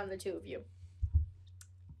around the two of you.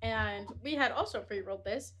 And we had also pre-rolled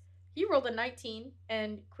this. He rolled a 19,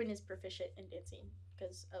 and Quinn is proficient in dancing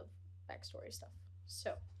because of backstory stuff.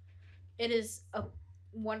 So, it is a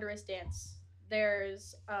wondrous dance.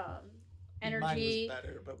 There's Mine energy was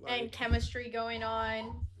better, but like, and chemistry going on,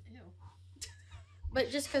 Ew. but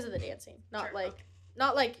just because of the dancing, not Sure, like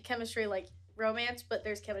not like chemistry like romance, but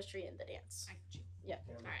there's chemistry in the dance. I got you. Yeah.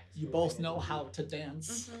 you both know how to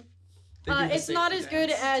dance. Mhm. They do the It's not safety as good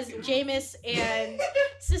dance. as Jameis and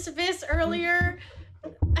Sisyphus earlier,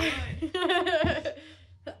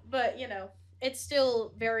 but you know, it's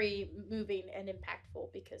still very moving and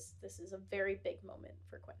impactful because this is a very big moment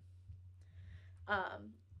for Quinn.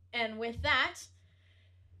 And with that,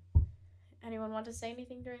 anyone want to say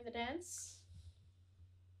anything during the dance?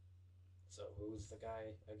 So who's the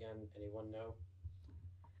guy again? Anyone know?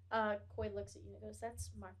 Koi looks at you and goes, "That's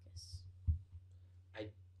Marcus."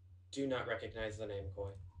 Do not recognize the name,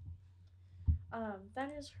 Koi. That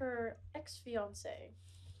is her ex-fiance.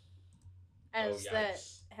 As that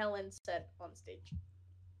Helen said on stage.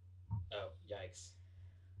 Oh, yikes.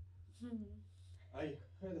 I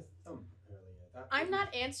heard a thump earlier. I'm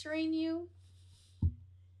not answering you.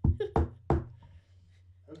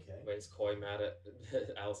 Okay. Wait, is Koi mad at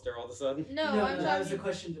Alistair all of a sudden? No, I'm that was a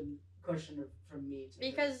talking question from me. To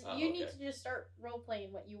because Oh, you need okay. to just start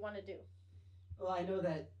role-playing what you want to do. Well, I know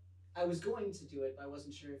that I was going to do it, but I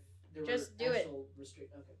wasn't sure if there Just were do it. actual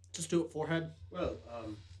restrict. Okay. Just do it, forehead. Well,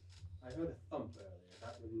 I heard a thump earlier.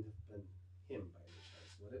 That wouldn't have been him by any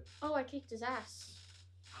chance, would it? Oh, I kicked his ass.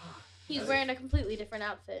 Ah, He's that's- wearing a completely different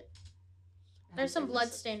outfit. There's some And blood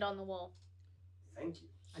listen, stained on the wall. Thank you.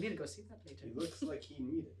 I need to go see that later. He looks like he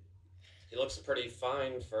needed it. He looks pretty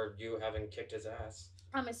fine for you having kicked his ass.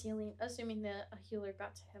 I'm assuming that a healer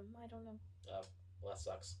got to him. I don't know. Well, that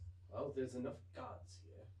sucks. Well, there's enough gods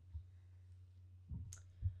here.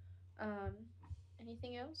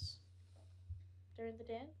 Anything else during the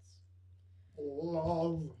dance?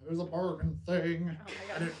 Love is a bargain thing, Oh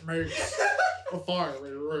my and god. it makes a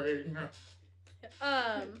fiery ring.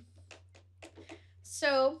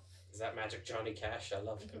 So. Is that Magic Johnny Cash? I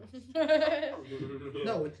love him.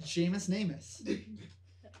 No, it's Jameis Namus.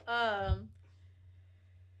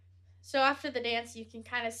 So after the dance, you can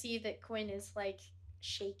kind of see that Quinn is like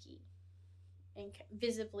shaky and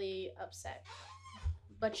visibly upset,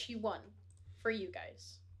 but she won for you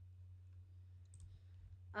guys.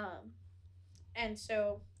 And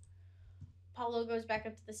so Paulo goes back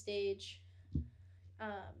up to the stage,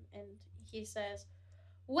 and he says,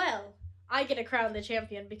 "Well, I get to crown the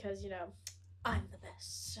champion because, you know, I'm the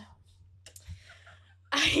best, so."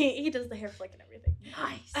 He does the hair flick and everything.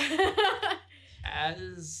 Nice.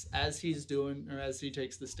 As he's doing, or as he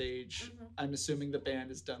takes the stage, Mhm. I'm assuming the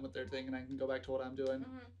band is done with their thing, and I can go back to what I'm doing.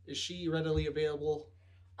 Mhm. Is she readily available?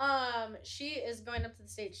 She is going up to the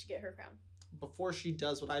stage to get her crown. Before she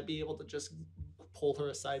does, would I be able to just pull her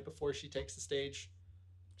aside before she takes the stage?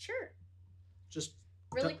 Sure. Just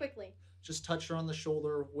Really quickly. Just touch her on the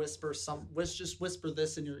shoulder, just whisper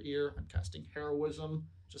this in your ear. I'm casting heroism,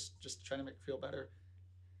 just trying to make her feel better.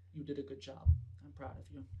 You did a good job. I'm proud of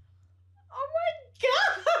you. Oh my god!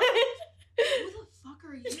 Who the fuck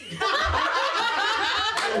are you?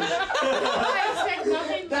 I said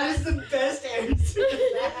nothing That is but... the best answer to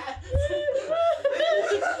that.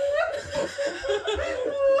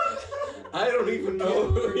 I don't even know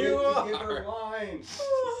who you Give her are. wine.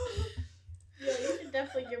 Yeah, you can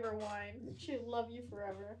definitely give her wine. She'll love you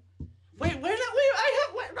forever. Wait,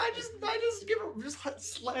 I just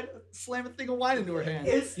slam a thing of wine into her hand.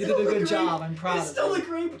 It's You did a still good grape- job. I'm proud It's of still you. a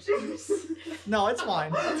grape juice. No, it's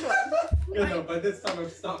fine. Yeah, no, by this time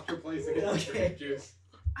I've stopped replacing it with Okay. grape juice.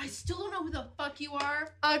 I still don't know who the fuck you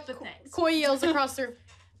are, but thanks. Koi yells across her,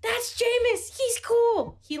 "That's Jameis! He's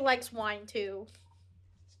cool! He likes wine too."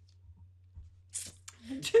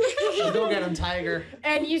 Go get him, Tiger.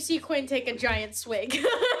 And you see Quinn take a giant swig.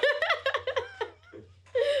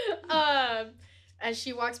 As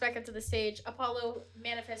she walks back up to the stage, Apollo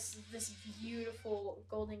manifests this beautiful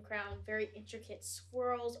golden crown, very intricate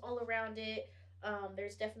swirls all around it.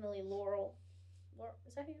 There's definitely laurel.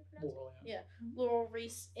 Is that how you pronounce it? Yeah. Laurel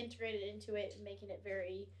wreaths integrated into it, making it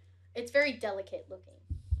it's very delicate looking.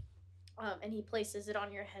 And he places it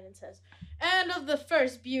on your head and says, "And of the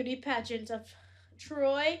first beauty pageant of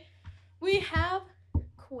Troy, we have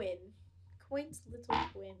Quinn. Quinn's little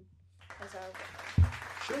Quinn as our winner."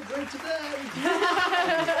 She'll drink to bed.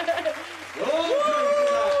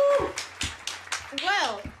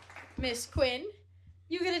 Well, Miss Quinn,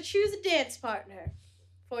 you get to choose a dance partner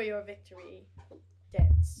for your victory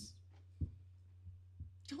dance.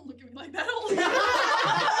 Don't look at me like that.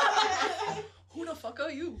 Who the fuck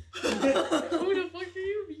are you? Who the fuck are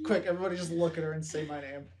you? Quick, everybody just look at her and say my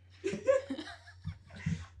name.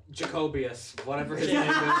 Jacobius, whatever his name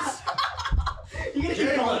is. You're gonna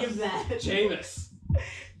keep calling him that. Jameis.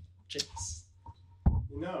 James.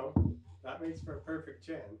 You know, that makes for a perfect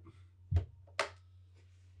chant.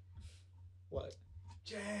 What?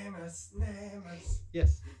 Jameis, Namus.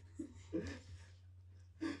 Yes.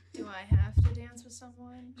 Do I have to dance with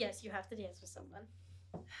someone? Yes, you have to dance with someone.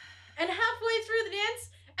 And halfway through the dance,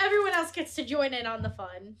 everyone else gets to join in on the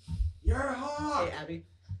fun. You're hot. Hey, Abby.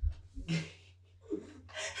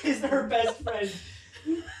 is her best friend.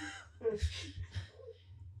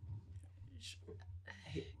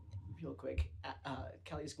 Hey, real quick,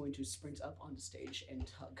 Callie is going to sprint up on the stage and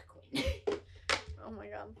hug Quinn. Oh my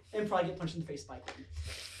god. And probably get punched in the face by Quinn.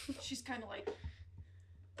 She's kind of like,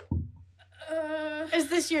 Is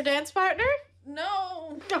this your dance partner?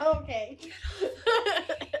 no. Okay.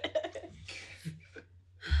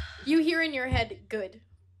 You hear in your head "good"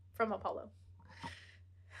 from Apollo.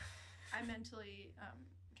 I mentally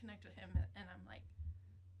connect with him, and I'm like,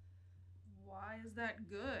 why is that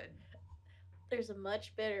good? There's a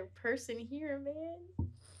much better person here, man.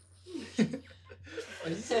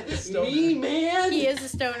 Me, man! He is a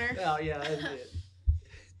stoner. Oh yeah, I did.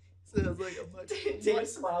 Sounds like a much. Dick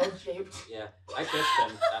smile shaped. Yeah, I kissed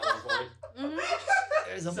him at one point. Hmm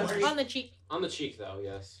There's a Sorry. much. On the cheek. On the cheek, though,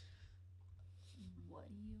 yes. What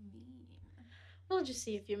do you mean? We'll just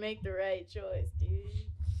see if you make the right choice, dude.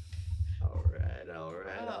 All right.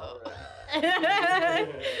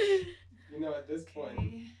 You know, at this point,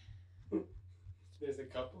 Okay. there's a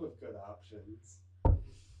couple of good options.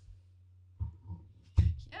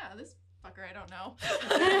 Yeah, this fucker, I don't know.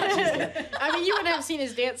 I mean, you would have seen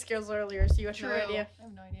his dance skills earlier, so you have no idea. I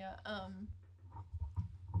have no idea.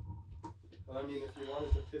 Well, I mean, if you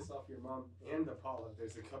wanted to piss off your mom and Apollo,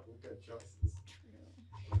 there's a couple of good choices.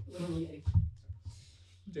 Literally.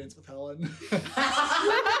 Dance with Helen. Step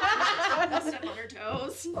on her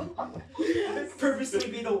toes. Purposely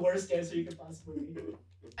be the worst dancer you could possibly be.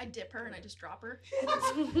 I dip her and I just drop her.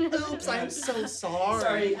 Oops, I'm so sorry.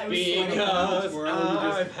 Sorry, I was Because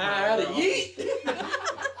I've had a yeet.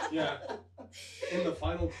 Yeah. In the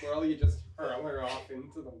final twirl, you just hurl her off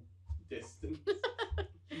into the distance.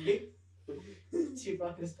 She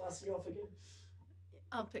rocking his bossy off again.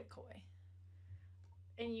 I'll pick Koi.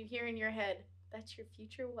 And you hear in your head, "That's your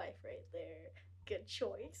future wife right there. Good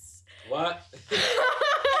choice." What?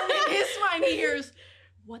 In his mind, he hears,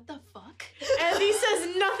 what the fuck? And he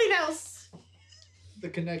says nothing else. The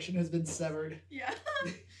connection has been severed. Yeah.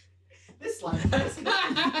 This line.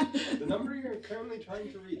 The number you're currently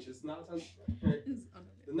trying to reach is not on. It's unavailable.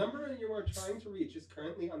 The number you are trying to reach is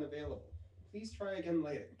currently unavailable. Please try again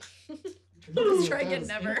later. Let's try again,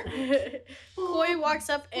 never. Koi walks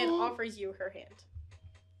up and offers you her hand.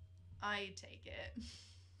 I take it.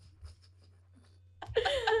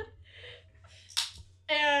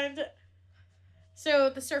 And so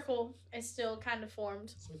the circle is still kind of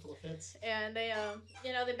formed. Circle of hits. And they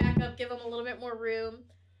they back up, give them a little bit more room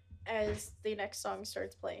as the next song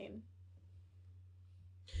starts playing.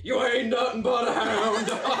 You ain't nothing but a hound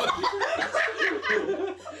dog.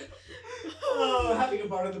 Oh, having a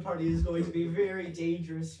bar at the party is going to be very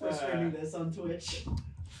dangerous for streaming this on Twitch.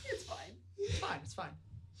 It's fine. It's fine. It's fine.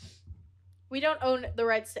 We don't own the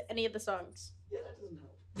rights to any of the songs. Yeah, that doesn't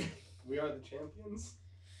help. We are the champions.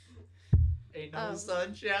 Ain't no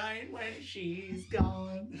sunshine when she's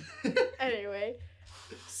gone. Anyway,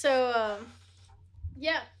 so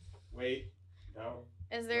yeah, Wait, no.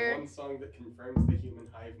 is The there? one song that confirms the human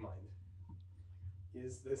hive mind.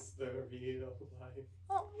 Is this the real life?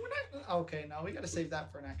 Oh, we're not. Okay, no, we gotta save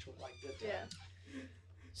that for an actual good time. Yeah.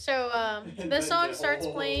 So And the then song starts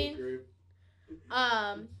whole playing. group-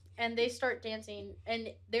 And they start dancing, and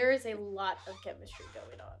there is a lot of chemistry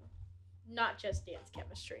going on, not just dance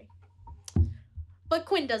chemistry. But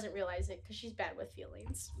Quinn doesn't realize it because she's bad with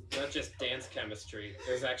feelings. Not just dance chemistry.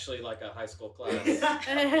 There's actually like a high school class.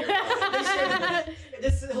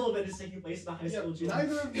 This whole event is taking place in a high Yeah, school gym.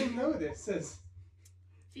 neither of them know this.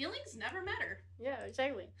 Feelings never matter. Yeah,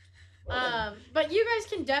 exactly. But you guys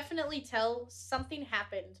can definitely tell something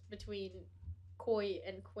happened between Koi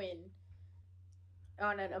and Quinn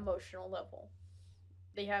on an emotional level.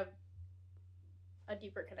 They have a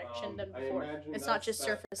deeper connection than I before. imagine It's not that's just that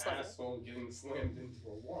surface level. asshole getting slammed into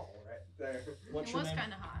a wall right there. What's It your was name?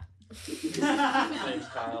 kind of hot. My name's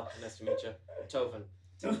Kyle. Nice to meet you. Tovin.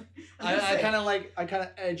 I kind of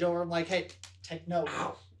edge over. I'm like, hey, take note.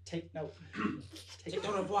 Ow. Take note. Take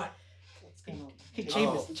note of what? What's going on? Hey,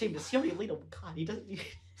 Oh. James, he already laid a god. He doesn't.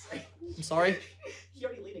 Sorry. I'm sorry. He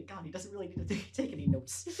already laid a god. He doesn't really need to take any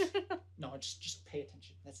notes. No, just pay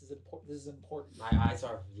attention. This is important. This is important. My eyes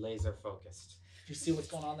are laser focused. Do you see what's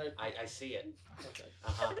going on there? I see it. Okay.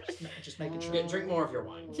 Uh-huh. Just making sure. Drink more of your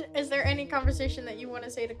wine. Is there any conversation that you want to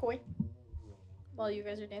say to Koi while you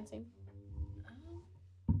guys are dancing?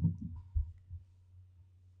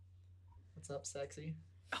 What's up, sexy?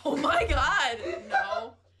 Oh my god!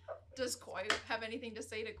 No. Does Koi have anything to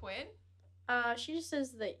say to Quinn? She just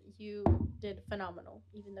says that you did phenomenal,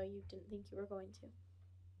 even though you didn't think you were going to.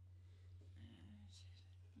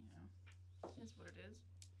 You know, that's what it is.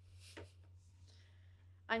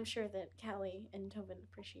 I'm sure that Callie and Tobin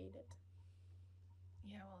appreciate it.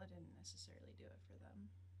 Yeah, well, I didn't necessarily do it for them.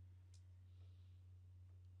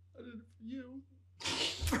 I did it for you.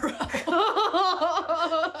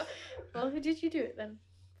 Well, who did you do it then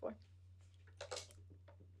for?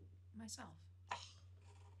 Myself.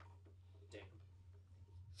 Damn.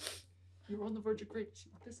 You were on the verge of greatness.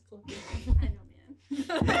 You want this club? I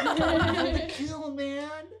know, man. Kill, man.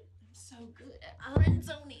 I'm so good at friend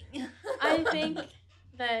zoning. I think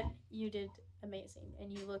that you did amazing,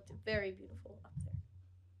 and you looked very beautiful up there.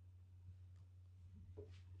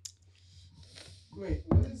 Wait,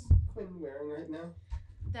 what is Quinn wearing right now?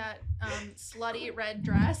 That slutty red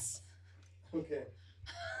dress. Okay.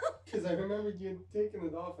 Because I remembered you had taken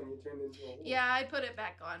it off and you turned into a wolf. Yeah, I put it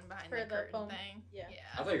back on behind For the the curtain foam. thing. Yeah.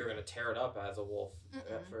 I thought you were gonna tear it up as a wolf at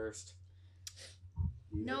Mm-mm. first.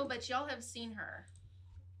 No, but y'all have seen her.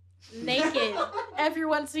 Naked.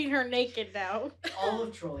 Everyone's seen her naked now. All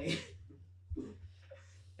of Troy.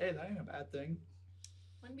 Hey, that ain't a bad thing.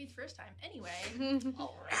 Wouldn't be the first time. Anyway.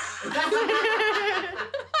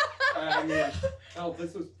 I mean, hell,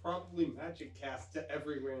 this was probably magic cast to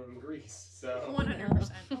everywhere in Greece, so.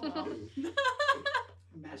 100%. Oh, well.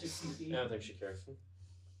 Magic CP. I don't think she cares.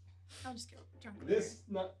 I'll just get drunk. This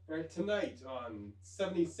right tonight on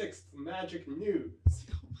 76th Magic News.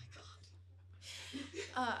 Oh my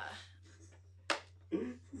god.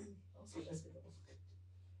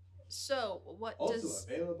 So what Also does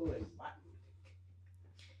available in Latin.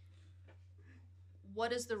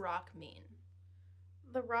 what does the rock mean?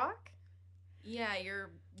 The Rock? Yeah,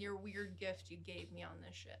 your weird gift you gave me on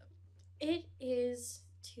this ship. It is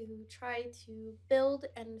to try to build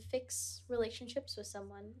and fix relationships with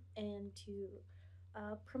someone and to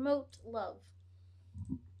promote love.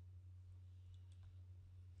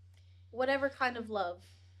 Whatever kind of love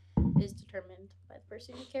is determined by the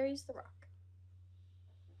person who carries the rock.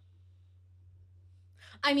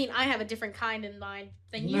 I mean, I have a different kind in mind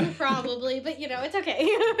than you probably, but you know, it's okay.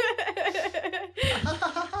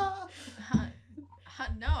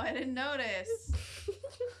 No, I didn't notice.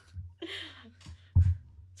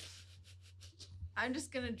 I'm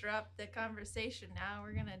just gonna drop the conversation now.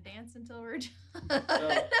 We're gonna dance until we're done.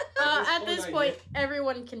 At this point,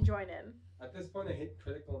 everyone can join in. At this point, I hit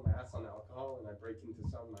critical mass on alcohol and I break into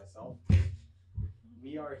some myself.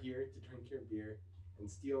 We are here to drink your beer and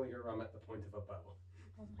steal your rum at the point of a bow.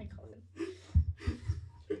 Oh my god.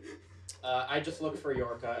 I just look for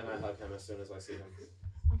Yorka and I hug him as soon as I see him.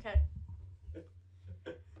 Okay.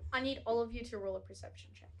 I need all of you to roll a perception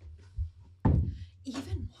check.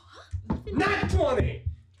 Even what? Not 20!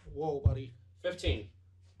 Whoa, buddy. 15.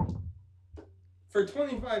 For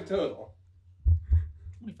 25 total.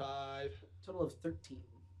 25. Total of 13.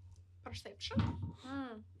 Perception.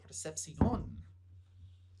 Perception. 21.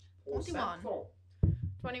 21.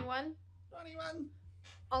 21.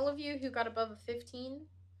 All of you who got above a 15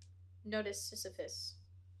 notice Sisyphus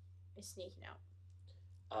is sneaking out.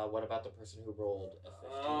 What about the person who rolled a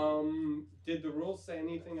 15? Did the rules say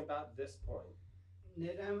anything about this point?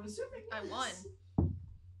 I'm assuming I yes. won.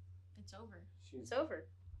 It's over. It's over.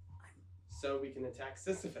 So we can attack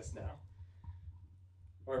Sisyphus now.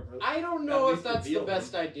 Or I don't at know if least that's the reveal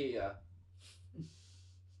best him. idea.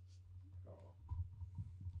 Oh.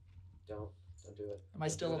 Don't do it. Am I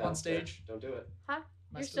still Don't up do on that. stage? Don't do it. Am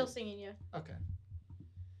I You're still singing, yeah. Okay.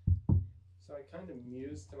 So I kind of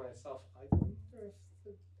mused to myself, I wonder if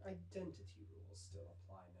the identity rules still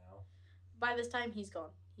apply now. By this time, he's gone.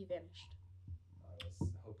 He vanished. I was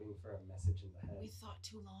hoping for a message in the head. We thought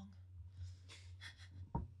too long.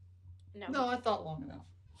 No, I thought long enough.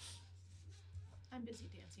 I'm busy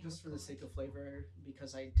dancing. Just with for the Chloe. sake of flavor,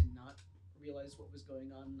 because I did not realize what was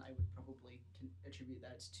going on, I would probably attribute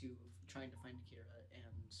that to trying to find Kira and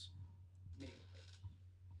meeting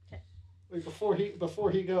with her. Wait,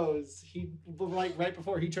 before he goes, right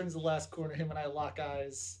before he turns the last corner, him and I lock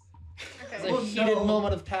eyes. It's Okay. a heated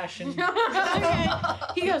moment of passion. Okay.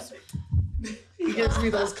 He goes. He gives me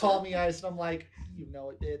those call me eyes, and I'm like, you know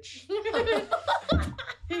it, bitch.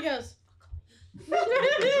 He goes. Is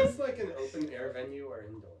this like an open air venue or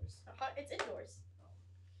indoors? It's indoors.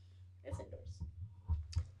 It's indoors.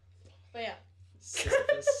 But yeah.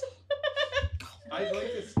 Sisyphus. I'd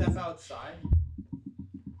like to step outside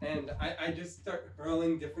and I just start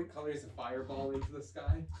hurling different colors of fireball into the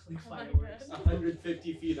sky. Like Oh my fireworks.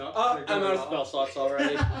 150 feet up. Oh, They're I'm going out of off. spell slots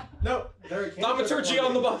already. No, they're a cantrip Thaumaturgy for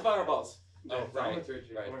on the me. fireballs. Yeah, Oh, right,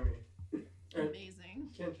 thaumaturgy right. for me. Amazing.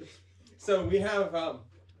 Cantrip. So we have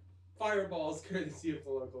fireballs courtesy of the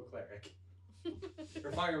local cleric.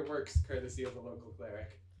 Or fireworks courtesy of the local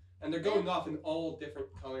cleric. And they're going off in all different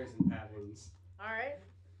colors and patterns. All right.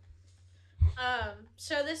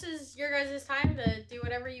 So this is your guys' time to do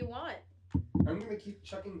whatever you want. I'm gonna keep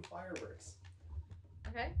chucking fireworks.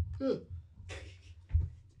 Okay.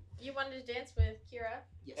 You wanted to dance with Kira.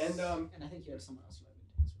 Yes. And I think you had someone else you wanted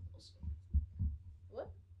to dance with also. What?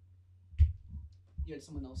 You had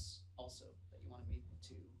someone else also that you wanted me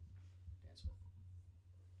to dance with.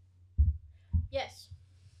 Yes.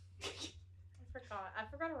 I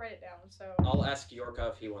forgot to write it down. So. I'll ask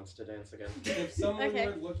Yorka if he wants to dance again. if someone Okay.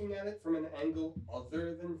 were looking at it from an angle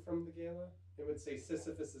other than from the gala, it would say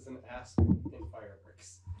Sisyphus is an ass in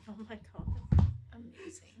fireworks. Oh my god.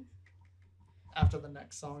 Amazing. After the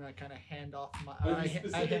next song, I kind of hand off my. But you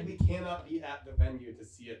specifically cannot be at the venue to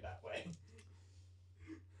see it that way.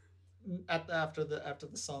 After the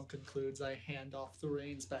song concludes, I hand off the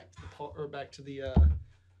reins back to the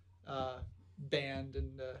band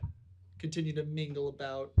and continue to mingle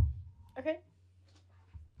about. Okay.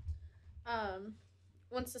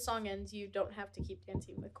 Once the song ends, you don't have to keep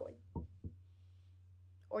dancing with Koi.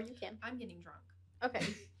 Or you can. I'm getting drunk. Okay.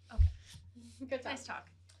 Okay. Good time. Nice talk.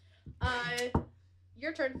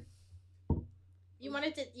 Your turn. You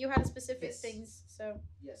wanted to. You had specific Yes. things, so.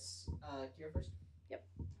 Yes. Kira first? Yep.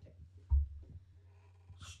 Okay.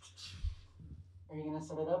 Are you gonna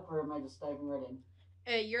set it up or am I just diving right in?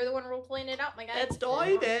 You're the one role playing it out, my guy. Let's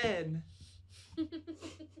dive in. You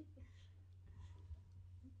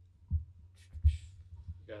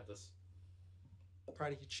got this.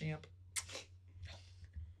 Proud of you, champ.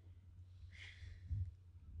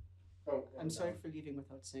 Oh, I'm sorry for leaving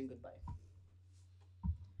without saying goodbye.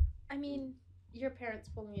 I mean, your parents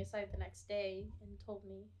pulled me aside the next day and told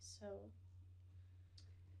me, so.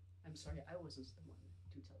 I'm sorry, I wasn't the one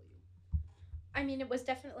to tell you. I mean, it was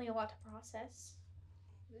definitely a lot to process.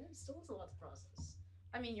 Yeah, it still was a lot to process.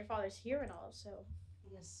 I mean, your father's here and all, so.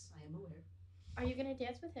 Yes, I am aware. Are you gonna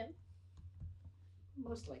dance with him?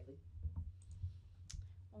 Most likely.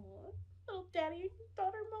 Oh, little daddy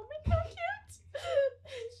daughter moment, how cute!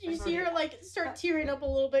 You see her like start tearing up a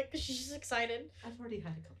little bit because she's just excited. I've already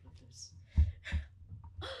had a couple of those.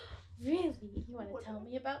 Really? You want to What? tell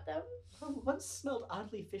me about them? One smelled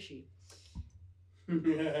oddly fishy.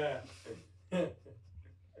 Yeah.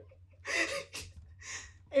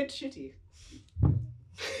 And shitty.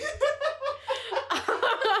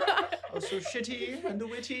 Oh, so shitty and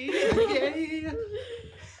witty and gay.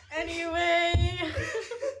 Anyway.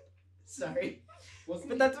 Sorry. Wasn't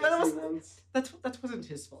But he that was- kissing once? That wasn't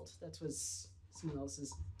his fault. That was someone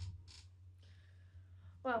else's.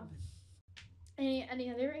 Well, any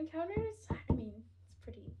other encounters? I mean,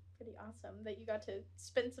 it's pretty awesome that you got to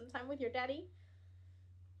spend some time with your daddy.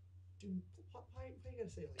 Dude, why you gotta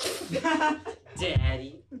say it like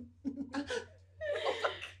Daddy.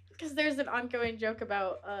 Because there's an ongoing joke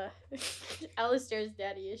about Alistair's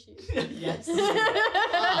daddy issues. Yes. He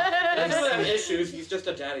doesn't have issues. He's just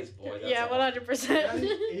a daddy's boy. That's Yeah, all. 100%.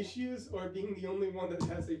 Having issues or being the only one that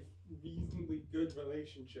has a reasonably good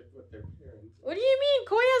relationship with their parents? What do you mean?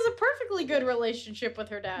 Koi has a perfectly good relationship with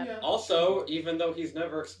her dad. Yeah. Also, even though he's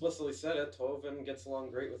never explicitly said it, Tovin gets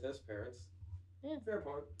along great with his parents. Fair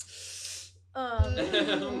point.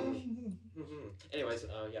 Anyways,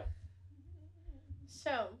 yeah.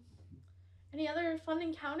 So, any other fun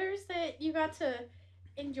encounters that you got to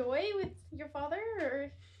enjoy with your father,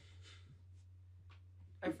 or?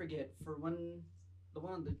 I forget. For when the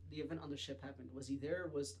event on the ship happened, was he there or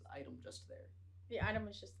was the item just there? The item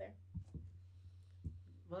was just there.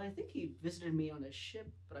 Well, I think he visited me on a ship,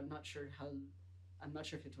 but I'm not sure if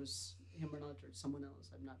it was him or not, or someone else.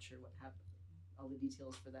 I'm not sure what happened. All the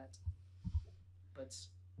details for that. But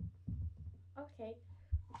Okay.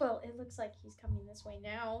 Well, it looks like he's coming this way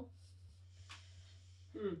now.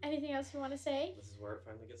 Hmm. Anything else you want to say? This is where it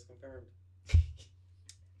finally gets confirmed.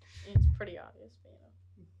 It's pretty obvious, but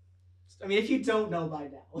you know. I mean, if you don't know by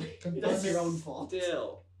now, that's your own fault.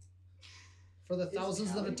 Still, For the Is thousands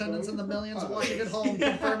of Callie attendants and the going? millions watching at home,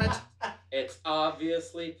 confirm it. it's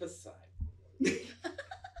obviously Poseidon. Is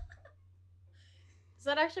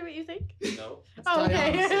that actually what you think? No? It's Oh,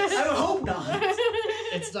 okay. Dionysus. I hope not.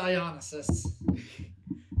 It's Dionysus.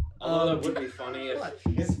 Although that would be funny if... What?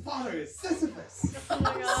 His father is Sisyphus. Oh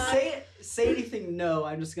my god. Say anything. No,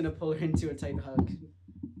 I'm just gonna pull her into a tight hug, and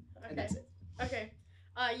Okay. that's it. Okay.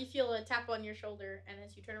 You feel a tap on your shoulder, and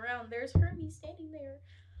as you turn around, there's Hermes standing there,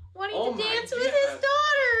 wanting Oh to my dance with his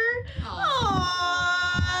daughter.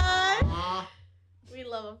 Aww. We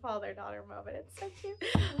love a father-daughter moment. It's so cute.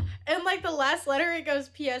 And like the last letter, it goes,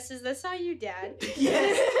 "P.S. Is this how you dad?"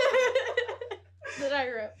 Yes. That I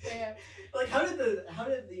wrote. Yeah. Like, how did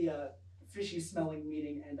the fishy smelling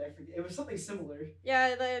meeting, and I forget. It was something similar.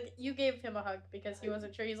 Yeah, you gave him a hug because he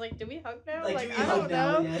wasn't sure. He's like, "Do we hug now?" Like, Like, do we I hug don't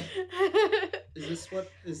now? know. Yeah. Is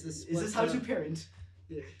Is this how to parent?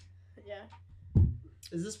 Yeah.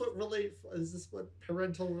 Is this what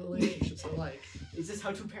parental relationships are like? Is this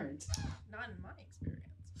how to parent? Not in my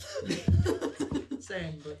experience.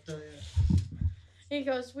 Same, but He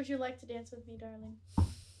goes, "Would you like to dance with me, darling?"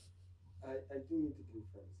 I do need to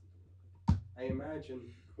confirm something. I imagine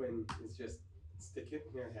Quinn is just sticking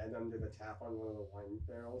her head under the tap on one of the wine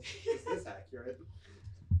barrels. Is this accurate?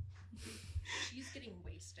 She's getting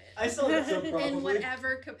wasted. I saw that. So probably. In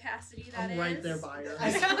whatever capacity that is. I'm right there by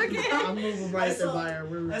her. Okay. I'm moving right I there saw- by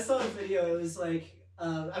her. I saw a video. It was like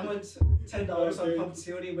I went $10 on Pump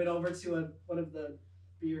 2 and he went over to one of the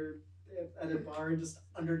beer at a bar just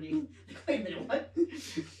underneath. Wait a minute, what?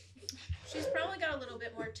 She's probably got a little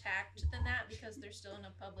bit more tact than that because they're still in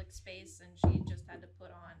a public space and she just had to put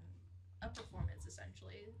on a performance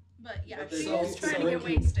essentially. But yeah, But she they- is trying to get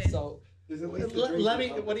drinking- wasted. So There's at least a let drink me.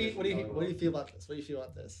 in the What do you conversation feel about this? What do you feel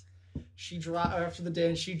about this? After the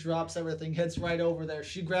dance. She drops everything, heads right over there.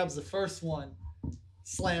 She grabs the first one,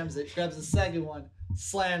 slams it. Grabs the second one,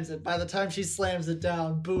 slams it. By the time she slams it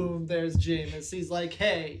down, boom! There's Jameis. He's like,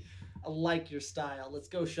 "Hey, I like your style. Let's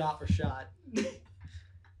go shot for shot.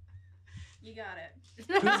 You got it.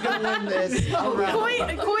 Who's gonna win this? All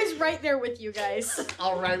right, Koi's right there with you guys.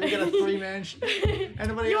 all right. We got a 3-man.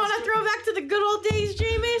 Anybody You else? want to throw back to the good old days,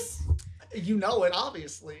 Jameis? You know it,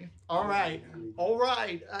 obviously. All right. All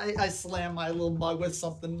right. I slam my little mug with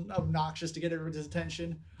something obnoxious to get everyone's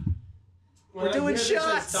attention. When We're I doing hear this,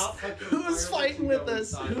 I shots. stop fucking Who's fireworks fighting and with go us?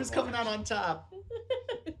 inside Who's and coming out watch. on top?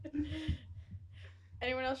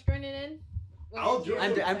 Anyone else joining in? I'll join.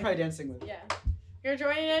 I'm probably dancing with. Yeah. You're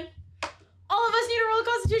joining in? All of us need to roll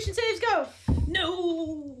Constitution saves, go!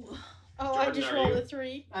 No. Oh, I Jordan, just are rolled you? a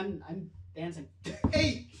 3. I'm dancing.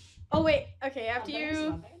 Hey! Oh, wait. Okay, after I'm you. dancing,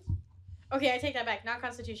 I'm dancing. Okay, I take that back. Not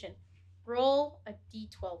Constitution. Roll a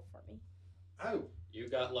d12 for me. Oh. You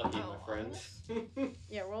got lucky, my Oh. friend.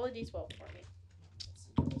 Yeah, roll a d12 for me.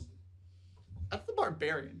 That's the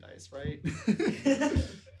barbarian dice, right?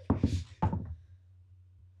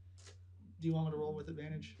 Do you want me to roll with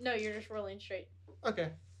advantage? No, you're just rolling straight. Okay.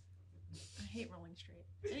 I hate rolling straight.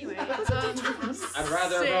 Anyway, I'd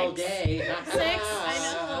rather roll 6. gay. 6,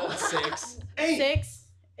 I know. 6. 6,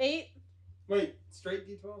 8, Wait, straight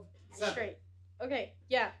D12? Seven. straight. Okay,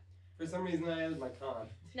 yeah. For some reason I added my con.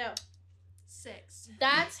 No. 6.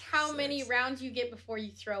 That's how 6. many rounds you get before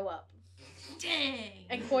you throw up. Dang.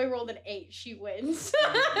 And Koi rolled an 8. She wins.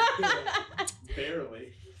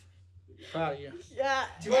 Barely. Proud of you. Yeah.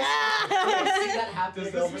 Do I see that happen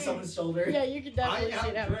Does over this someone's shoulder? Yeah, you can I definitely see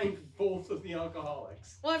it happen. outdrank both of the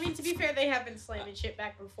alcoholics. Well, I mean, to be fair, they have been slamming shit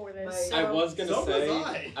back before this. My- So. I was gonna So say,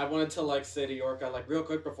 was I. wanted to say to Yorka, real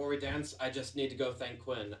quick before we dance, I just need to go thank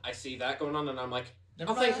Quinn. I see that going on, and I'm like,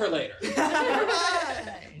 Never I'll thank her mind.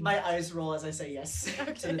 later. My eyes roll as I say yes to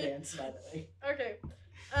the Okay. dance. By the way, Okay.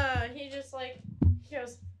 He just he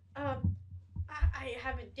goes, I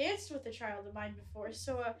haven't danced with a child of mine before,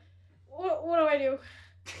 so what do I do?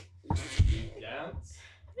 Dance?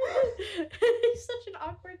 He's such an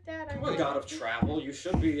awkward dad. Come on, God of travel, you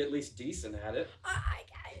should be at least decent at it.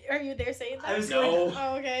 Are you there saying that? I was No.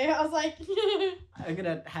 Oh, okay. I was like, I'm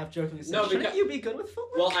gonna half jokingly say, No, shouldn't because- you be good with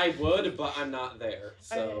footwork? Well, I would, but I'm not there,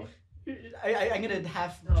 so. I'm gonna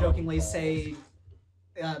half jokingly say,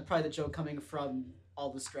 probably the joke coming from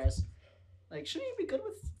all the stress. Like, shouldn't you be good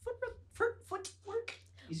with footwork?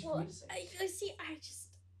 Easy for well, me to say. I see.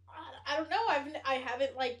 I don't know. I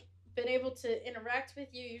haven't been able to interact with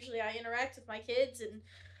you. Usually, I interact with my kids, and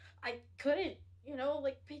I couldn't,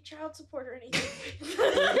 pay child support or anything.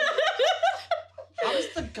 How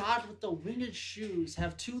does the god with the winged shoes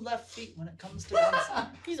have 2 left feet when it comes to dancing?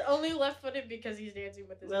 He's only left-footed because he's dancing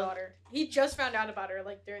with his Well- daughter. He just found out about her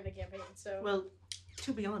during the campaign. So Well,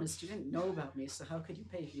 to be honest, you didn't know about me, so how could you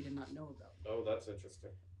pay if you did not know about me? Oh, that's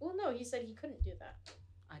interesting. well, no, he said he couldn't do that.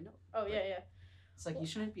 I know. Oh yeah. It's like you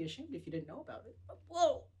shouldn't be ashamed if you didn't know about it.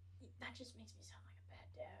 Whoa, that just makes me sound like a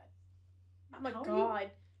bad dad. I'm a How are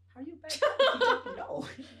god. How are you bad if you didn't know?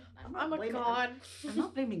 I'm a god. I'm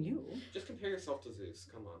not blaming you. Just compare yourself to Zeus,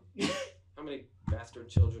 come on. How many bastard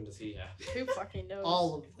children does he have? Who fucking knows?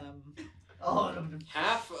 All of them. Oh, no.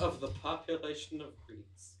 Half of the population of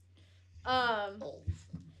Greece. All of them.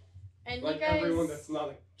 And Like you guys everyone that's not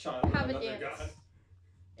a child of have a another dance. god.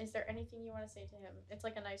 Is there anything you want to say to him? It's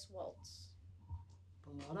like a nice waltz.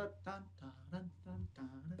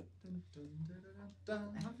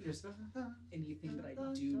 There's anything that I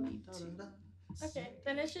do need to. Okay,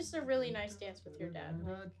 then it's just a really nice dance with your dad.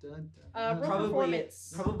 Roll Probably,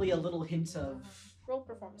 performance. probably a little hint of Roll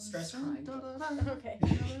performance. stress crying. Okay.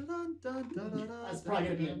 That's probably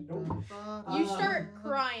gonna be a no. You start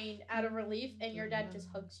crying out of relief, and your dad just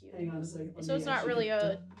hugs you. Hang on a second. Let So me it's not actually really get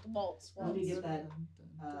a waltz. Let me waltz. get that.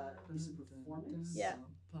 Is it performance? Yeah.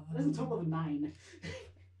 That's a total of 9.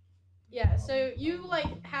 Yeah, so you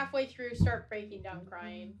like halfway through start breaking down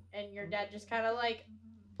crying, and your dad just kind of like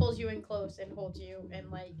pulls you in close and holds you, and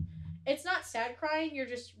like it's not sad crying, you're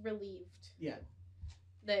just relieved. Yeah.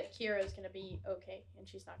 That Kira's gonna be okay and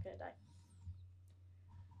she's not gonna die.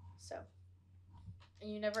 So,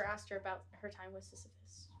 and you never asked her about her time with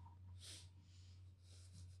Sisyphus.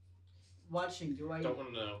 Watching, Don't want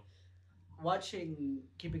to know. watching,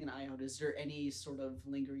 keeping an eye out, is there any sort of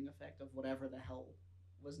lingering effect of whatever the hell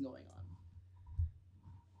was going on?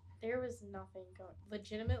 There was nothing going.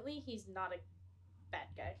 Legitimately, he's not a bad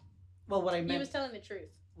guy. Well, what I He meant was telling the truth.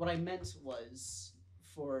 what I meant was,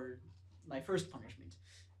 for my first punishment,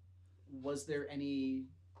 was there any?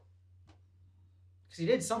 Because he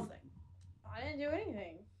did something. I didn't do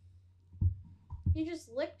anything. He just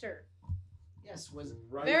licked her Yes, was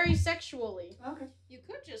Right. very sexually. okay. You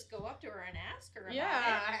could just go up to her and ask her about it.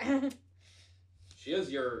 Yeah, She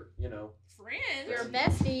is your, you know. Friend. your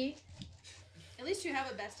bestie. At least you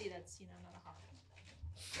have a bestie that's, you know, not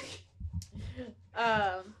a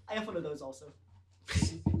hot. I have one of those also.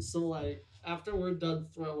 So like after we're done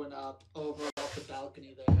throwing up over off the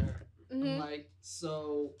balcony there, I'm Mhm. like,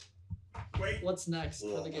 so Wait, what's next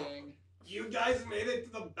for the gang? you guys made it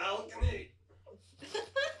to the balcony.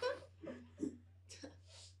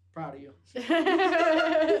 Proud of you.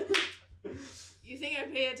 You think I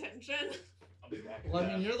pay attention? I'll be back. Well, I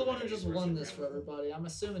mean, you're the one who just won this for everybody. I'm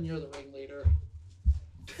assuming you're the ringleader.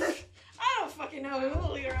 I don't fucking know who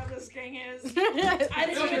the leader of this gang is. I No, didn't even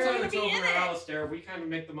it's want to it's be over in to it. Alistair. We kind of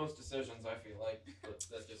make the most decisions, I feel like. But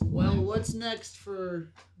that's just Well, what's next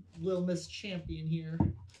for Little Miss Champion here?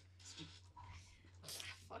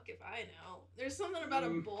 Fuck if I know. There's something about a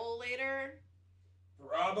bull later.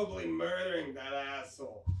 Probably murdering that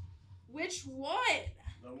asshole. Which one?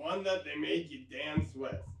 The one that they made you dance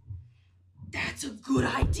with. That's a good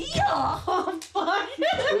idea. Oh fuck!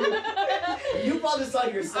 You brought this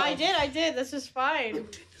on yourself. I did. This is fine.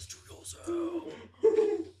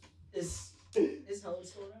 Is Helen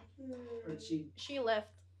still around? Or did she? She left.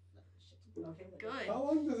 Okay. Good. How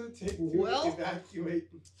long does it take to Well- evacuate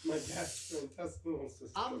my gastrointestinal system?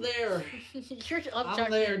 I'm there. You're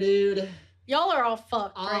I'm there, dude. Y'all are all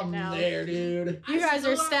fucked right I'm now. there, dude. You guys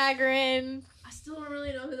are staggering. I still don't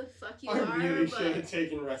really know who the fuck you I are, really should have but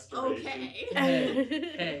taken restoration. okay.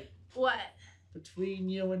 Hey, What? between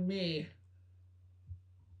you and me.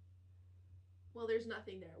 Well, there's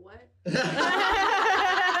nothing there. What?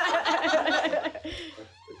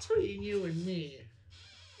 Between you and me,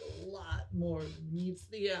 a lot more than meets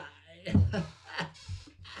the eye.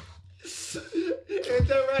 It's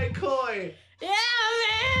the right coin. Yeah,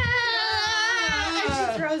 man! And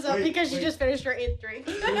she throws up Wait, because she wait. just finished her 8th drink.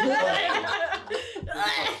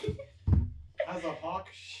 Has a hawk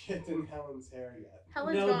shit in Helen's hair yet?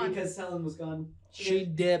 Helen's no, gone. because Helen was gone. She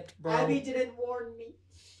dipped, bro. Abby didn't warn me.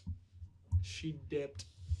 She dipped.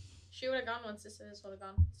 She would have gone once this would have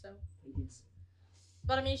gone. So,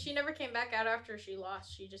 but I mean, she never came back out after she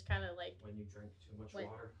lost. She just kind of like when you drink too much Wait.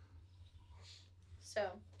 water. so.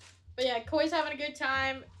 But yeah, Koi's having a good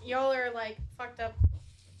time. Y'all are like fucked up.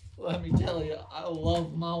 Let me tell you, I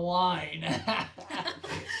love my wine.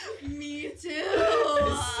 Me too.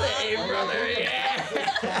 Same, brother. Yeah.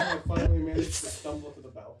 I finally managed to stumble to the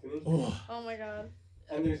balcony, Oh, Oh my god.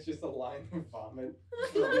 and there's just a line of vomit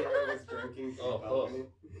from where I was drinking to the Oh, balcony.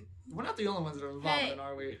 we're not the only ones that are vomiting, Hey.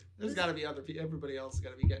 are we? There's got to be other people. Everybody else has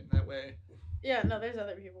got to be getting that way. Yeah, no, there's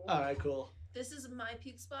other people. All right, cool. This is my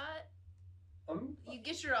puke spot. I'm You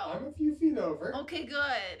get your I'm own. a few feet over. Okay,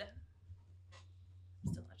 good.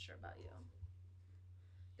 I'm still not sure about you.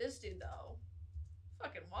 This dude, though,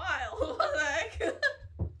 fucking wild. What the heck?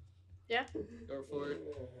 Go for it.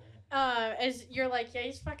 As you're like, yeah,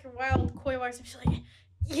 he's fucking wild. Koi walks up, she's like,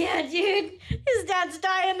 yeah, dude, his dad's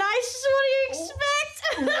dying nice. What do you expect?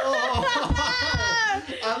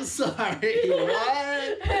 I'm sorry.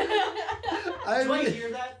 What? Do I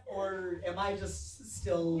hear that, or am I just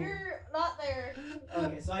still? You're not there.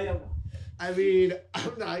 Okay, so I don't know. I mean,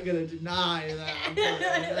 I'm not gonna deny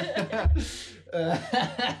that.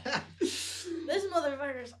 This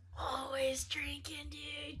motherfucker's always drinking,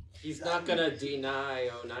 dude. He's not gonna deny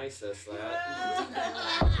Onisis that.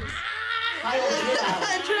 I will get out.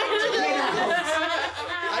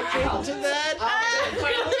 I came to that.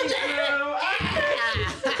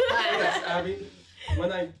 Yes, Abby.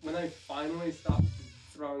 when I finally stop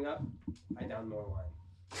throwing up, I down more wine.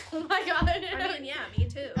 Oh my god. I mean, yeah, me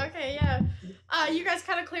too. Okay, yeah. You guys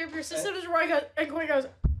kind of clear up your systems. Roy goes, and Corey goes,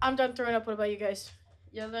 I'm done throwing up. What about you guys?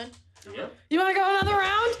 You done? Yep. You want to go another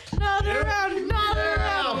round? Another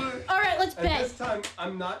round. All right, let's And bet. this time,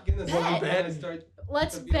 I'm not gonna stop when I start.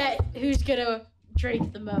 Let's bet who's gonna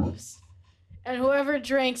drink the most, and whoever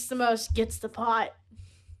drinks the most gets the pot.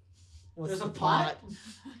 What's There's the a pot?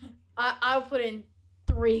 I'll put in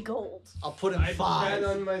 3 gold. I'll put in I bet 5.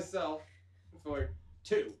 on myself for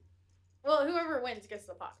 2. Well, whoever wins gets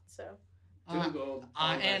the pot. So. 2 gold.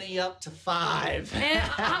 Annie up to 5. And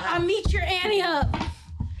I meet your Annie up.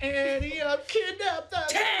 Annie up, kidnap that.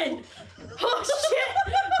 10. Oh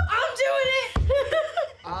shit! I'm doing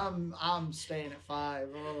it. I'm staying at 5.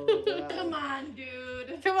 Oh, wow. Come on,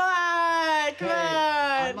 dude. Come on, come Hey,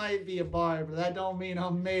 I on. might be a bard, but that don't mean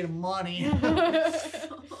I'm made of money.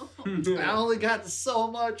 I only got so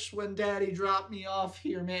much when Daddy dropped me off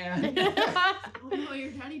here, man. Oh no,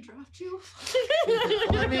 your daddy dropped you?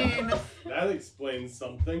 I mean, That explains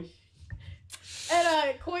something.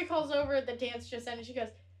 And Koi calls over. The dance just ended. She goes,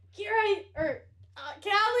 Kira or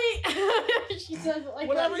Callie. She says it like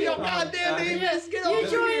whatever that. your goddamn name is, get You over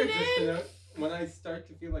join here. in? When I start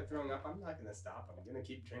to feel like throwing up, I'm not gonna stop. I'm gonna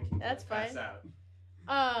keep drinking. till That's I pass fine.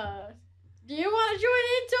 out. Do you want to join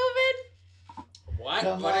in, Tobin? What?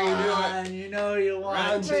 Come What are you doing? on, you know you want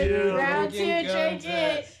Round to. two. Round 2, Drinking drink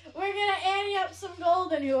it. contest. We're gonna ante up some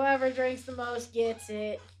gold, and whoever drinks the most gets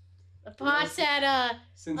it. The pot's at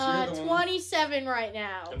Since you're the one. 27 right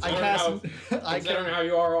now. I Considering cast. how- I Considering cast. how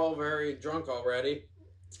you are all very drunk already,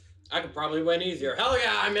 I could probably win easier. Hell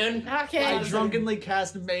yeah, I'm in. Okay. I drunkenly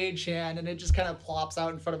cast Mage Hand, and it just kind of plops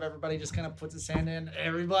out in front of everybody. Just kind of puts his hand in.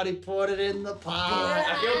 Everybody put it in the pot.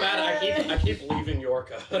 I feel bad. I keep leaving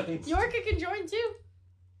Yorka. Yorka can join too.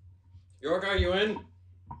 Yorka, are you in?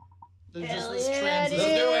 There's Hell just this yeah,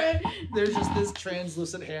 translucent. Let's do dude. There's just this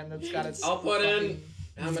translucent hand that's got its. I'll put in-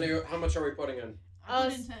 fucking- How much are we putting in? I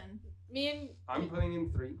put in 10. Me and I'm putting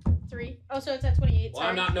in 3. 3. Oh, so it's at 28. Well, Sorry.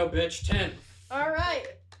 I'm not no bitch. 10. All right.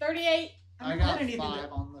 38. I I've got never had anything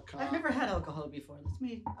 5 on the card. I've never had alcohol before.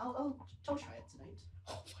 I'll try it tonight.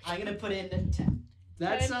 I'm gonna put in 10.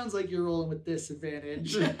 That Ten. sounds like you're rolling with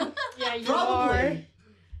disadvantage. Yeah, you Probably.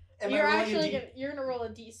 are. You're actually you're gonna roll a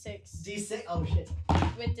d6 D6. Oh shit.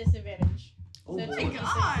 with disadvantage. Oh So boy. two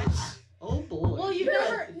gosh. D6s. Oh boy. Well, you've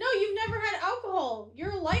never had alcohol.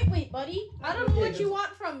 You're a lightweight, buddy. I don't know what you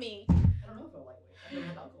want from me. I don't know if I'm lightweight. I've never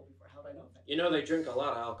had alcohol before. How do I know that? You know they drink a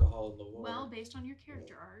lot of alcohol in the war. Well, based on your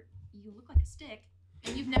character art, you look like a stick,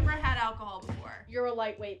 and you've never had alcohol before. You're a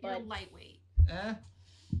lightweight, You're bud. lightweight. Eh?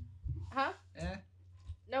 Huh? Eh?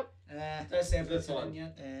 Nope. Eh? Did I say I put This 10 one. in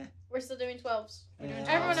yet? Eh? We're still doing 12s. We're doing Yeah. 12s.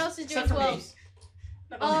 Everyone else is doing Except for me.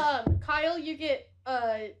 12s. Kyle, you get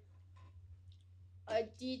a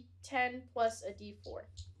D10 plus a D4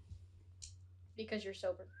 because you're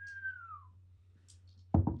sober.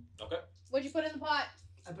 Okay. What'd you put in the pot?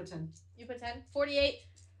 I put 10. You put 10. 48.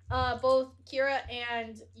 Both Kira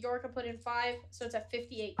and Yorka put in 5, so it's at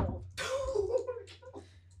 58 gold.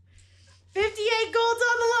 58 gold's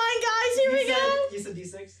on the line, guys. Here we go. You said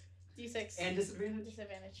D6 D6 and disadvantage.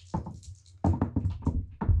 disadvantage.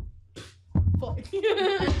 Fuck.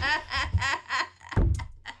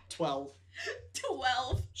 12.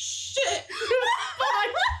 12. Shit.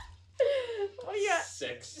 Oh yeah.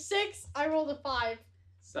 6. 6. I rolled a 5.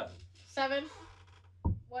 7. 7.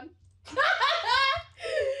 1.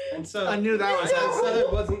 And so I knew that was I said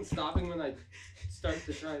it wasn't stopping when I start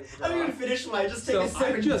to try and throw I'm gonna up. finish mine. Just take So a sip I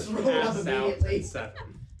and just roll it up passed out immediately. at 7.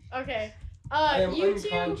 Okay. I am You two.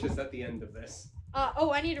 unconscious at the end of this.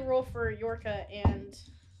 Oh, I need to roll for Yorka and.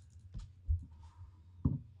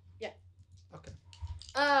 Yeah. Okay.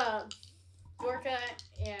 Yorka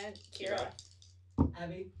and Kira.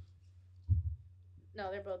 Abby,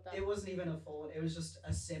 No, they're both done. it wasn't even a full one. It was just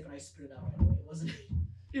a sip and I spit it out right away. It wasn't.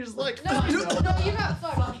 You're just like. No, you got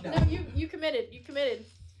fucked. Fuck no. No, you committed. You committed.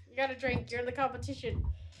 You gotta drink. You're in the competition.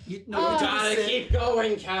 You, Oh. he took a Gotta sip. keep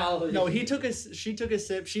going, Callie. No, she took a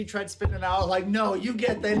sip. She tried spitting it out. I was like, no, you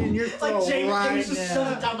get that in your throat Like James, right James just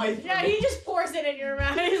shoved it now. down my throat. Yeah, he just pours it in your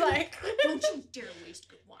mouth. He's like, Don't you dare waste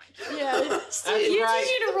good wine. yeah. That's You right.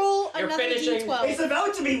 two need to roll You're another finishing. It's D12.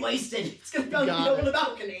 about to be wasted. It's gonna be Got over it. the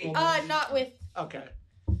balcony. Not with. Okay.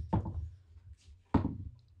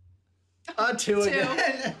 2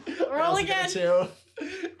 again. Roll I'll again. get 2.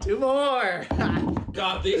 2 more.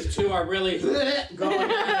 God, these two are really going.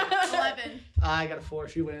 11. I got a 4.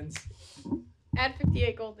 She wins. Add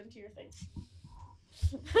 58 gold into your thing.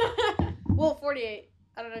 Well, 48.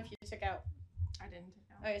 I don't know if you took out. I didn't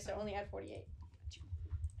know. Okay, so only add 48.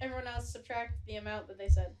 Everyone else subtract the amount that they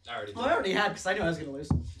said. I already Well, did. I already had because I knew I was gonna lose.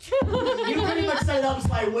 You pretty much set it up so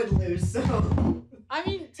I would lose. So I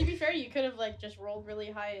mean, to be fair, you could have like just rolled really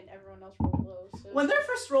high and everyone else rolled low. So. when their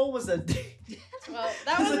first roll was a Well,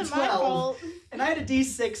 that was a wasn't my 12. fault. and I had a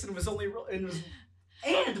D6 and was only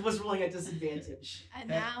was rolling at disadvantage. I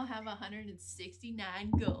now have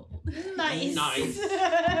 169 gold. Nice. Nice.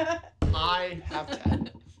 I have 10.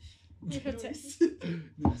 You have 10.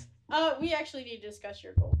 We actually need to discuss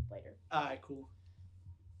your gold later. Alright, cool.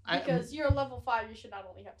 Because you're level 5, you should not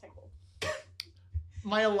only have 10 gold.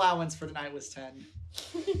 My allowance for tonight was 10.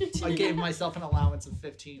 I gave myself an allowance of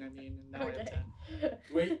 15, and now I have Okay. 10.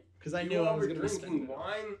 Wait, Because I you knew I all was were going to be drinking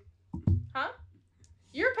spending wine?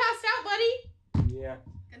 You're passed out, buddy. Yeah.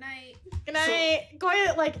 Good night. Good night.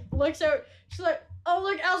 Goya like looks over. She's like, oh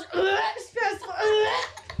look, Alice. She's passed out.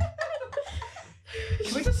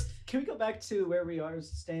 Can we go back to where we are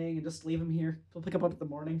staying and just leave him here? We'll pick him up in the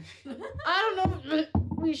morning. I don't know.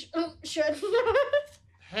 We should.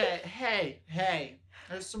 Hey.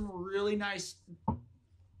 There's some really nice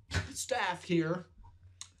staff here.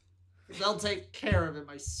 They'll take care of him,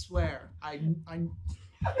 I swear. I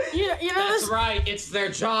You know That's right. It's their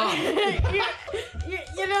job.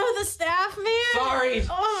 you know the staff man. Sorry.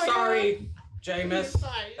 Oh my Sorry, Jameis.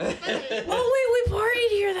 Oh wait, we partied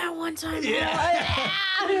here that one time. Yeah.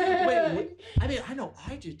 Wait, I mean, I know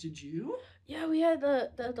I did. Did you? Yeah, we had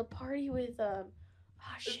the party with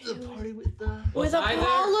shoot. The party with the... With Was I there?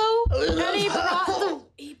 Apollo, and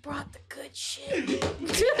he brought the good shit.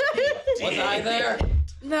 Was I there?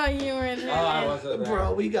 No, you weren't there. Oh, I wasn't there.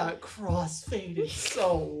 Bro, we got crossfaded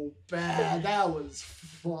so bad. That was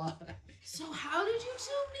fun. So how did you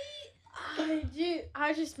two meet?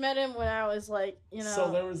 I just met him when I was like,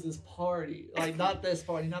 So there was this party, like not this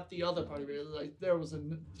party, not the other party, but like there was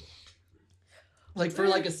like for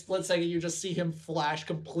like a split second, you just see him flash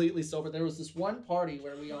completely sober. There was this one party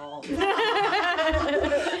where we all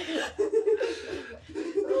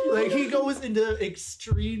like he goes into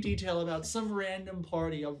extreme detail about some random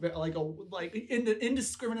party, like in an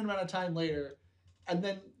indiscriminate amount of time later, and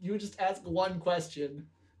then you just ask one question.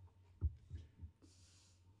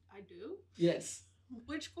 I do. Yes.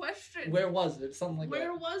 Which question? Where was it? Something like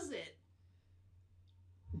Where that. was it?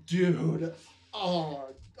 Dude.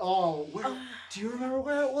 Where, do you remember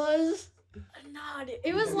where it was? No, dude,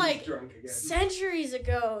 it was He's like drunk again. centuries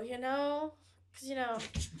ago, Because, Yeah.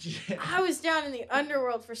 I was down in the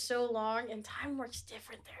underworld for so long, and time works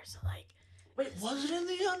different there, so like... Wait, was it in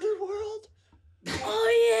the underworld?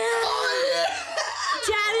 Oh, yeah!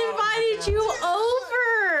 Dad invited you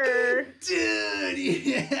over! Dude,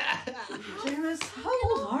 yeah. Jameis, how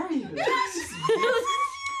old are you?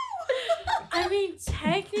 I mean,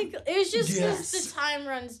 technically, it was just because Yes. the time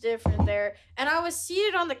runs different there. And I was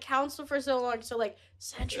seated on the council for so long, so like And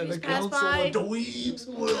centuries the passed council by. of dweebs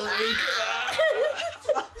were like...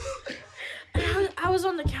 I was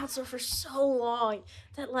on the council for so long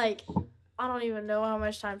that like I don't even know how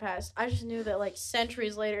much time passed. I just knew that like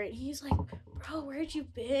centuries later, and he's like, "Bro, where'd you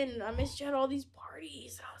been? I missed you at all these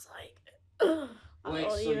parties." And I was like, "Ugh, I Wait,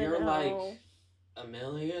 don't so even you're know." like a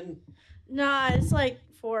million? Nah, it's like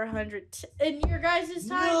 400 in your guys'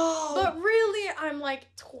 time. No. But really, I'm like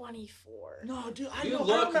 24. No, dude, I You know, I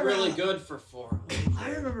look remember really how- good for 400. I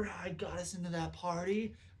remember how I got us into that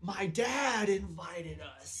party. My dad invited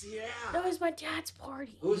us. Yeah. That was my dad's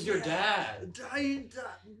party. Who's your dad?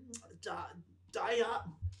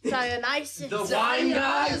 Dionysus. The wine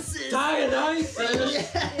guy?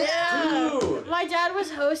 Dionysus? Yeah. Dude! My dad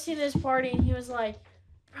was hosting this party, and he was like,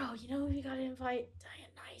 "Bro, you know we gotta invite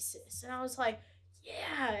Dionysus." And I was like,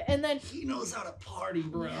 "Yeah." And then He knows how to party,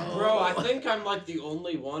 bro. Bro, I think I'm like the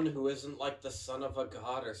only one who isn't like the son of a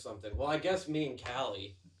god or something. Well, I guess me and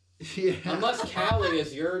Callie. Yeah. Unless Callie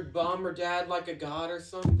is your mom or dad like a god or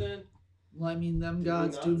something. Well, I mean, them Did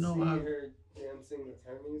gods you do not know see how. her dancing with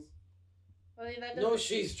Hermes? well, that No,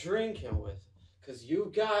 she's drinking with. Cause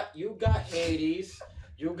you got Hades,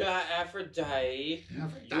 you got Aphrodite,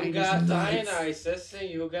 you got Dionysus, and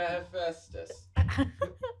you got Hephaestus.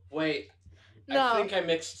 Wait, No. I think I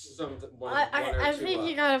mixed one or I two think up.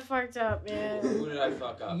 you got it fucked up, man. Who did I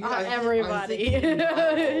fuck up? Everybody.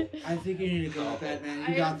 I think you need to go to bed, man.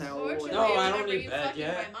 You got that one. Unfortunately, No, I remember don't need you bed fucking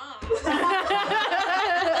yet. My mom.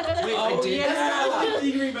 Wait, Oh, I did. yeah.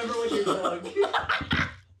 You remember when you're drunk?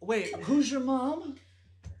 Wait, who's your mom?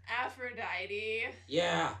 Aphrodite.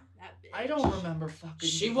 Yeah, That bitch. I don't remember fucking.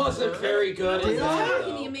 she wasn't her. very good What's at that,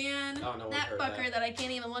 talking to you, though. man? Oh, no one that heard fucker that. that I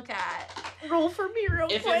can't even look at. Roll for me real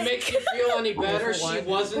If quick. it makes you feel any better, For she what?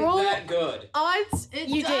 wasn't Roll. that good. Odds, It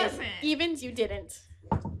you doesn't. did. Evens, you didn't.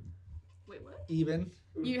 Wait, what? Even.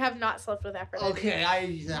 You have not slept with Aphrodite. Okay,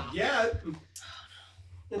 Yeah.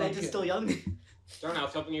 The night is still young. Darn, I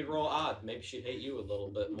was hoping you'd roll odd. Maybe she'd hate you a little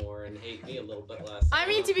bit more and hate me a little bit less. I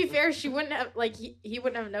mean, to be fair, she wouldn't have he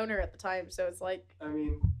wouldn't have known her at the time. So it's like, I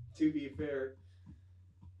mean, to be fair,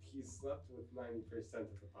 he slept with 90% of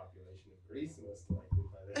the population of Greece, most likely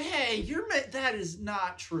by this. Hey, that is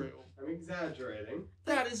not true. I'm exaggerating.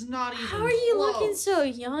 That is not even. how are you close. looking so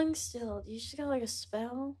young still? You just got like a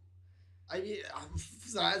spell. I mean,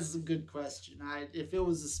 that's a good question. If it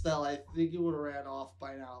was a spell, I think it would have ran off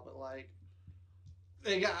by now. But like,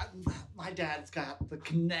 my dad's got the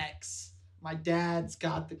connects. My dad's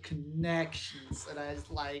got the connections, and I was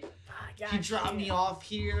like, he dropped me off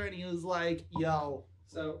here, and he was like, "Yo,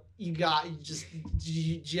 So, yeah."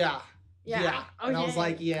 And I was Okay.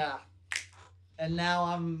 like, yeah. And now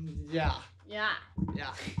I'm, yeah.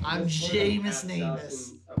 I'm this Jameis morning I passed out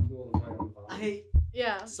Namus. in a pool of my own vomit.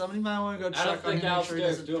 Yeah. Somebody might want to go I don't check on think him, make sure he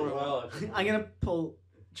Alistair's doesn't doing throw up. well. I'm gonna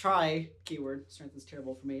try, keyword, strength is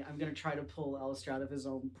terrible for me. I'm gonna try to pull Alistair out of his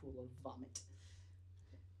own pool of vomit.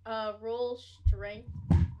 Roll strength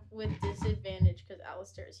with disadvantage because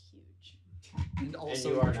Alistair is huge. And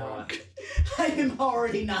also you are drunk. I am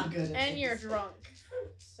already not good at And this. you're drunk.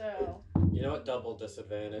 So, You know what? Double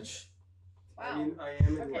disadvantage. I wow. mean, I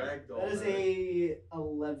am in Okay. ragdoll. That is mode. a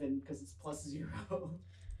 11 because it's +0.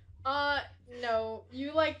 No.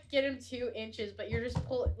 You like get him 2 inches, but you're just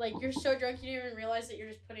you're so drunk you don't even realize that you're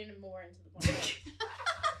just putting him more into the bottle.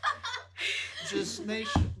 Just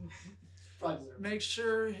Probably make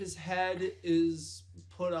sure his head is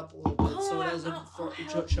put up a little bit so it doesn't I'll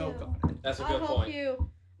help choke you. on it. That's a I'll good help point. you.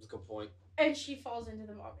 That's a good point. And she falls into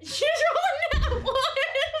the vomit. She's rolling that one.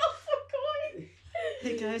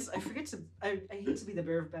 Hey guys, I hate to be the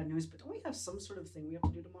bearer of bad news, but don't we have some sort of thing we have to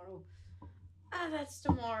do tomorrow? That's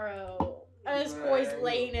tomorrow. And this boy's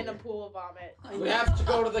laying in a pool of vomit. We have to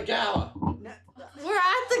go to the gala. We're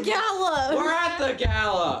at the gala. We're at the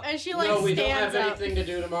gala. And she No, we don't have stands up. anything to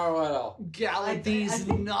do tomorrow at all. Gallop these I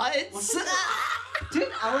think- nuts.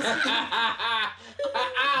 Didn't Alistair...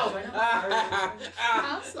 Ow!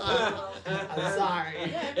 I'm sorry.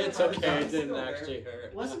 It's okay. It didn't actually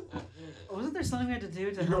hurt. Wasn't there something we had to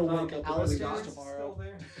do to You'll help wake up Alistair? early Still tomorrow.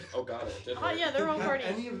 there? Oh god, it did. Oh hurt. yeah, they're all Have partying.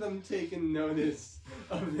 any of them taken notice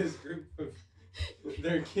of this group of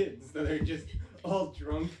their kids that are just all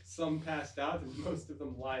drunk, some passed out, and most of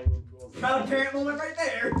them lying in pools? Proud parent moment right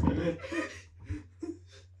there.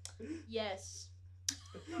 Yes.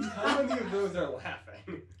 How many of those are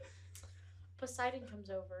laughing? Poseidon comes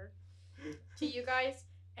over to you guys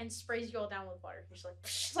and sprays you all down with water. He's like,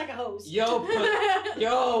 it's like a hose. Yo,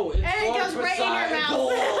 yo, it's And it goes right in your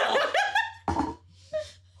Poseidon. mouth.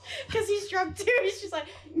 Because he's drunk too. He's just like,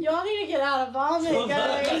 y'all need to get out of vomit,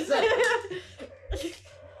 guys.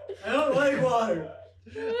 I don't like water.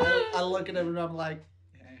 I look at him and I'm like,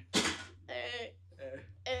 Hey, eh,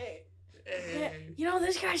 hey. eh. You know,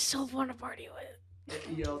 this guy's so fun to party with.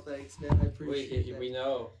 Yo, thanks, man. I appreciate We it.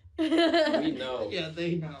 know. We Did know. Yeah,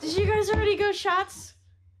 they know. you guys already go shots?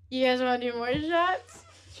 You guys want to do more shots?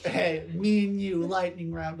 Hey, me and you,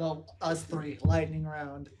 lightning round. Oh, us three, lightning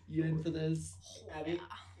round. You in for this? Abby,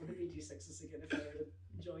 would it be D6s again if I were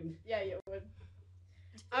to join? Yeah, you would.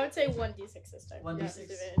 I would say 1d6 this time. 1d6. Yeah,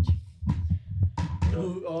 disadvantage.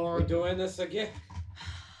 Who Are are we doing this again?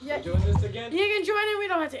 Yeah, We're doing this again? you can join it. We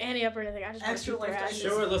don't have to ante up or anything. I just want to Extra beat their life dice. asses.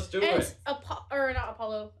 Sure, let's do And it. not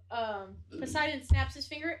Apollo. Poseidon snaps his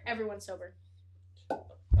finger. Everyone's sober.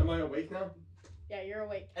 Am I awake now? Yeah, you're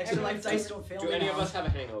awake. Extra Everyone's life dice sober. don't fail Do me any of now. us have a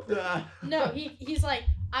hangover? No, he's like,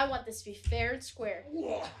 I want this to be fair and square.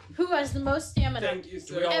 Who has the most stamina? Thank you,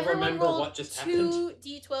 Do we sir. all Everyone remember rolled what just happened?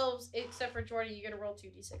 2 d12s except for Jordan. You gotta roll 2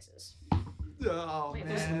 d6s. Oh Wait,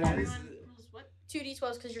 man. everyone rolls what? 2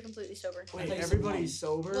 d12s because you're completely sober. Wait, thought you said everybody's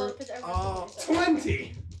sober? Well, because Oh, everyone's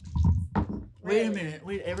completely sober. 20! wait a minute.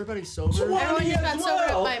 Wait, everybody's sober? Everyone just got sobered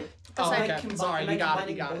by Oh, Poseidon. okay. Sorry, you got it.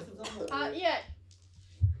 You got it. Yeah.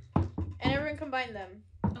 And everyone combined them.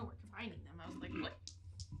 Oh, we're combining them. I was like, what?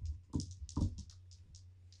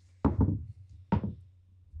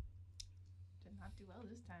 Did not do well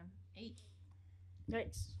this time. 8.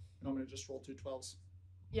 Nice. You want me to just roll 2 12s?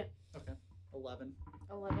 Yeah. Okay. 11.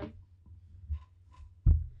 11.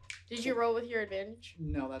 Did you roll with your advantage?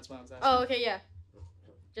 No, that's what I was asking. Oh, okay, yeah.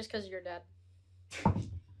 Just because of your dad.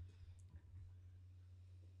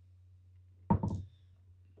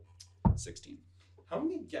 16. How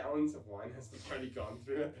many gallons of wine has the party gone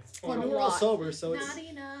through at this Well, I point? mean, we're all lot. sober, so it's. Not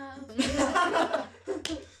enough.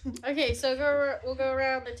 Okay, so we'll go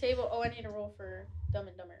around the table. Oh, I need to roll for Dumb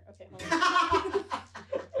and Dumber. Okay, hold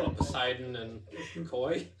on. Poseidon and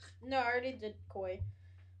Koi. No, I already did Koi.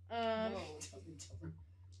 Have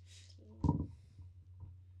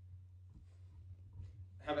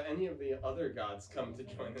any of the other gods come to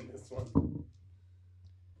join in this one?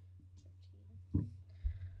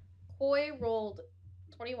 Koi rolled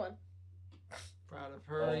 21. Proud of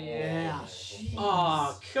her. Yeah.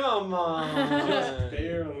 Oh, come on. Just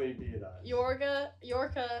barely beat us. Yorka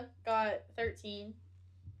got 13.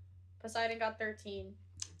 Poseidon got 13.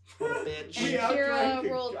 Bitch. And We outdrank Kira a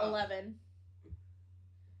rolled god. 11.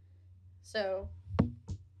 So,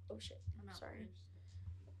 oh shit. I'm out. Sorry.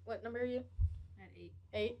 What number are you? At 8.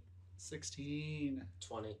 8? 16.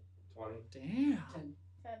 20. 20. Damn. Nice.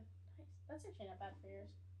 That's actually not bad for yours.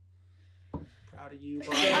 Proud of you, bro.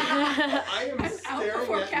 I am out staring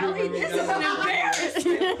before at Callie. you when we This done is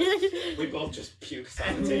embarrassing. We both just puke We just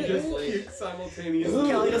simultaneously. puke simultaneously.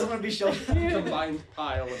 Kelly doesn't want to be shown. Combined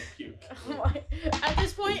pile of puke. At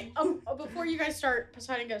this point, before you guys start,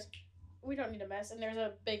 Poseidon goes, we don't need a mess, and there's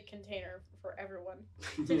a big container for everyone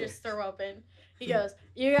to just throw up in. He goes,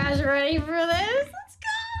 you guys ready for this? Let's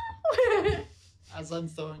go! As I'm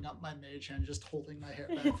throwing up my mage hand, just holding my hair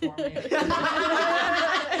back for me.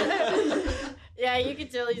 Yeah, you can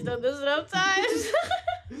tell he's done this enough times.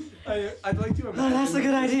 I'd like to imagine. that's a good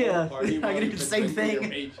this whole idea. party I'm while gonna do you've the been same drinking, thing. Your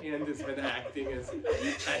mage hand has been acting as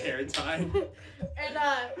a hair tie. And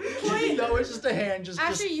Koi, No, it's just a hand.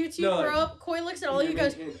 after you two No, throw up, Koi looks at all you Your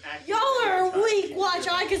guys. mage hand acting Y'all as a hair are tie. weak. Watch,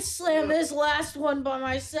 I can slam this last one by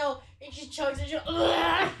myself. And she chugs and she.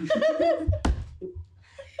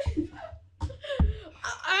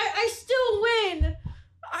 I still win.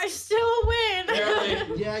 I still win.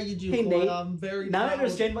 Barely. Yeah, you do. Hey, Boy. Nate, I'm very Now I proud.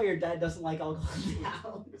 understand why your dad doesn't like alcohol in the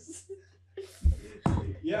house.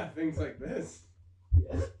 Yeah, things like this.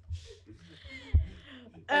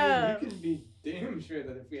 Yeah. I mean, you can be damn sure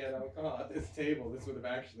that if we had alcohol at this table, this would have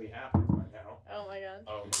actually happened by now. Oh my god.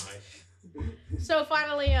 Oh my. So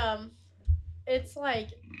finally, it's like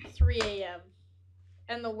 3 a.m.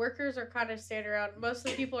 and the workers are kind of standing around. Most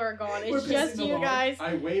of the people are gone. We're It's just pissing them you off. guys.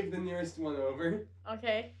 I wave the nearest one over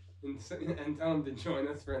Okay. and tell him to join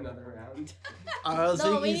us for another round.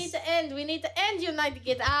 No, we need to end. We need to end. You need to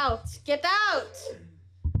get out. Get out.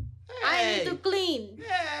 I need to clean.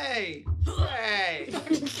 Hey! Hey!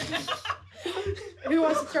 Who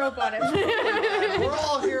wants to throw up on him? We're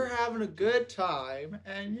all here having a good time,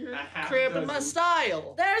 and you're A half cramping my dozen.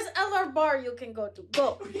 style. There's another bar you can go to.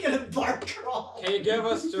 Go. We're gonna bark crawl. Can you give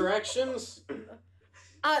us directions?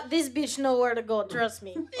 This bitch know where to go. Trust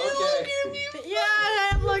me. Okay. Yeah,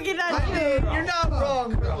 I'm looking I at you. mean, you're not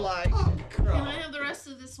wrong, but like, Can I have the rest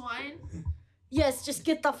of this wine? Yes, just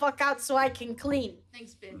get the fuck out so I can clean.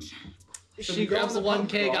 Thanks, bitch. So she we go grabs the on the one pub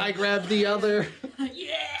keg, crawl. I grab the other.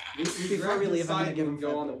 Yeah. Before we leave, I'm gonna give him and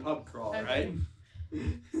go on the Fed pub crawl, Okay. right?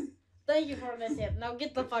 Thank you for the tip. Now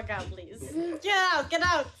get the fuck out, please. Get out. Get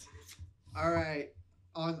out. All right,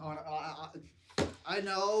 I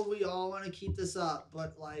know we all want to keep this up,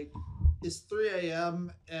 but like, it's 3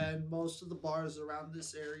 a.m. and most of the bars around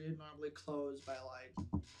this area normally close by like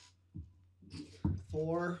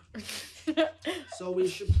 4. So we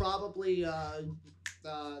should probably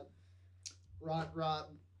rot.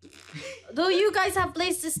 Do you guys have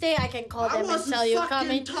place to stay? I can call I them and wasn't tell you fucking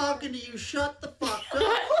coming. talking to you. Shut the fuck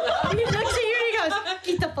up. He looks at you and he goes,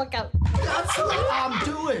 "Get the fuck out. That's what I'm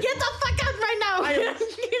doing. Get the fuck out right now."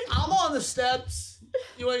 I'm on the steps.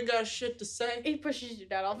 You ain't got shit to say. He pushes you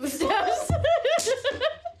down off the steps.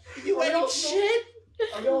 You ain't shit.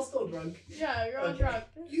 Are y'all still drunk? Yeah, you're all Okay. drunk.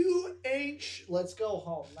 You ain't Let's go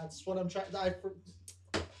home. That's what I'm trying.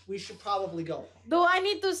 We should probably go. Do I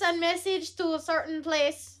need to send message to a certain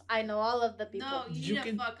place? I know all of the people. No, you You need to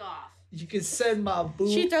can- fuck off. You can send my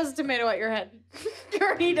boo. She throws a tomato at your head.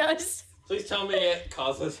 Or he does. Please tell me it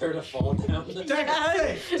causes her to fall down.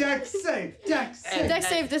 Dex save! Dex Hey, Dex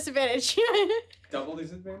save disadvantage. Double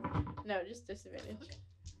disadvantage? No, just disadvantage.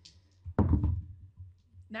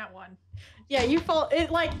 Nat 1. Yeah, you fall. It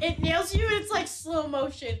nails you. It's like slow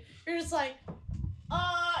motion. You're just like,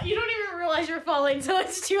 you don't even realize you're falling until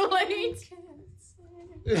it's too late.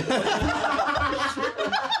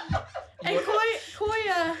 And Koi,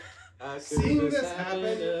 Seeing this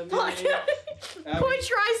happen- Koi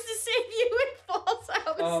tries to save you and falls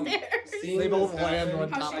out the stairs. Seeing They this both land happen, on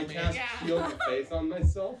top I of me. cast Yeah. Shield of Faith on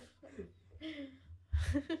myself.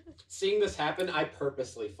 Seeing this happen, I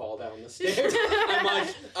purposely fall down the stairs. I'm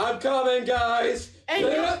like, I'm coming, guys. And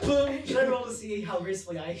Should I roll to see how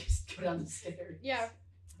gracefully I go down the stairs? yeah,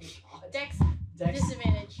 Oh, God. Dex Dex,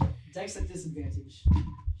 disadvantage. Dex at disadvantage.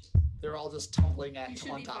 They're all just tumbling You should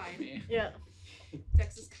on be top fine. of me. Yeah,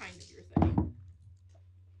 Dex is kind of your thing.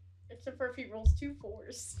 except for if he rolls 2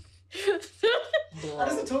 4s. That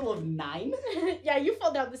is a total of 9. Yeah, you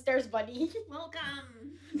fall down the stairs, buddy.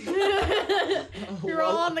 Welcome. You're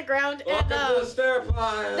all on the ground, Welcome and to the stair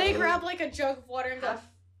pile. they grab like a jug of water and go,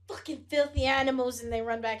 "Fucking filthy animals!" and they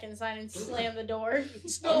run back inside and slam the door.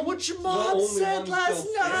 It's not what your The mom only said one last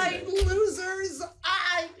still night, standing. losers.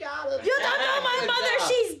 I got it. You don't know my Good mother. job.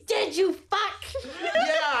 She's dead. You fuck.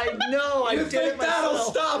 Yeah, I know. I You did think it that'll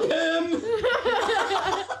myself. stop him?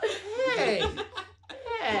 Hey,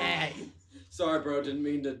 hey. Sorry, bro. Didn't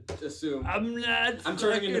mean to assume. I'm not. I'm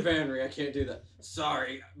turning into Vanry. I can't do that.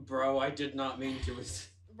 Sorry, bro. I did not mean to.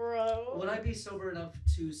 Bro. Would I be sober enough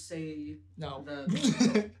to say No.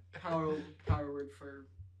 the power word for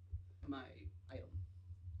my item?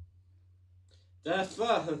 That's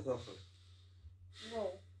Roll.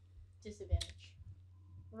 Disadvantage.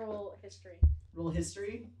 Roll history. Roll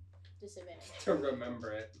history. Disadvantage. To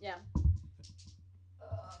remember it. Okay.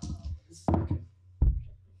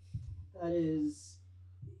 That is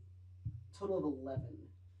total of 11.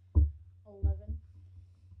 11.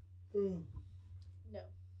 No.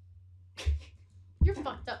 You're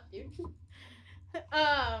fucked up, dude.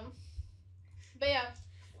 But yeah.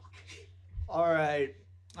 All right.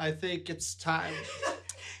 I think it's time.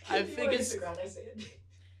 I think it's. I say it.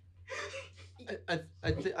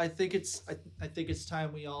 I think it's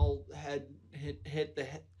time we all hit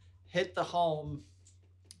the home.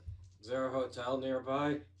 Is there a hotel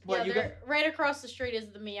nearby? What, Yeah, you they're right across the street is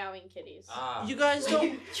the meowing kitties. Ah. You guys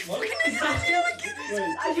don't. What? You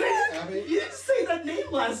Abby, didn't say that name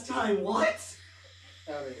last time. What?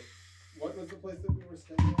 Abby, what was the place that we were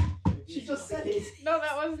staying at? She just said it. No,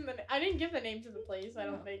 that wasn't I didn't give the name to the place, I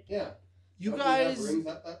don't think. Yeah. You Don't we have guys. rooms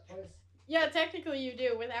at that place? Yeah, technically you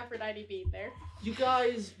do, with Aphrodite being there. You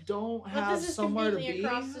guys don't But have this is somewhere to conveniently be.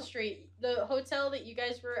 across the street. The hotel that you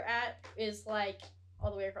guys were at is like all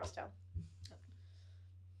the way across town.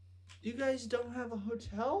 You guys don't have a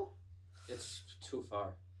hotel? It's too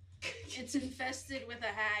far. It's infested with a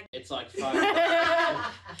hag. It's like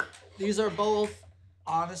 5. These are both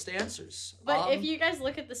honest answers. But if you guys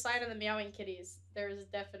look at the sign of the meowing kitties, there's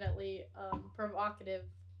definitely provocative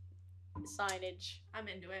signage. I'm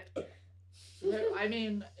into it. I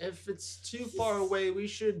mean, if it's too far away, we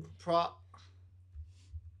should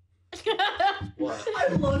What? I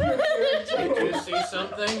love your Did character. you see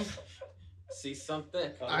something? See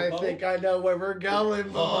something? I think I know where we're going,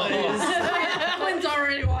 boys. Quinn's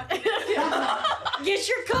already walking. Get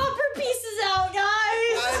your copper pieces out, guys!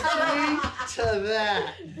 I agree to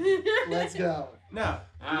that. Let's go. No.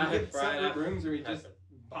 Ah, We get Brian, separate rooms, or we just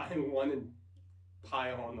buy one and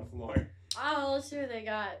pile on the floor. Oh, let's see what they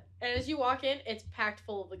got. And as you walk in, it's packed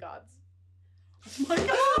full of the gods. What's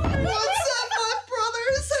up, my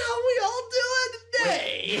brothers? How we all doing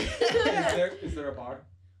today? Is there a bar?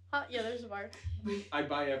 Yeah, there's a bar. I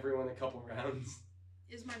buy everyone a couple rounds.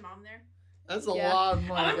 Is my mom there? That's a Yeah. lot of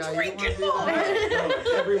money, I'm guys. You wanna drinking do that? No, it's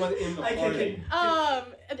everyone in the I party.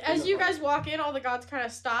 can- As you guys walk in, all the gods kind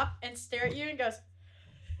of stop and stare at you and goes,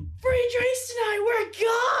 "Free drinks tonight, we're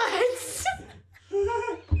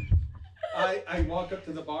gods!" I walk up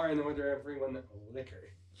to the bar and order everyone liquor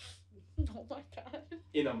Oh my god.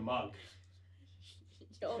 in a mug.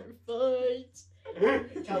 Y'all are fudge.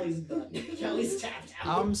 Kelly's done. Kelly's tapped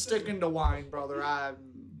out. I'm sticking to wine, brother.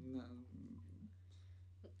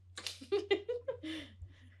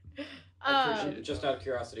 Just out of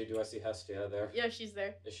curiosity, do I see Hestia there? Yeah, she's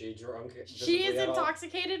there. Is she drunk? She is visibly at all?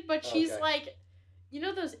 intoxicated, but she's Okay. like, you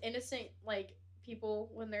know those innocent like people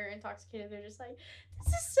when they're intoxicated, they're just like,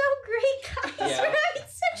 "This is so great, guys. Yeah. We're having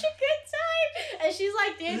such a good time." And she's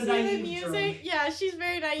like dancing to the naive music. drunk. Yeah, she's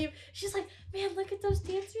very naive. She's like, "Man, look at those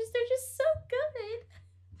dancers. They're just so good.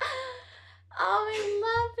 Oh, I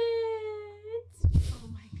love it." Oh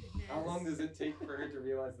my goodness. How long does it take for her to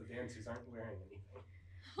realize the dancers aren't wearing anything?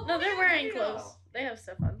 No, they're wearing yeah. clothes. They have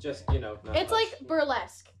stuff on. Just, you know. not It's much. like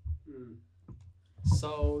burlesque. Hmm.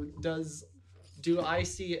 So do I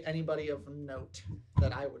see anybody of note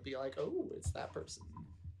that I would be like, oh, it's that person?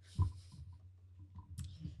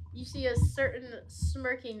 You see a certain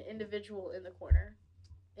smirking individual in the corner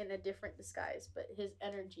in a different disguise, but his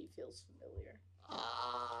energy feels familiar.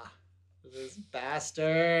 Ah, this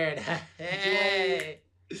bastard. Hey.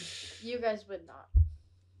 You guys would not.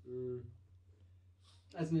 Hmm.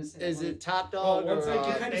 I was gonna say. Is it top Well, dog once or I You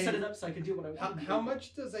get- kind of set it up so I could do what I want. How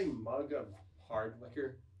much does a mug of hard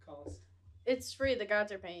liquor cost? It's free. The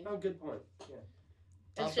gods are paying. Oh, good point. Yeah.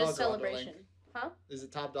 Top It's just dog or underling? celebration. Is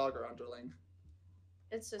it top dog or underling?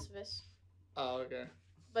 It's Sisyphus, Oh, okay.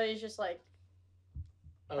 but he's just like,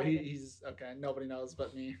 Oh, he's okay. Nobody knows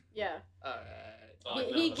but me. yeah. All right. Oh, I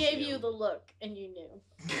He never gave see you him. the look, and you knew.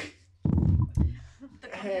 The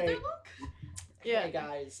Hey. computer look? Yeah. Hey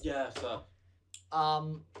guys. Yeah, so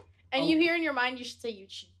Um, And Oh. you hear in your mind, you should say, you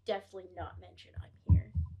should definitely not mention I'm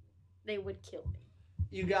here. They would kill me.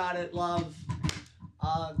 you got it, love.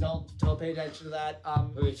 Don't pay attention to that.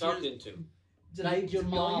 who are you talking to? Did I Did your you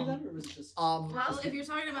yell mom? at them, or was it just? Well, if you're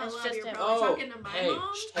talking about It's love, just you're him. probably Oh, talking to my hey,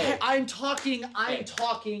 mom. hey. I'm talking. Hey. But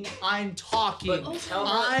tell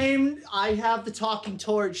her. I have the talking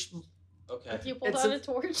torch. Okay. Do you pull It's out a- a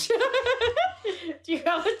torch? Do you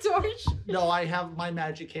have a torch? No, I have my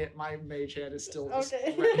magic hand. My mage hand is still. Just,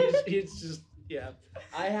 Okay. he's just yeah.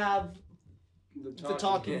 I have the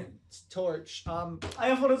talking torch. I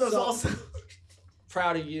have one of those So- also.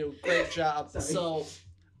 Proud of you. Great job. Sorry. So,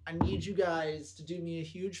 I need you guys to do me a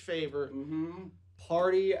huge favor. Mm-hmm.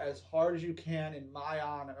 Party as hard as you can in my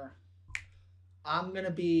honor. I'm gonna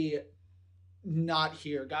be not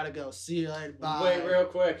here. Gotta go. See you later. Bye. Wait, real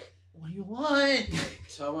quick. What do you want?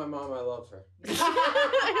 Tell my mom I love her.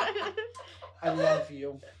 I love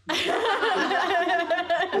you. And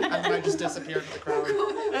then I just disappear into the crowd.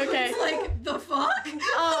 Okay. It's like, the fuck?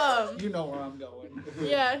 You know where I'm going.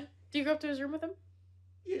 Yeah. Do you go up to his room with him?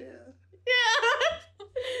 Yeah. Yeah.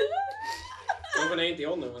 Tobin ain't the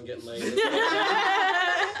only one getting laid. This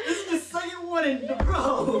is the second one in a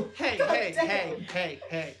row. Hey, God hey, damn.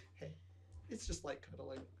 hey. It's just like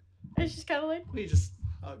cuddling. It's just kind of like, We just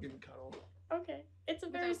hug and cuddle. okay. It's a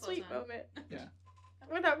very Without clothes sweet on. moment. Yeah.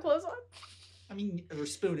 Without clothes on? I mean, we're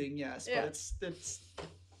spooning, yes, Yeah. but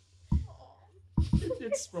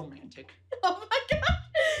it's romantic. Oh my god.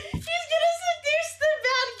 He's gonna seduce the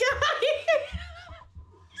bad guy.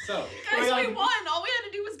 So, Guys, we won. All we had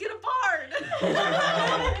to do was get a bard.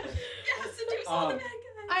 Yes, seduce all the bad guys.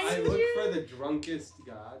 I I look do. for the drunkest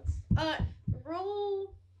gods.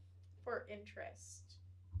 Roll for interest.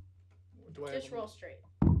 Do I Just have roll straight.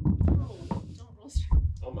 No, don't roll straight.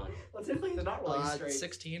 Oh my. Well, technically, they're not rolling straight.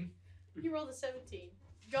 16. You rolled a 17.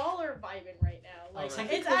 Y'all are vibing right now. Like,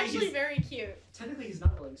 Alright. it's actually very cute. Technically, he's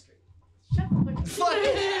not rolling straight. Shut the fuck up.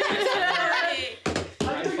 Hey. I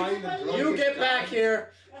find the drunkest You get back gods.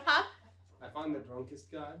 here. Huh? I find the drunkest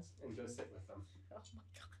gods and go sit with them. Oh my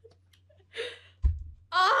god.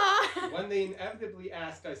 Ah! When they inevitably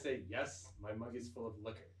ask, I say, yes, my mug is full of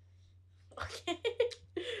liquor. Okay.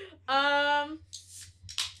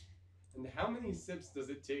 And how many sips does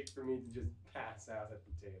it take for me to just pass out at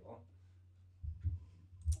the table?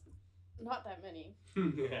 Not that many.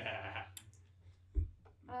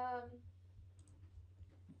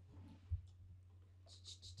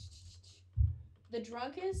 The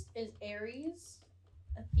drunkest is Ares,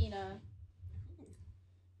 Athena,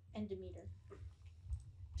 and Demeter.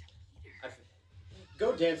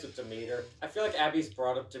 Go dance with Demeter. I feel like Abby's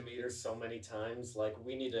brought up Demeter so many times. Like,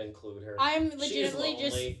 we need to include her. I'm She's legitimately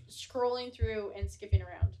lonely. just scrolling through and skipping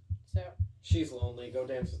around. So She's lonely. Go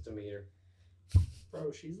dance with Demeter.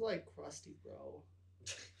 Bro, she's like crusty, bro.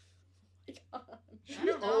 I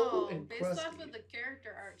don't old know. and Based off crusty. of the character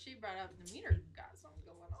art she brought up, the meter got something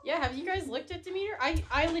going on. yeah, have you guys looked at Demeter?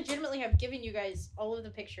 I legitimately have given you guys all of the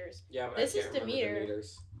pictures. Yeah, but This I is can't remember Demeter.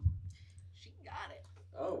 Demeter's. She got it.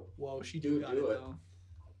 Oh. Whoa, she Do got it. it though.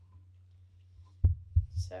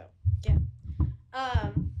 So yeah.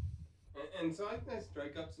 And so I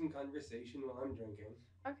strike up some conversation while I'm drinking.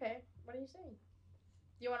 Okay. What are you saying?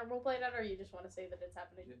 Do you want to roleplay that, or you just want to say that it's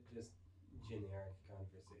happening? Just generic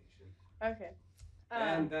conversation. Okay.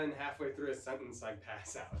 And then halfway through a sentence, I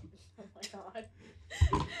pass out. Oh my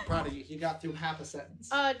god. Proud of you. You got through half a sentence.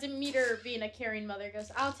 Demeter, being a caring mother,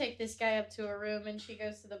 goes, I'll take this guy up to a room. And she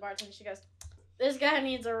goes to the bartender. She goes, this guy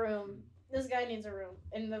needs a room. This guy needs a room.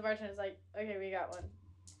 And the bartender's like, okay, we got one.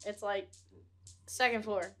 It's like second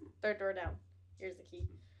floor, third door down. Here's the key.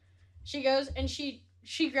 She goes and she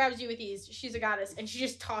grabs you with ease. She's a goddess. And she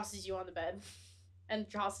just tosses you on the bed and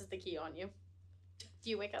tosses the key on you. Do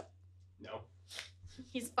you wake up? No.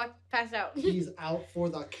 He's passed out. He's out for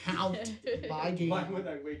the count. My game. Why would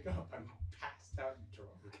I wake up? I'm passed out drunk.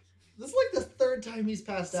 This is like the third time he's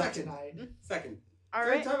passed out Second. tonight. Second. All Third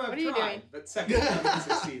right. time I've What are you tried, doing? but second time I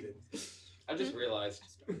succeeded. I just realized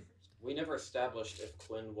we never established if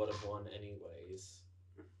Quinn would have won anyways.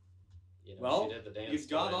 You know, Well, she did the dance. you've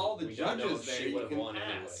got to win. all the We don't know judges if there, She you would have can won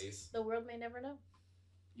ask. anyways. The world may never know.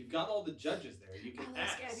 You've got all the judges there. You can I'll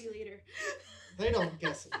ask ask. Abby later. They don't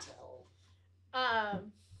guess and tell.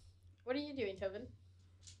 What are you doing, Tobin?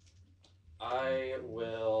 I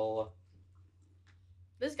will.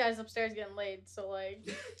 This guy's upstairs getting laid, so like,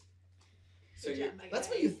 So Good you, job, my That's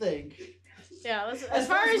guy. what you think. yeah. As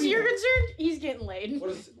far as we you're know. concerned, he's getting laid.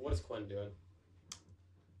 what is Quinn doing?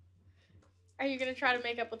 Are you gonna try to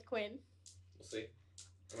make up with Quinn? We'll see.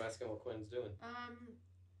 I'm asking what Quinn's doing.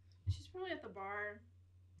 She's probably at the bar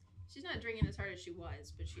She's not drinking as hard as she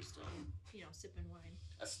was, but she's still, sipping wine.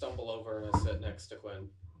 I stumble over and I sit next to Quinn.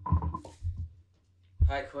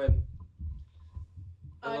 Hi, Quinn.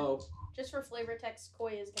 Hello. Just for flavor text,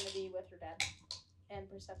 Koi is going to be with her dad and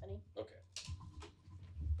Persephone. Okay.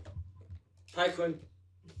 Hi, Quinn.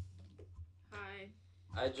 Hi.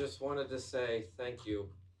 I just wanted to say thank you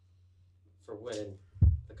for winning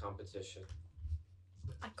the competition.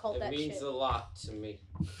 I called It that means shit. a lot to me.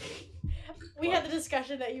 We had the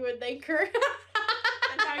discussion that you would thank her.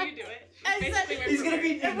 That's how you do it. I said- Basically word He's for gonna word.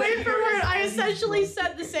 be. Word for word, I as essentially usual.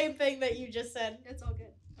 said the same thing that you just said. It's all good.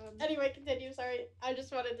 Anyway, continue. Sorry. I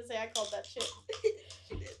just wanted to say I called that shit.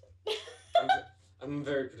 I'm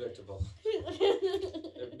very predictable.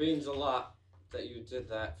 It means a lot that you did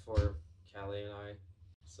that for Callie and I,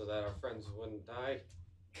 so that our friends wouldn't die.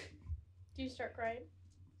 Do you start crying?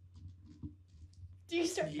 Do you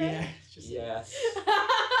start crying? Yeah. Just Yes.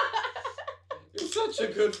 You're such a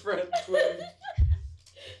good friend, Quinn.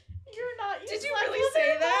 You're not. Did you slept really with say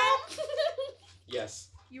her, that? Mom? Yes.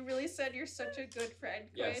 You really said you're such a good friend,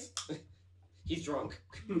 Quinn? Yes. He's drunk.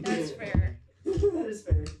 That's fair. That is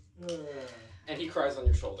fair. And he cries on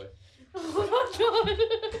your shoulder. Oh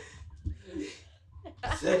my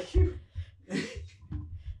god. Thank you.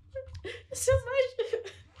 So much.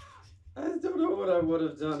 I don't know what I would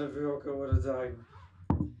have done if Yorka would have died.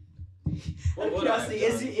 What would I have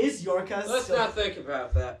Curiosity, done? is Yorka Let's still... not think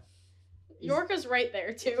about that. Yorka's right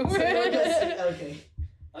there too. So Yorka's... Okay.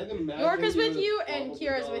 I'd imagine Yorka's with would've you and probably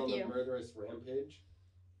Kira's gone with on a you. murderous rampage.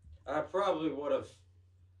 I probably would have.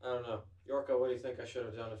 I don't know. Yorka, what do you think I should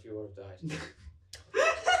have done if you would have died?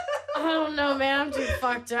 I don't know, man. I'm too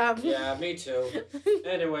fucked up. Yeah, me too.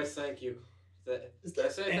 Anyways, thank you. Is Did I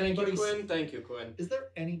there say thank you, anybody? Quinn? Thank you, Quinn. Is there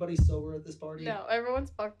anybody sober at this party? No,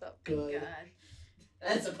 everyone's fucked up. Good. God.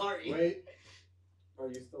 That's a party. Wait, are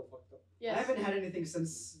you still fucked up? Yes. I haven't had anything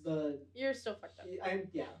since the... You're still fucked up.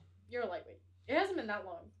 Yeah. You're a lightweight. It hasn't been that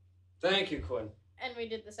long. Thank you, Quinn. And we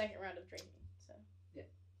did the second round of drinking, so.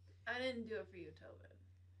 I didn't do it for you, Tobin.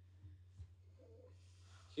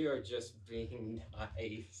 You're just being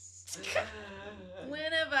nice.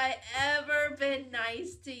 When have I ever been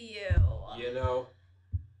nice to you? You know.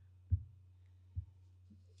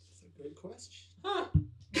 That's a good question. Huh.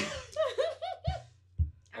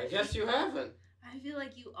 I guess you haven't. I feel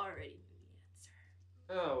like you already knew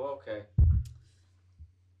the answer. Oh, okay.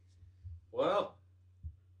 Well,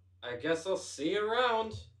 I guess I'll see you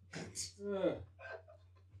around.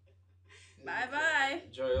 Bye-bye.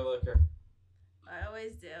 Enjoy your liquor. I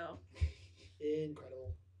always do.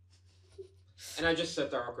 Incredible. And I just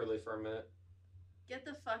sit there awkwardly for a minute. Get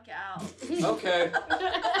the fuck out. Okay.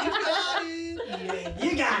 You got it.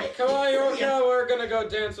 You got it! Come on, Yorka, we're gonna go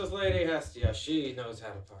dance with Lady Hestia. She knows how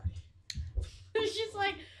to party. She's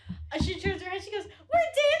like, she turns around, she goes,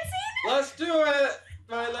 "We're Let's do it,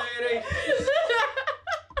 my lady.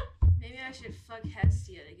 Maybe I should fuck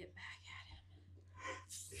Hestia to get back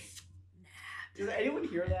Does anyone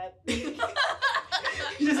hear that? dancing!"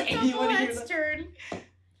 Does anyone hear Head's that? turn,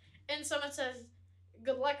 and someone says,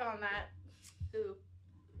 "Good luck on that." Who?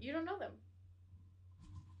 You don't know them.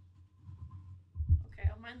 Okay,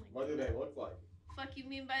 I'll mind like What do they look like? fuck you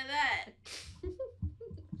mean by that?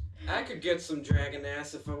 I could get some dragon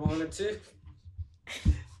ass if I wanted to.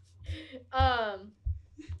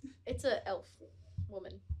 It's a elf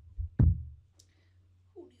woman.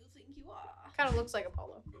 Who do you think you are? Kind of looks like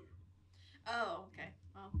Apollo, Oh, okay.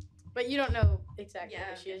 Well, but you don't know exactly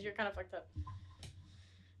Yeah, who she is. You're kind of fucked up.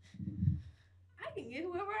 I can get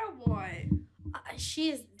whoever I want.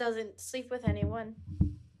 She doesn't sleep with anyone.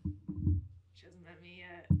 She hasn't met me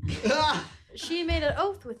yet. She made an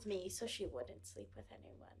oath with me, so she wouldn't sleep with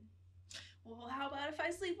anyone. Well, how about if I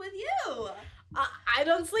sleep with you? I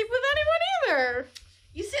don't sleep with anyone either.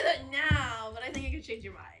 You say that now, but I think I can change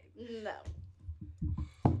your mind. No.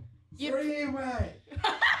 You, Freeway!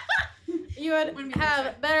 you would Wouldn't be have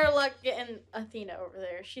the same. better luck getting Athena over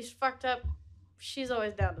there. She's fucked up. She's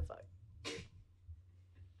always down to fuck.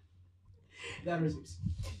 That was Zeus.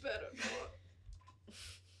 Better.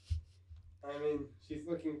 I mean, she's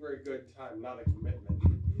looking for a good time, not a commitment.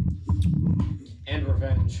 And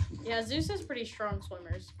revenge. Yeah, Zeus has pretty strong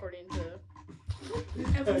swimmers, according to.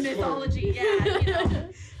 Mythology, yeah, you know.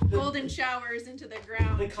 Golden showers into the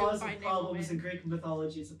ground. The to cause of find a problems in woman. Greek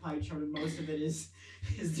mythology is a pie chart, and most of it is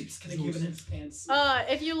Zeus gonna give it its pants.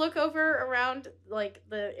 If you look over around like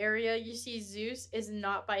the area, you see Zeus is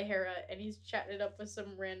not by Hera, and he's chatting it up with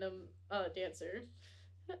some random dancer,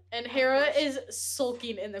 and Hera is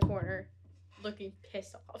sulking in the corner, looking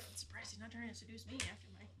pissed off. I'm surprised he's not trying to seduce me after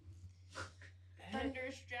my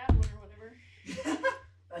thunderous javelin or whatever.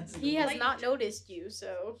 That's He has Light- not noticed you,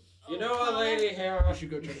 so You know what, Lady Hera? You should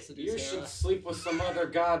go try to seduce You Hera. should sleep with some other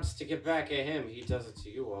gods to get back at him. He does it to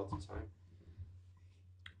you all the time,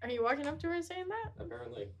 Are you walking up to her and saying that?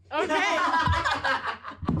 apparently.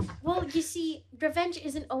 Okay. Well, you see, revenge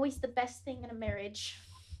isn't always the best thing in a marriage.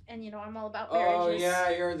 And, I'm all about marriages. Oh, yeah,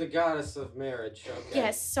 you're the goddess of marriage. Okay.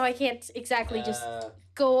 Yes, so I can't exactly just Uh,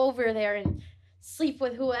 go over there and sleep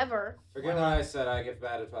with whoever. forget what I said. I give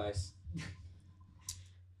bad advice.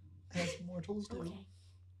 As mortals do. Okay.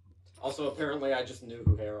 Also, apparently, I just knew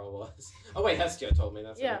who Hera was. Oh, wait, Hestia told me.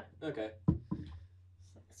 That's Yeah. right. Okay.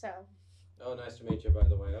 So. Oh, nice to meet you, by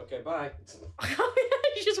the way. Okay, bye.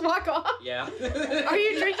 You just walk off? Yeah. Are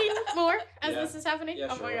you drinking more as Yeah. this is happening? Yeah,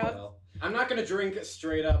 Oh sure. my what god. the hell. I'm not gonna drink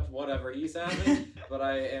straight up whatever he's having, but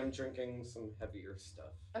I am drinking some heavier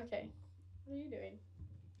stuff. Okay. What are you doing?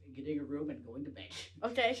 Getting a room and going to bed.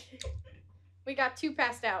 Okay. We got 2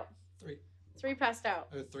 passed out. 3. 3 passed out.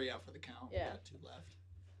 Or 3 out for the count. Yeah. We got 2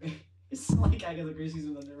 left. It's like Agatha Christie's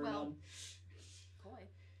when they're Well. around. Boy.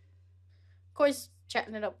 Koi's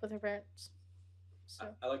chatting it up with her parents. So.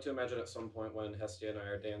 I like to imagine at some point when Hestia and I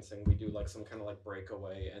are dancing, we do like some kind of like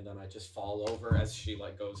breakaway, and then I just fall over as she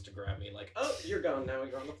like goes to grab me, like, oh, you're gone now.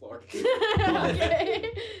 You're on the floor. Okay.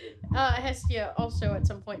 Hestia also at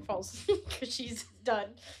some point falls because she's done.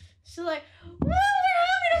 She's like, "Well, we're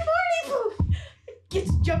having a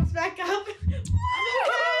party!" Jumps back up.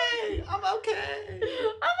 I'm okay.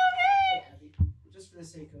 I'm okay. Abby, just for the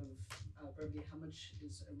sake of brevity, how much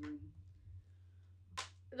is a room?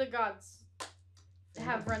 The gods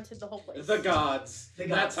have rented the whole place. The gods. The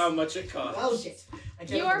That's gods. how much it costs. Oh shit! I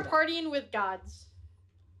can't You are afford that. partying with gods.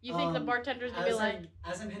 You think the bartender's gonna be like,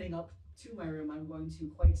 As I'm heading up to my room, I'm going to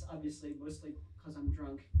quite obviously, mostly because I'm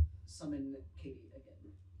drunk, summon Katie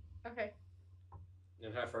again. okay.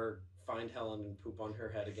 And have her find Helen and poop on her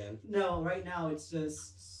head again. No, right now it's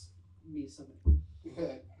just me summoning.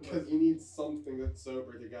 Because you need something that's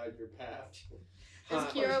sober to guide your path. Is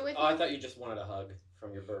Kira with Oh, I you? thought you just wanted a hug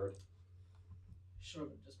from your bird. Sure,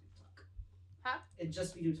 but just be to talk. Huh? It'd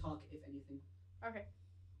just be to talk, if anything. Okay.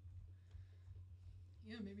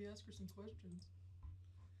 Yeah, maybe ask her some questions.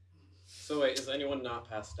 So wait, is anyone not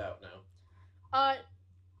passed out now?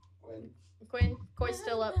 When Koi's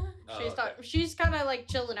still up. Oh, She's okay. she's kind of like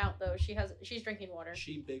chilling out though. She's drinking water.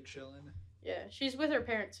 She big chillin'. Yeah, she's with her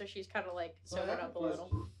parents, so she's kind of like So I sobered have up a little.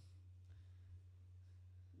 question.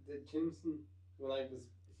 Did Jimson, when I was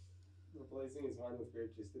replacing his wine with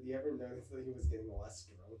grape juice, did he ever notice that he was getting less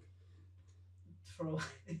drunk? For a while.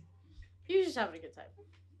 He was just having a good time.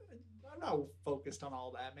 I'm not focused on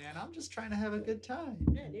all that, man. I'm just trying to have a good time.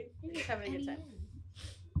 Yeah, dude, he's just having a good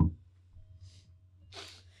time.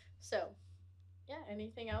 So, yeah.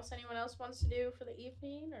 Anything else anyone else wants to do for the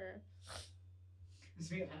evening, or It's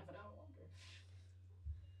been half an hour longer.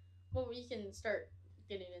 well, we can start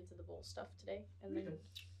getting into the bowl stuff today, and then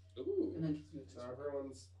Ooh. And then So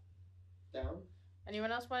everyone's down?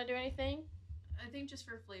 anyone else want to do anything? I think just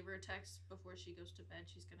for flavor text before she goes to bed,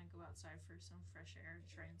 she's gonna go outside for some fresh air and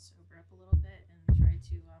try and sober up a little bit and try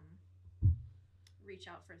to reach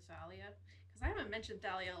out for Thalia, because I haven't mentioned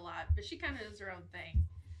Thalia a lot, but she kind of does her own thing,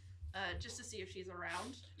 just to see if she's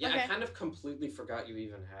around. Yeah, I Okay. kind of completely forgot you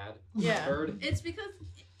even had Yeah. a bird. It's because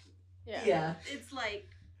Yeah. it's like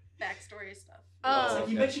backstory stuff. Oh, It's like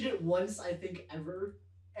you okay. mentioned it once, I think, ever.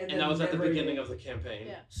 And then that was at the never beginning again. of the campaign.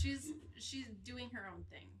 Yeah. She's doing her own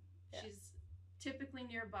thing. Yeah. She's typically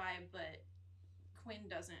nearby, but Quinn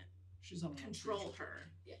doesn't She's on control her.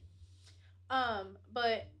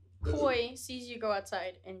 But Koi sees you go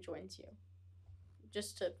outside and joins you,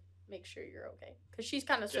 just to make sure you're okay, because she's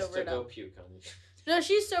kind of Just to sobered go up. puke on you. No,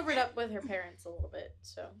 she's sobered up with her parents a little bit,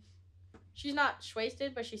 so she's not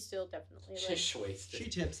wasted, but she's still definitely like, She's wasted. She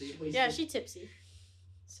tipsy. Wasted. yeah, she tipsy.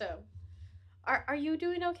 So, are you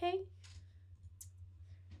doing okay?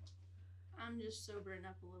 I'm just sobering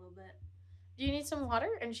up a little bit. Do you need some water?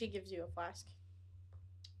 And she gives you a flask.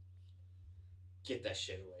 Get that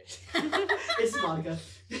shit away. It's Monica.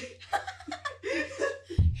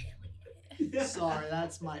 Sorry,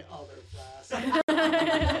 that's my other flask.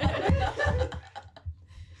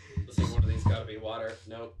 Let's see, one of these gotta be water.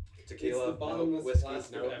 Nope. It's Tequila. the Nope. bottomless Whiskey.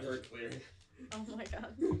 flask Nope. of Everclear. Oh my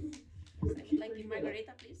god. I would like a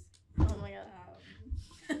margarita, please. Oh my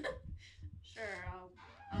god. Sure,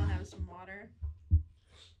 I'll have some water.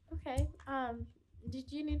 Okay.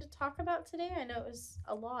 Did you need to talk about today? I know it was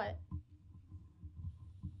a lot.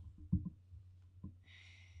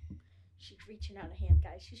 She's reaching out a hand,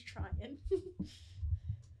 guys. She's trying.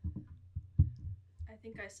 I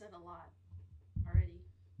think I said a lot already.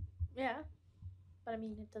 Yeah. But I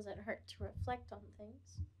mean, it doesn't hurt to reflect on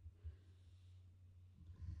things.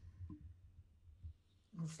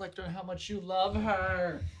 Reflect on how much you love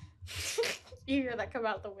her. You hear that come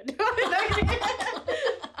out the window.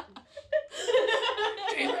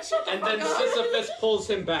 And then Sisyphus pulls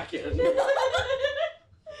him back in.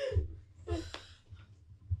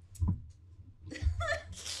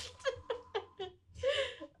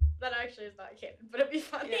 That actually is not canon, but it'd be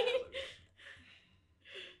funny. Yeah.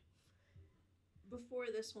 Before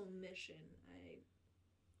this whole mission, I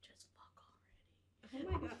Just fuck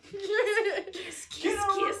oh my god. already.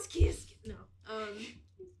 Kiss. No.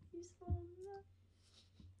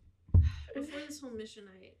 Before this whole mission,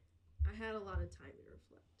 I had a lot of time to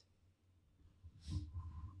reflect,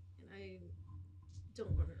 and I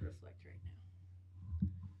don't want to reflect right now.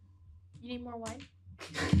 You need more wine?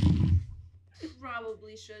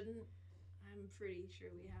 Probably shouldn't. I'm pretty sure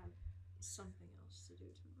we have something else to do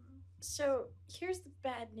tomorrow. So here's the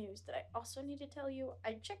bad news that I also need to tell you.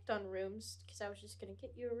 I checked on rooms because I was just gonna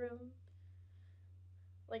get you a room,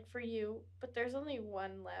 like for you, but there's only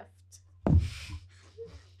one left.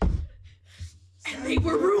 And they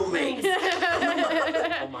were roommates.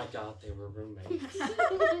 Oh my god, they were roommates.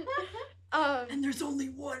 And there's only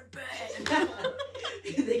one bed.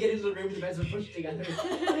 They get into the room, the beds are pushed together.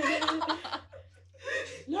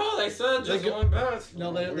 No, they said just They go- one bed.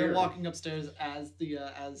 No, they're Weird. walking upstairs as the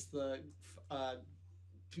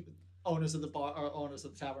owners of the bar or owners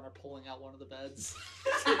of the tavern are pulling out one of the beds.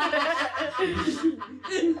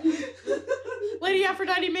 Lady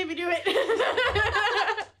Aphrodite made me do it.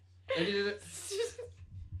 They needed it.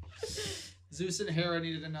 Zeus and Hera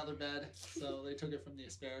needed another bed, so they took it from the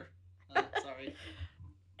spare. Sorry.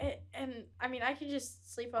 And I mean, I could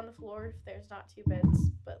just sleep on the floor if there's not two beds,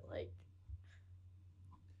 but like,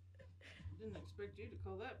 Didn't expect you to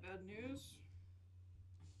call that bad news.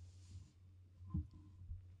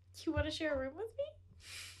 you want to share a room with me?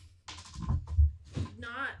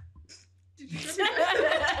 Not.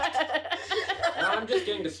 I'm just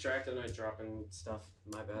getting distracted and I'm dropping stuff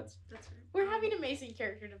in my bed. That's right. We're having amazing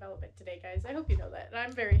character development today, guys. I hope you know that, and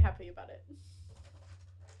I'm very happy about it.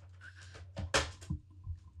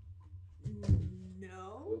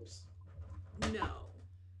 No. Oops. No.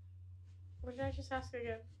 What did I just ask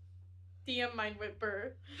again? DM Mind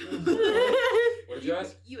Whipper. What did you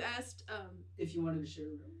ask? You asked, If you wanted to share a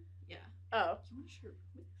room. Oh. you want to share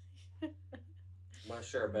a room? Want to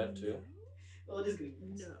share a bed too? Well, it is good.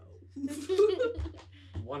 No.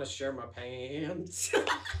 Want to share my pants?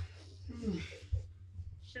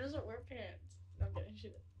 She doesn't wear pants. No, I'm kidding. She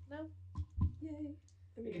does. No. Yay.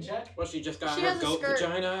 We can check. Well, she just got She her has a goat skirt.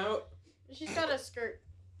 vagina out. She's got a skirt.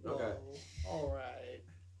 Okay. All right.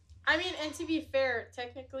 I mean, and to be fair,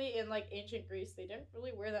 technically in like ancient Greece, they didn't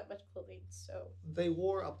really wear that much clothing. So They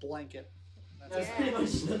wore a blanket. That's That's Yeah. pretty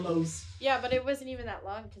much the most. yeah, but it wasn't even that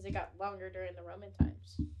long because it got longer during the Roman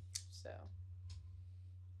times. So,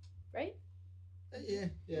 right?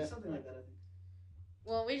 Yeah. Something like that, I think.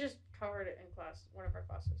 Well, we just covered it in class, one of our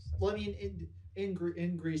classes. So. Well, I mean, in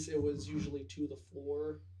Greece, it was usually to the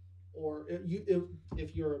floor, or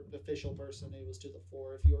if you're an official person, it was to the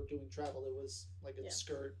floor. If you were doing travel, it was like a Yeah.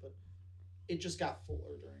 skirt, but it just got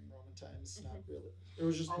fuller during Roman times. Mm-hmm. Not really. It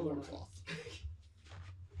was just All more Roman. cloth.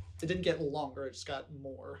 It didn't get longer; it just got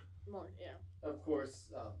more. More, yeah. Of course,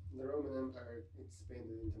 the Roman Empire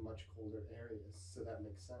expanded into much colder areas, so that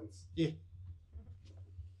makes sense. Yeah.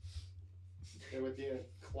 There would be a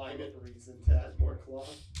climate reason to add more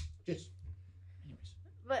cloth. Yes. Anyways,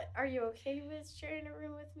 But are you okay with sharing a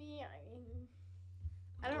room with me? I mean,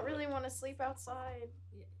 I don't really want to sleep outside.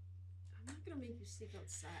 I'm not gonna make you sleep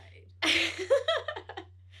outside.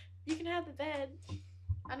 You can have the bed.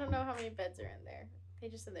 I don't know how many beds are in there. They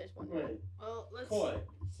just said there's one. Wait, Well, let's. Koi,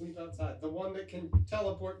 sleep outside. The one that can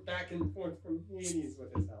teleport back and forth from Hades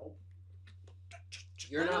with his help.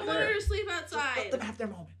 You're I not don't want her there. to sleep let them outside. have their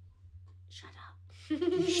moment. Shut up.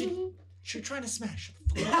 She's trying to smash.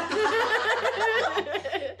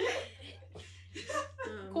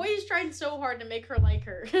 Koi's trying so hard to make her like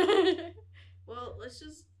her. Well, let's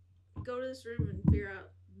just go to this room and figure out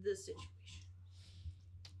this situation.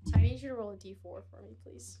 I need you to roll a d4 for me,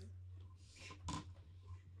 please.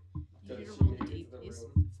 You need Does to she roll a make it D, to the please.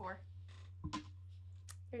 room? 4.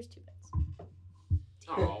 There's 2 beds.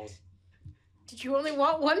 Oh, Did you only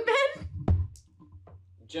want one bed?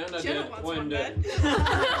 Jenna Jenna did. wants Quinn one bed. didn't.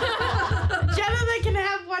 Jenna, they can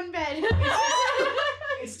have one bed.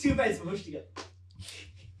 It's 2 beds pushed together.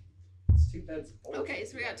 It's 2 beds. bolted Okay,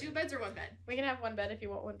 so we got 2 together. beds or 1 bed. We can have one bed if you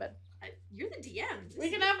want one bed. You're the DM. This We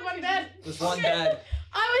is can have one bed. There's one bed.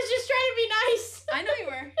 I was just trying to be nice. I know you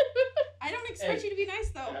were. I don't expect Hey. you to be nice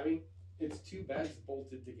though. Abby, it's 2 beds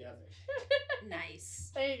bolted together.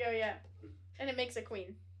 Nice. There you go, yeah. And it makes a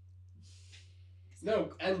queen. No,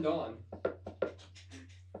 and Dawn.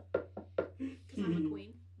 Because I'm a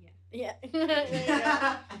queen. Yeah. Yeah. There you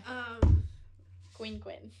go. Queen.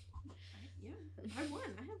 Yeah. I won.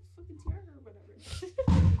 I have a fucking tiara or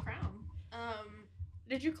whatever. Crown.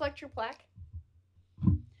 Did you collect your plaque?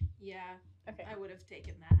 Yeah. Okay. I would have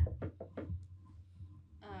taken that.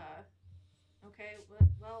 Okay.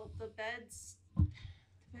 Well, the bed's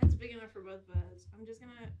big enough for both beds.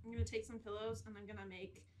 I'm gonna take some pillows and I'm gonna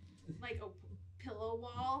make like a pillow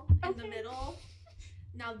wall in the middle.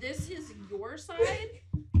 Now this is your side,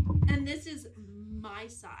 and this is my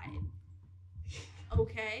side.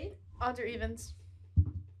 Okay. Odds or evens?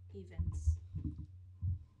 Evens.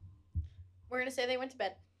 We're gonna say they went to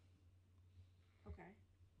bed. Okay.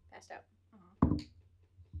 Passed out. Uh-huh.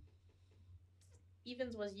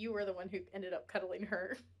 Evens was you were the one who ended up cuddling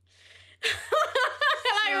her.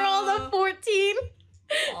 I rolled a 14.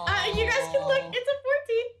 You guys can look. It's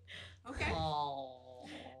a 14. Okay. Oh.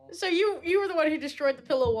 So you were the one who destroyed the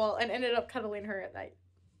pillow wall and ended up cuddling her at night.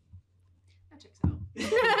 That checks out.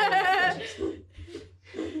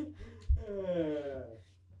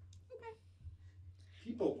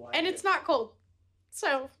 People blanket. And it's not cold.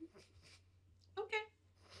 So, Okay.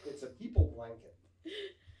 It's a people blanket.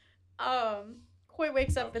 Koi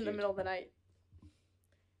wakes How up in the cute. middle of the night,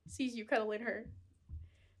 sees you cuddling her,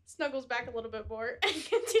 snuggles back a little bit more, and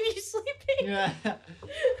continues sleeping. Yeah.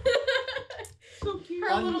 So cute.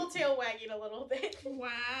 Her little tail wagging a little bit. Wow.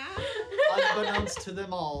 Unbeknownst to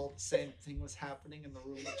them all, the same thing was happening in the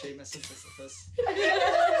room with Jameis and Sisyphus.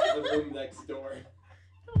 The room next door.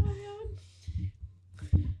 Oh my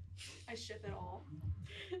I ship it all.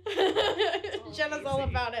 god. Jenna's all amazing.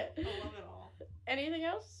 about it. I love it all. Anything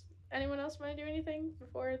else? Anyone else want to do anything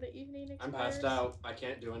before the evening expires? I'm passed out. I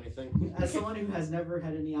can't do anything. As someone who has never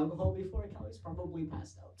had any alcohol before, Callie's probably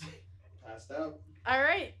passed out. Passed out. All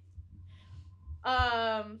right.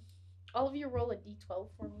 All of you roll a d12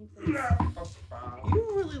 for me, please.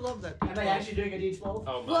 You really love that. Am I actually doing a d12?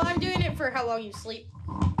 Oh Well, my. I'm doing it for how long you sleep.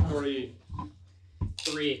 3.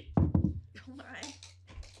 3. Oh my.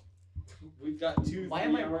 We've got 2 Why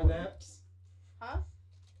am I 3-hour rolling? naps. Huh?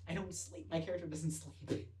 I don't sleep. My character doesn't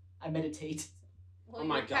sleep. I meditate. Well, Oh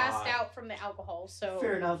my you're passed God. out from the alcohol, so.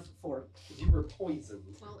 Fair enough. 4. You were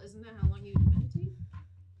poisoned. Well, isn't that how long you meditate?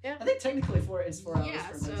 I think technically 4 is 4 hours Yeah,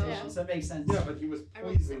 for so- meditation, so it makes sense. Yeah, but he was I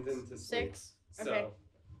rolled poisoned 6. into sleep. 6. So, Okay.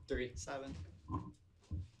 3. 7.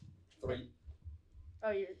 3.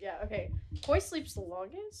 Oh, yeah, okay. Koi sleeps the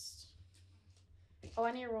longest. Oh,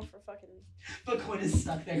 I need to roll for fucking. But Quinn is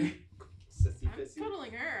stuck there. Sissy I'm pissy.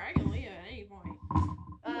 cuddling her. I can leave at any point.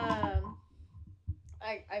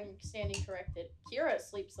 I'm standing corrected. Kira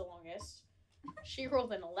sleeps the longest. She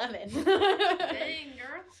rolled an 11. Dang,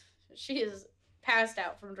 girl. She is passed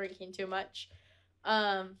out from drinking too much.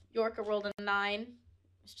 Yorka rolled a 9.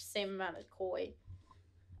 It's the same amount as Koi.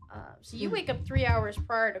 So you wake up 3 hours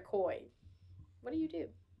prior to Koi. What do you do?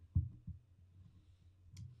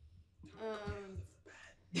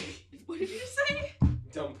 What did you say?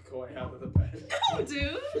 Dump Koi out of the bed. No,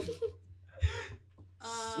 dude.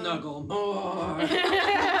 Snuggle more.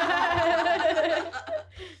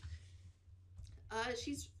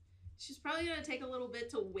 She's probably gonna take a little bit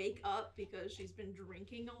to wake up because she's been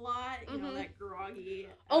drinking a lot. You know, Mhm. that groggy.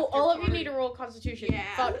 Oh, after all of you party. need to roll Constitution.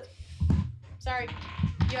 Yeah. Fuck. Sorry.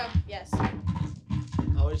 Yeah. Yes. I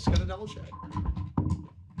was just gonna double check.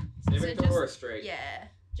 Saving it throw just- or straight? Yeah.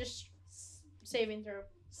 Just saving throw.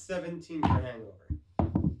 17 for hangover.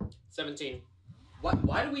 17. What?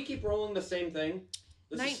 Why do we keep rolling the same thing?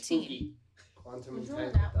 This 19. is spooky. Quantum Who's rolling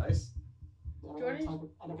entangled that? dice.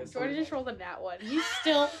 Jordan just rolled a nat one. He's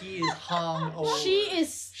still. He is hung over. She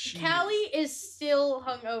Callie is still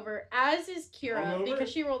hungover, as is Kira, Hungover? because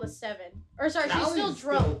she rolled a 7. Or sorry, she's still Callie's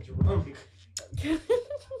drunk. drunk.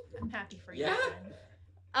 I'm happy for you. Yeah.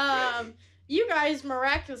 man. You guys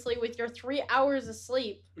miraculously with your 3 hours of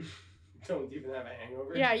sleep. Don't even have a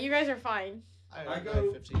hangover. Yeah, you guys are fine. I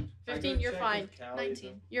go- 15. I go 15, you're check fine. if Callie-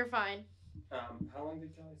 19. You're fine. How long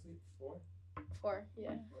did Callie sleep? 4? 4,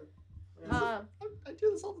 yeah. Yeah. I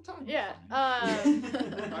do this all the time. Yeah.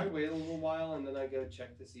 I wait a little while and then I go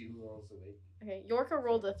check to see who else awake. Okay, Yorka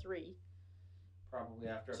rolled a 3. Probably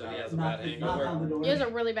after So about, he has a Knock- bad knock hangover. on the door. He has a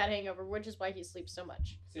really bad hangover, which is why he sleeps so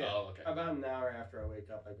much. so yeah, Oh, okay. about an hour after I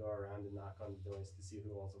wake up, I go around and knock on the doors to see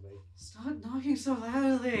who else awake. Stop knocking so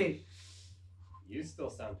loudly. You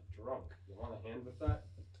still sound drunk. You want a hand with that?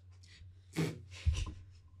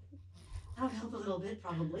 That would help a little bit,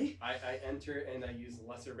 probably. I enter and I use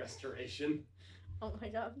lesser restoration. Oh my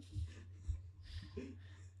god.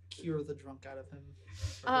 Cure the drunk out of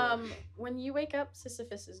him. When you wake up,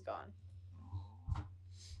 Sisyphus is gone.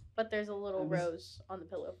 but there's a little I'm just- rose on the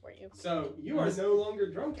pillow for you. So you are no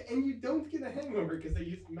longer drunk, and you don't get a hangover because I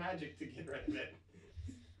used magic to get rid of it.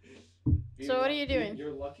 So what are you doing?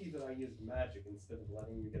 You're lucky that I used magic instead of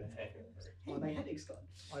letting you get a hangover. Hey, my headache's gone.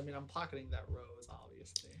 I mean, I'm pocketing that rose,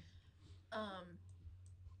 obviously.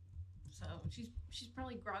 So she's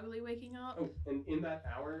probably groggily waking up. Oh, and in that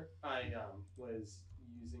hour, I was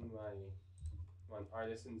using my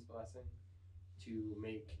artisan's blessing to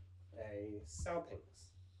make a cell pinks.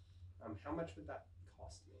 How much would that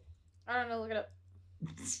cost me? I don't know. Look it up.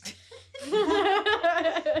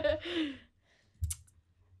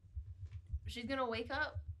 She's gonna wake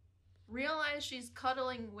up, realize she's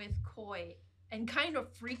cuddling with Koi, and kind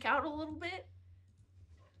of freak out a little bit.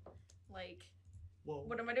 Like, Whoa.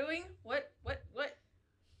 what am I doing? What?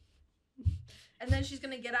 And then she's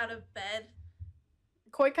gonna get out of bed.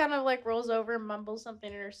 Koi kind of like rolls over and mumbles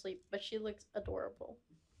something in her sleep, but she looks adorable.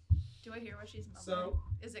 Do I hear what she's mumbling? So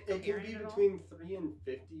Is it it can coherent be at all? between 3 and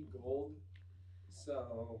 50 gold.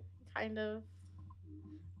 So Kind of.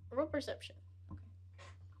 Roll perception.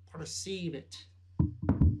 Perceive it. I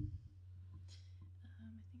think it's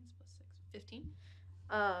plus 6. 15?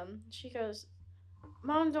 She goes,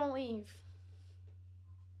 Mom, don't leave.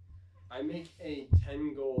 I make a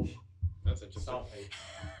 10 gold That's interesting. cell pink.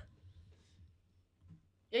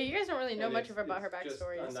 Yeah, you guys don't really know And much it's- about her it's just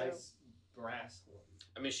backstory. a So. nice brass one.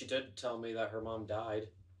 I mean, she did tell me that her mom died.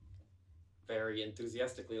 Very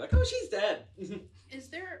enthusiastically, like, oh, she's dead. Is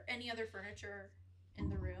there any other furniture in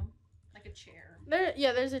the room? Like a chair?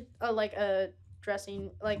 There's a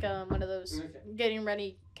dressing, like one of those Okay. getting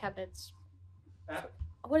ready cabinets. Ah.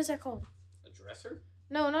 What is that called? A dresser?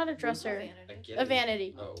 No, not a dresser. Vanity. A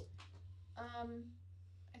vanity. Oh,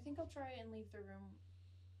 I think I'll try and leave the room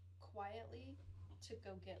quietly to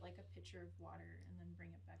go get like a pitcher of water and then bring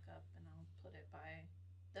it back up and I'll put it by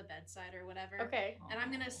the bedside or whatever. Okay. And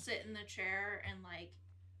I'm gonna sit in the chair and like,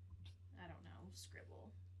 I don't know,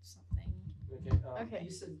 scribble something. Okay. Okay.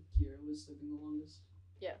 You said Kira was sleeping the longest?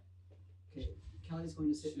 Yeah. Okay. Callie's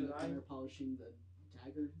going to sit in the Should I? corner polishing the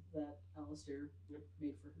dagger that Alistair Yep.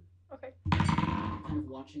 made for her. Okay. Kind of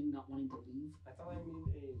watching, not wanting to leave. I thought I made a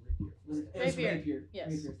rapier. Was it? for It was Rapier. rapier.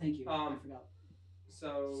 Yes. Rapier. Thank you. I forgot. For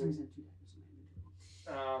some So, reason I have 2 daggers in my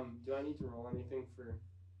inventory. do I need to roll anything for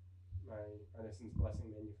my artisan's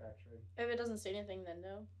blessing manufacturing? If it doesn't say anything, then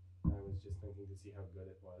no. I was just thinking to see how good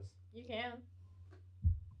it was. You can.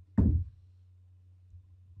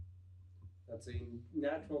 That's a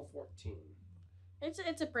natural 14.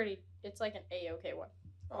 It's like an A-okay one.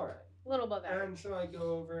 All right. A little above average. And so I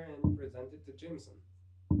go over and present it to Jameson.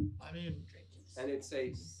 I mean, And it's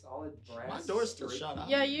a solid brass. my door's still straight- shut up.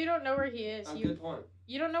 Yeah, you don't know where he is. A You good one.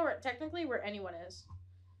 you don't know where anyone is.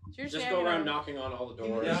 So you're just standing go around on- knocking on all the He,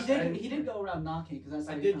 doors. Yeah. he did go around knocking because that's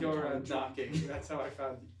how I he did found go Callie around drunk. knocking. That's how I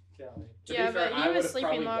found Callie. To Yeah, be fair, but he I was would have sleeping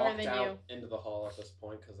probably longer walked than out into the hall at this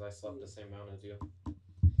point because I slept the same amount as you.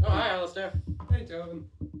 Oh, hi, Alistair. Hey, Tobin.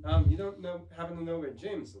 You don't happen to know where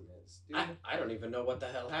Jameson is, do you? I don't even know what the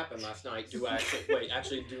hell happened last night. Do I actually wait?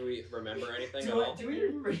 Actually, do we remember anything at all? Do we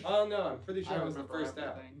remember? Oh no, I'm pretty sure I I was the remember first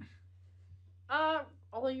out. everything.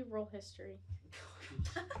 All you roll history.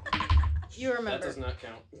 How You That remember. does not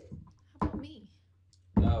count. about me?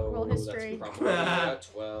 Oh, Roll history. That's probably a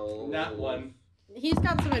 12. That one. He's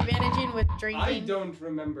got some advantaging with I drinking. don't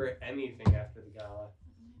remember anything after the gala.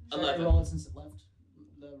 Should I 11. roll it since it left?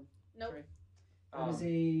 The Nope. tray? That was Um,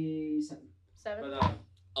 a 7. 7, but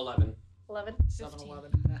 11. 11,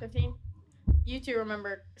 7-Eleven. 15. You two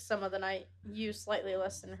remember some of the night. You slightly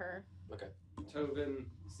less than her. Tobin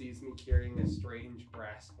sees me carrying a strange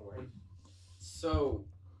brass horn. So,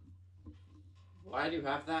 why do you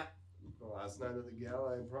have that? The last night of the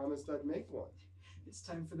gala, I promised I'd make one. It's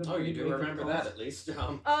time for the Oh, you big do wake-up remember call. that at least. You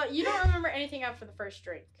don't remember anything after the first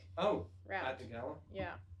drink Oh, at round. the gala?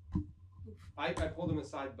 Yeah. I pulled him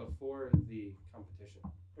aside before the competition.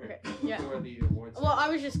 Okay, yeah. Before the awards. Well, I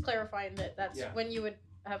was just clarifying that's Yeah. when you would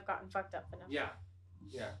have gotten fucked up enough. Yeah.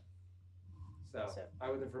 Yeah. So, So-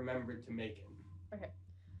 I would have remembered to make it.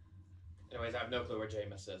 Anyways, I have no clue where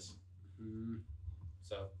Jameis is.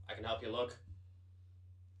 So, I can help you look.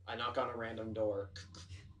 I knock on a random door.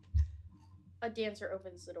 A dancer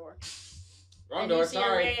opens the door. Wrong and door, you see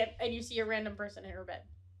sorry. and you see a random person in her bed.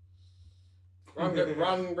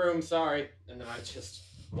 Wrong room, sorry. And then I just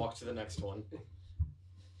walk to the next one.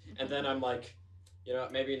 And then I'm like, you know,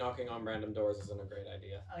 maybe knocking on random doors isn't a great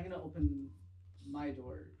idea. I'm gonna open my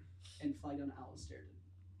door and flag down Alistair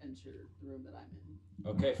to enter the room that I'm in.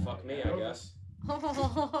 Okay, fuck me, I guess.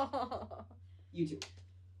 You two.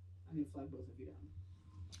 I'm gonna flag both of you down.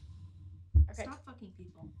 Okay. Stop fucking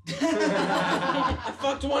people. I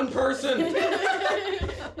fucked one person.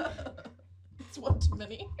 It's one too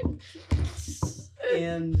many.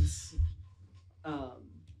 And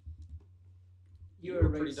you were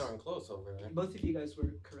pretty right. darn close over there. Both of you guys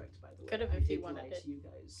were correct, by the way. Could've I if you did wanted lie it. to you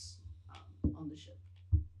guys on the ship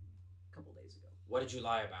a couple days ago. What did you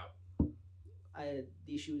lie about?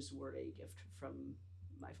 These shoes were a gift from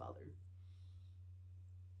my father.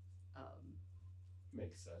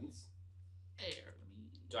 Makes sense.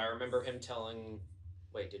 Do I remember him telling?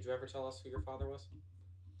 Wait, did you ever tell us who your father was?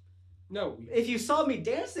 No, If you saw me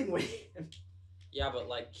dancing with him, Yeah, but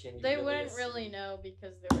like, can you? They really wouldn't assume- really know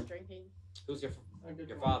because they were drinking. Who's your a good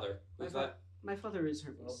your point. father? Who's My fa- that? my father is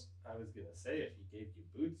Well, Hermes. I was gonna say if he gave you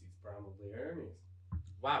boots, he's probably Hermes.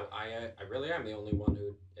 Wow, I really am the only one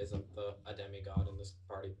who isn't a demigod in this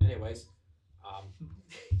party. Anyways,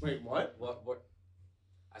 Wait, what? what?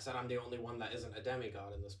 I said I'm the only one that isn't a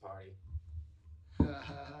demigod in this party.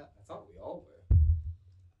 I thought we all were.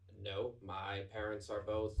 No, my parents are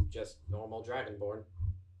both just normal dragonborn.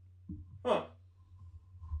 Huh.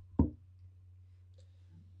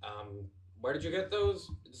 Where did you get those?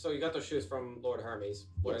 So you got those shoes from Lord Hermes.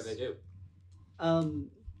 What Yes. do they do?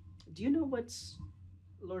 Do you know what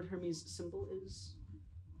Lord Hermes' symbol is?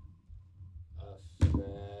 A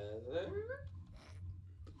feather?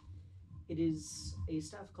 It is a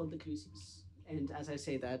staff called the Crucis. And as I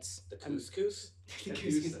say that, The couscous? the Crucis.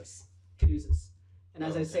 Caduceus. Crucis. And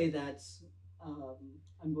as Oh, I okay. say that,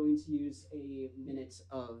 I'm going to use a minute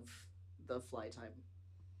of the fly time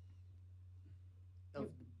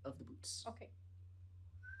of the boots. Okay.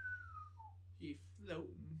 He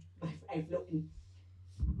floating. I float in.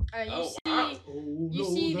 You Oh, see, wow. Oh, you no,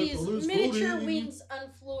 see that these balloon's miniature floating. wings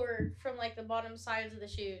unfleur from like the bottom sides of the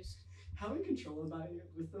shoes. How in control am I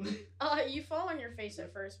with them? You fall on your face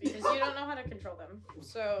at first because you don't know how to control them.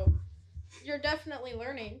 So you're definitely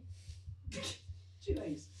learning.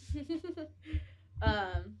 Nice.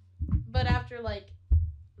 But after like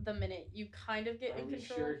the minute, you kind of get Are in we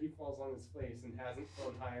control. sure he falls on his face and hasn't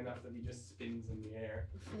flown high enough that he just spins in the air?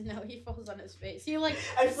 No, he falls on his face. He like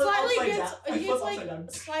I flip slightly upside gets down. I he flip gets like upside down.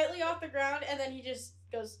 slightly off the ground and then he just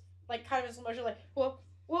goes like kind of in slow motion like whoa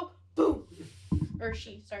whoa boom or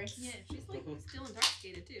she sorry. Yeah, she's like still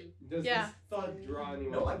intoxicated too. Does Yeah. this thud draw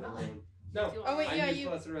anyone No, to I'm the not. room? No. Oh, wait, I yeah, used you-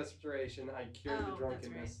 lesser restoration. I cured the Oh, that's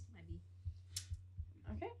drunkenness. right.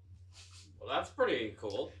 Might be. Okay. Well, that's pretty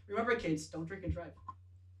cool. Remember, kids, don't drink and drive.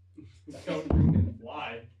 Don't drink and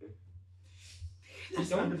fly. That's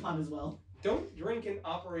Don't- frowned upon as well. Don't drink and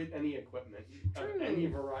operate any equipment of True. any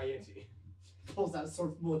variety. Pulls out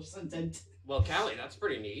sword from Melissa and dent. Well, Callie, that's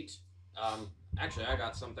pretty neat. Actually, I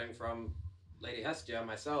got something from Lady Hestia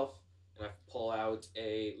myself, and I pull out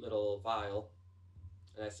a little vial,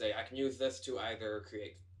 and I say I can use this to either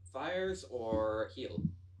create fires or heal.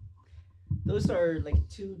 Those are like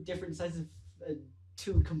two different sizes of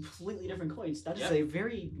two completely different coins. That is Yep. a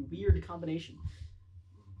very weird combination.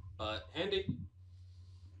 But handy.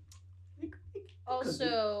 It could be.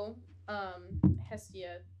 Also,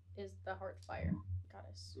 Hestia is the Heartfire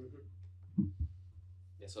goddess.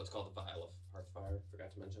 Yeah, so it's called the Vial of Hearthfire.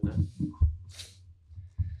 Forgot to mention that.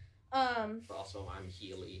 But also, I'm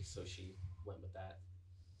Healy, so she went with that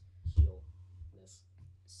healness.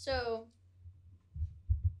 So,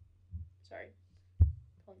 sorry,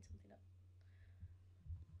 pulling something up.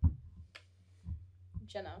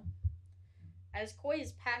 Jenna, as Koi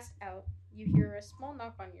is passed out, you hear a small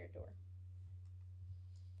knock on your door.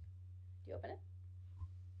 Do you open it?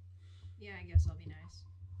 Yeah, I guess I'll be nice.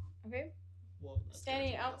 Okay. Whoa, that's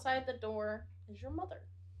Standing terrible. outside the door is your mother.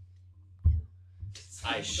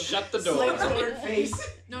 I shut the door. Slam the door in face.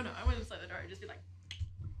 No, I wouldn't slam the door. I'd just be like,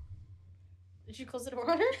 Did you close the door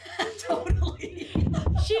on her? Totally.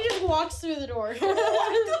 She just walks through the door. God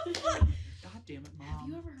damn it, Mom. have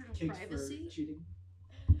you ever heard of Kicked privacy? for cheating.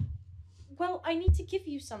 Well, I need to give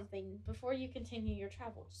you something before you continue your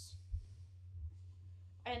travels.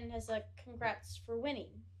 And as a congrats for winning.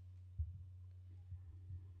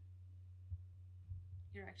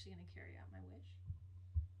 You're actually gonna carry out my wish?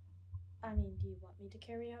 I mean, do you want me to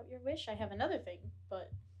carry out your wish? I have another thing,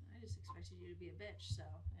 but I just expected you to be a bitch, so.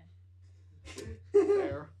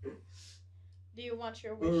 Fair. do you want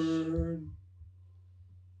your wish Burn.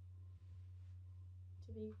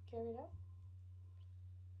 to be carried out?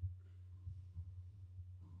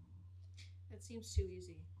 That seems too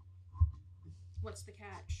easy. What's the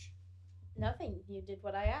catch? Nothing. You did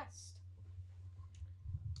what I asked.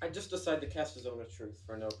 I just decided to cast a Zone of Truth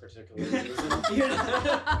for no particular reason. How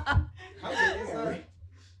big is that?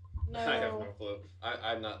 No. I have no clue.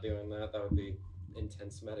 I'm not doing that. That would be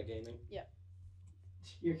intense metagaming.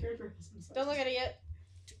 Your character has some Don't look at it yet.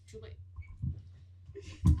 Too late.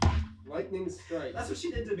 Lightning strike. That's what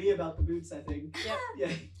she did to me about the boots, I think. Yep.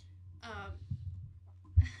 Yeah.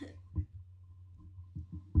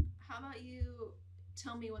 How about you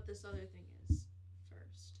tell me what this other thing is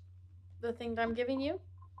first? The thing that I'm giving you?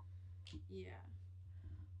 Yeah.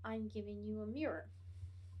 I'm giving you a mirror.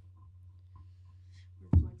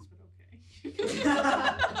 Reflex, but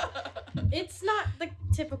okay. It's not the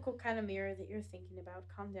typical kind of mirror that you're thinking about.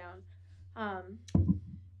 Calm down.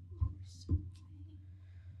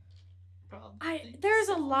 There's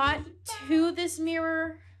a lot to this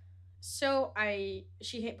mirror. So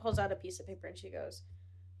she pulls out a piece of paper and she goes,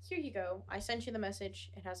 "Here you go. I sent you the message.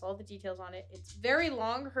 It has all the details on it. It's very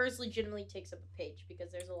long. Hers legitimately takes up a page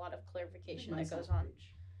because there's a lot of clarification that goes on.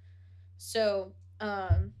 So,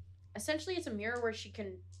 essentially, it's a mirror where she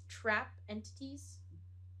can trap entities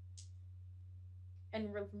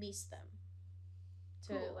and release them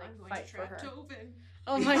to Cool, I'm going fight to for trap her. Tovin.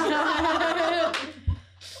 Oh my god!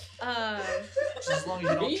 As long as you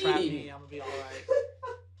don't trap me, I'm gonna be alright.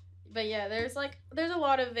 But yeah, there's a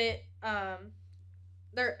lot of it.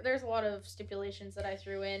 There's a lot of stipulations that I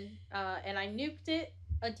threw in, and I nuked it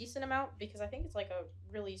a decent amount because I think it's like a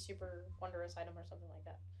really super wondrous item or something like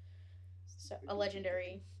that. So a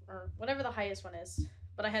legendary or whatever the highest one is,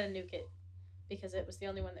 but I had to nuke it because it was the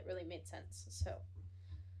only one that really made sense. So,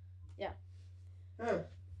 yeah,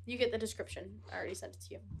 you get the description. I already sent it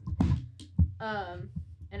to you.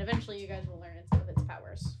 And eventually you guys will learn some of its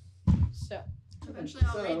powers. So Eventually,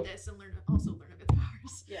 I'll read this and also learn of its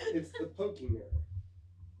powers. yeah, It's the Poking Mirror.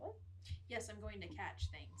 Yes, I'm going to catch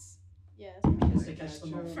things yeah. Just to catch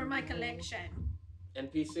them all. for my collection.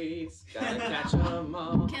 NPCs, gotta catch 'em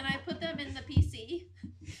all. Can I put them in the PC?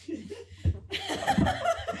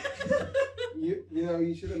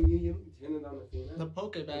 You should have turn it on Athena. The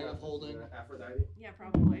poke bag of holding. Aphrodite. Yeah,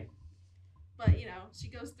 probably. But she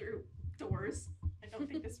goes through doors. I don't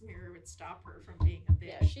think this mirror would stop her from being a bitch.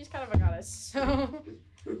 Yeah, she's kind of a goddess. So,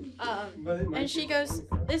 But it might and she be goes,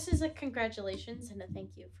 funny. "This is a congratulations and a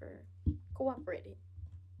thank you for cooperating."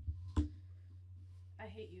 I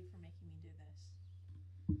hate you for making me do this.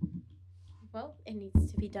 Well, it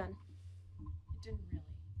needs to be done. It didn't really.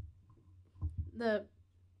 The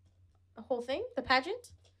whole thing, the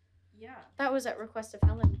pageant, Yeah, that was at request of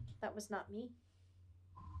Helen. That was not me.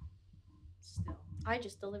 still. I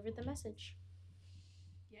just delivered the message,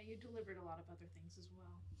 Yeah, you delivered a lot of other things as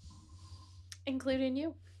well. including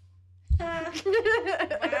you. Never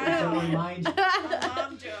mind. A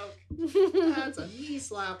mom joke. That's a knee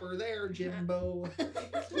slapper there, Jimbo.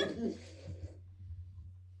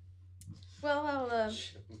 Well, I'll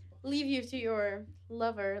leave you to your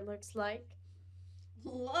lover. It looks like.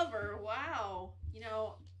 Lover, wow.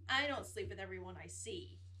 I don't sleep with everyone I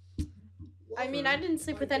see. I mean, I didn't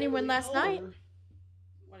sleep with anyone last night.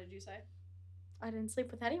 What did you say? I didn't sleep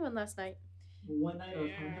with anyone last night. One night of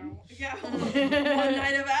company. Yeah. One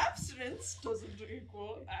night of abstinence doesn't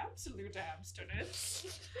equal absolute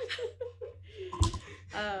abstinence.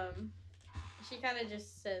 She kind of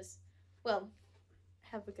just says, "Well,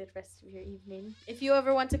 have a good rest of your evening. If you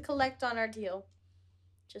ever want to collect on our deal,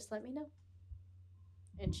 just let me know."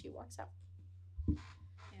 And she walks out. Yeah,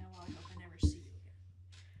 well, I hope I never see you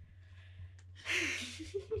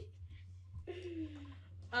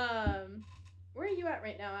again. Where are you at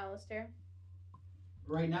right now, Alistair?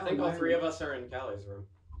 Right now, I think all three of us are in Callie's room.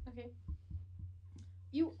 Okay.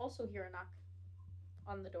 You also hear a knock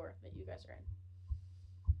on the door that you guys are in.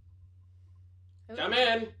 Who? Come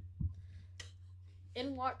in!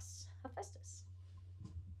 In walks Hephaestus.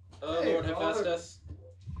 Oh, Hey, Lord Father. Hephaestus.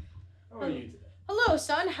 How are you today? Hello,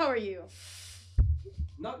 son. How are you?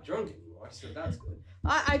 Not drunk anymore, so that's good.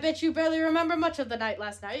 I bet you barely remember much of the night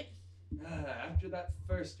last night. After that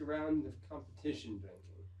first round of competition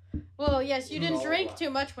drinking. Well, yes, you didn't Oh, drink wow. too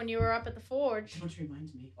much when you were up at the forge. Don't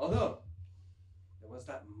remind me. Although, there was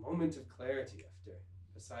that moment of clarity after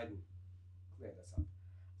Poseidon cleared us up.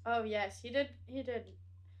 Oh, yes, he did. He did.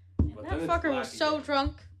 But And then that it's fucker black was so again.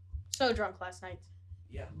 drunk. So drunk last night.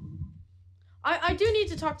 Yeah. I do need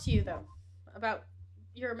to talk to you, though, about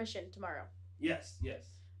your mission tomorrow. Yes, yes.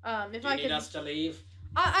 If Do you I need could, us to leave?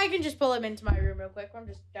 I can just pull him into my room real quick. I'm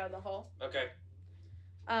just down the hall. Okay.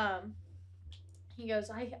 He goes,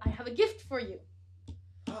 I have a gift for you.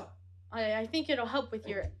 Ah. I think it'll help with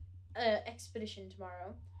your expedition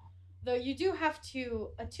tomorrow. Though you do have to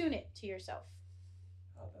attune it to yourself.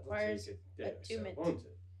 That'll Where's take a day or so, attunement? won't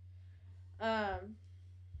it?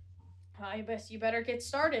 I guess you better get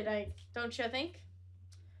started, don't you think?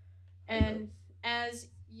 And as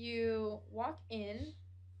you walk in,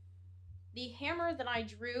 The hammer that I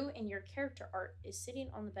drew in your character art is sitting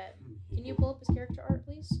on the bed. Can you pull up his character art,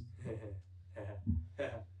 please?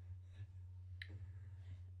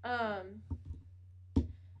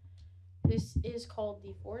 This is called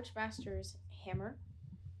the Forge Master's Hammer.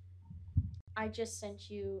 I just sent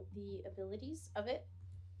you the abilities of it,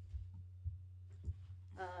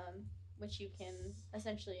 which you can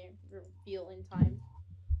essentially reveal in time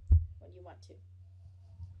when you want to.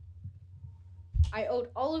 I owed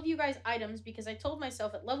all of you guys items because I told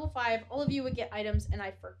myself at level 5 all of you would get items, and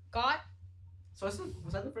I forgot. So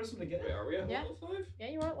was I the first one to get Wait, it? are we at Yeah. level 5? Yeah,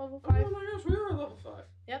 you were at level Oh 5. my gosh, we are at level 5.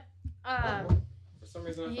 For some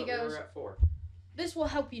reason, I He thought we goes- were at 4. This will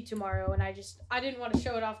help you tomorrow, and I didn't want to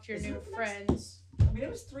show it off to your Is new it the next- friends. I mean, it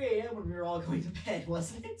was 3 a.m. when we were all going to bed,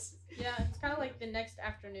 wasn't it? Yeah, it's kind of like the next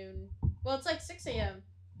afternoon. Well, it's like 6 a.m.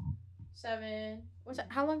 7. What's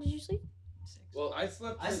that? How long did you sleep? 6. Well, I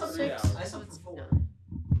slept for I slept 3 for hours. I slept for 4.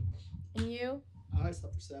 And you? I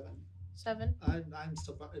slept for 7. 7. I'm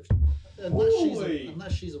still probably Holy!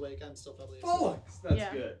 unless she's awake. I'm still probably asleep. Oh, that's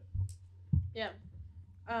Yeah. good.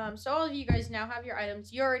 So all of you guys now have your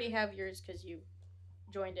items. You already have yours because you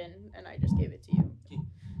joined in, and I just gave it to you.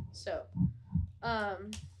 So, but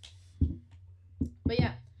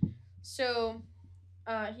yeah. So,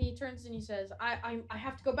 he turns and he says, I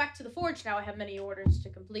have to go back to the forge now. I have many orders to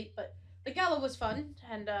complete, but the gala was fun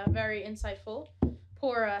and very insightful.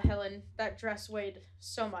 Poor Helen, that dress weighed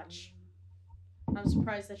so much. I'm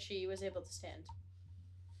surprised that she was able to stand.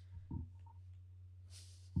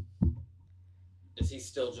 Is he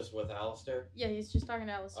still just with Alistair? Yeah, he's just talking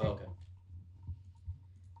to Alistair. Oh, okay.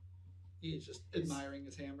 He's just admiring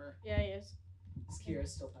his hammer. Yeah, he is. Is Kira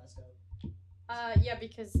still passed out? Yeah,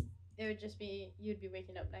 because it would just be, you'd be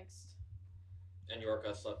waking up next. And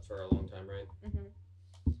Yorka slept for a long time, right?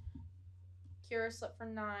 Mm-hmm. Kira slept for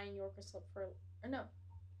 9, Yorka slept for, or no.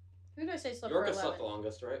 Who did I say slept for Yorka 11? slept the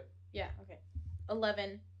longest, right? Yeah, okay.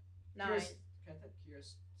 11, 9. Kira's, okay, I thought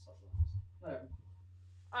Kira's slept longest. Whatever.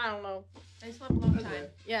 I don't know. I slept a long Okay. time.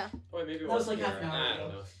 Yeah. Oh, wait, maybe it That was was like half an Kira. hour I don't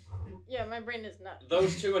ago. know. Yeah, my brain is nuts.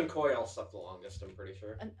 Those two and Koi all slept the longest, I'm pretty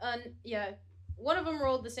sure. Yeah. One of them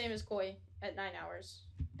rolled the same as Koi at 9 hours,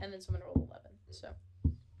 and then someone rolled 11. So,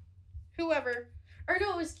 whoever, or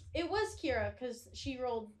no, it was Kira because she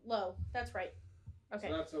rolled low. That's right. Okay.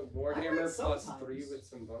 So that's a I Warhammer read plus sometimes. 3 with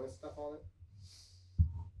some bonus stuff on it.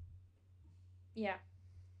 Yeah.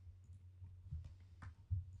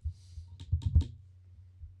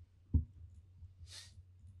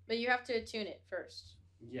 But you have to attune it first.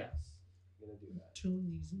 Yes, I'm gonna do that. Tune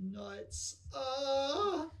these nuts.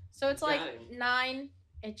 So it's Got like him. 9.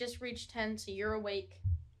 It just reached 10, so you're awake.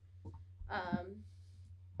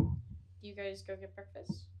 Do you guys go get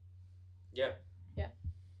breakfast? Yeah. Yeah.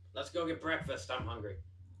 Let's go get breakfast. I'm hungry.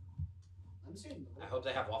 I'm staying in the I hope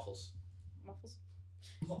they have waffles. Waffles.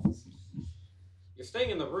 Waffles. You're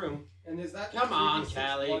staying in the room. And is that Come on, 3d6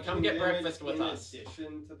 Callie, bludgeoning come get damage breakfast with in us.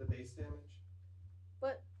 addition to the base damage?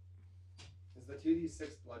 What? Is the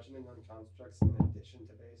 2d6 bludgeoning on constructs in addition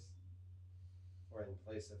to base? Or in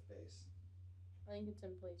place of base? I think it's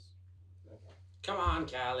in place. Okay. Come on,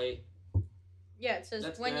 Callie. Yeah, it says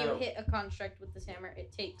Let's when go. you hit a construct with this hammer,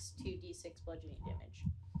 it takes 2d6 bludgeoning damage.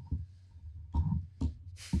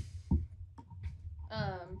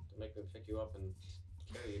 To make me pick you up and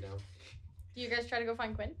carry you down. Do you guys try to go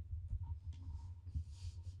find Quinn?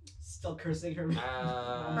 Still cursing her.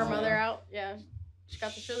 Her mother out? Yeah. She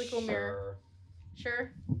got this really cool mirror.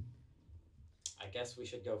 Sure. Sure. I guess we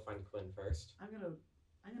should go find Quinn first. I'm gonna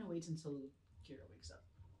wait until Kira wakes up.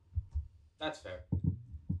 That's fair. You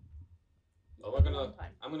Well, have we're a gonna- long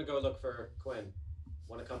time. I'm gonna go look for Quinn.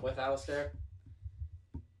 Want to come with Alistair?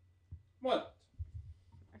 What?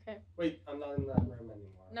 Okay. Wait, I'm not in that room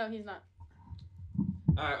anymore. No, he's not.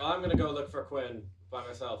 Alright, well, I'm gonna go look for Quinn by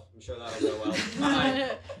myself. I'm sure that'll go well.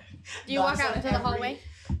 Bye. Do you walk out into the hallway?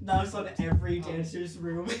 Knocks on every dancer's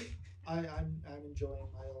room. I'm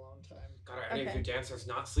enjoying my alone time. God, are any of Okay. you dancers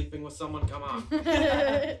not sleeping with someone? Come on.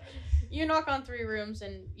 You knock on 3 rooms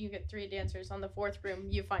and you get 3 dancers. On the 4th room,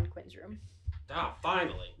 you find Quinn's room. Ah,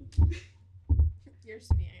 finally.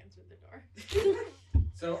 Here's me. I answered the door.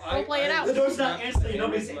 So Go play it out. The door's not wrap answering. the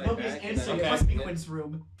Nobody's hammer in my nobody's back and answering. then It I must be open it. Quinn's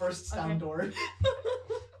room. Bursts down Okay. door.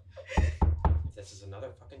 If this is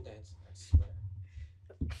another fucking dance, I swear.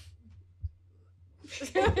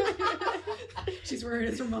 She's worried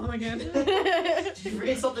it's her mom again. Did you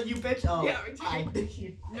forget something, you bitch? Oh, Yeah, we did. hi.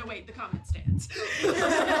 No, wait, the comment stands.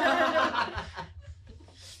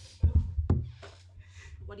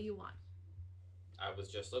 What do you want? I was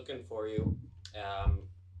just looking for you.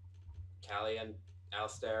 Callie and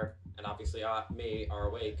Alistair, and obviously me are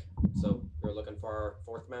awake, so we're looking for our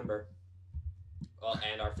 4th member. Well,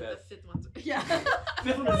 and our The fifth. fifth one's. Yeah.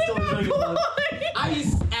 Fifth one is still enjoying it. I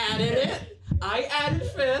added it. I added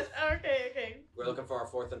fifth. Okay. We're looking for our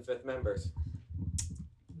fourth and fifth members.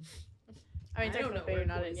 I mean, technically you're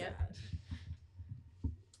not in yet.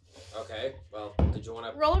 Okay. Well, did you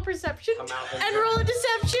want to Roll a perception come out and roll a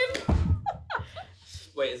deception.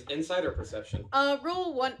 Wait, is insight or perception?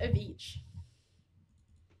 Roll one of each.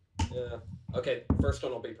 Yeah. Okay. First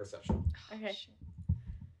one will be perception. Okay.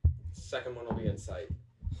 Second one will be insight.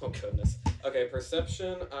 Oh goodness. Okay,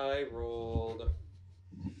 perception. I rolled.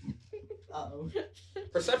 Uh-oh.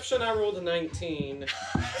 Perception. I rolled a 19.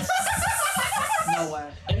 No way.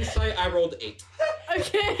 Insight. I rolled 8.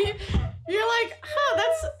 Okay. You're like, huh,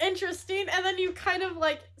 that's interesting. And then you kind of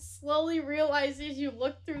like slowly realize as you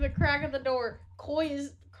look through the crack of the door, Koi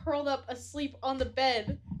is curled up asleep on the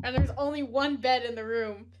bed. And there's only one bed in the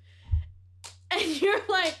room. And you're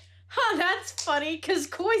like, huh, that's funny because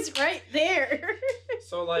Koi's right there.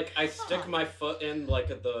 So like, I stick my foot in like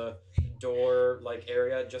the door like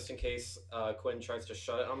area just in case Quinn tries to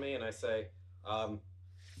shut it on me, and I say,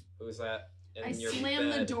 "Who's that in I your slam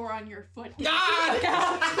the bed?" door on your foot.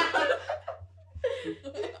 Ah!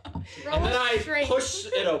 Roll And then I straight. push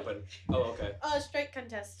it open. Oh, okay. Straight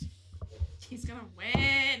contest. He's gonna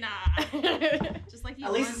win. Just like he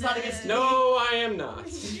At least won it's not the- against No, I am not.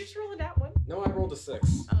 Did you just roll that one? No, I rolled a 6.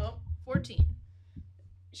 Oh. 14.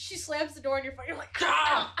 She slams the door in your face. You're like,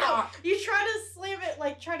 Ah, ow, ow. You try to slam it,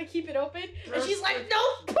 like try to keep it open, and she's like,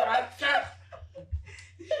 nope.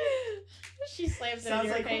 She slams it Sounds in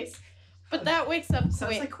your like face. But that wakes up Sounds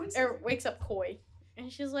Koi, like Quincy. or wakes up Koi,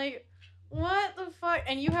 and she's like, what the fuck?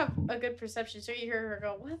 And you have a good perception, so you hear her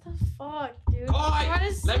go, what the fuck, dude? What Koi,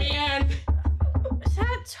 is let me in. Is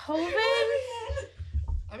that Tobin?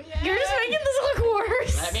 I mean, You're just making this look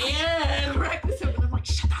worse. Let me in. Crack this open. I'm like,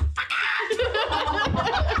 shut the fuck up.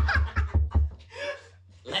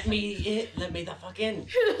 Let me in. Let me the fuck in.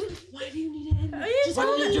 Why do you need it? What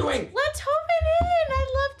are you doing? Let Tobin in. I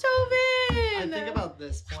love I Tobin. think about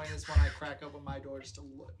this point is when I crack open my door just to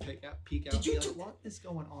peek out. Did you and be do- like, what is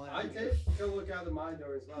going on? I did go look out of my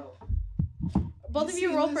door as well. Both of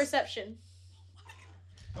you You roll see this? perception.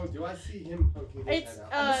 Oh, do I see him poking his It's head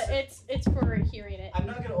out? it's for hearing it. I'm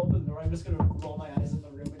not gonna open the door. I'm just gonna roll my eyes in the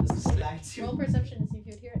room and just sit back Roll to. perception and see if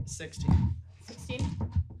you would hear it. 16. 16,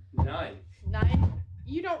 9. 9.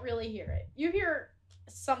 You don't really hear it. You hear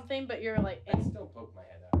something, but you're like, I still poke my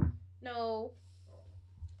head out. no,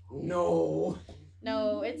 No.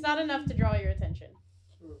 no, it's not enough to draw your attention.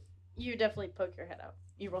 You definitely poke your head out.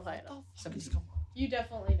 You roll high enough. Somebody's going on. You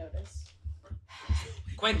definitely notice.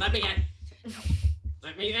 Quinn, let me in.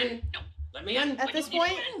 Let me in. No. Let me in. At this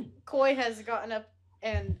point, Koi has gotten up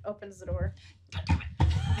and opens the door.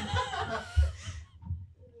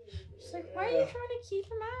 She's like, why are you trying to keep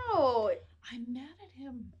him out? I'm mad at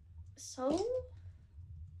him. So?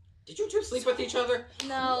 Did you two sleep with each other?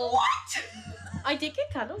 No. What? I did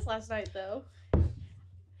get cuddles last night, though.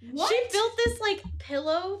 What? She built this like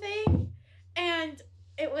pillow thing, and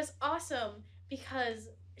it was awesome because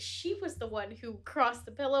she was the one who crossed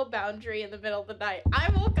the pillow boundary in the middle of the night. I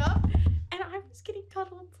woke up and I was getting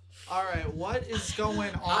cuddled. All right, what is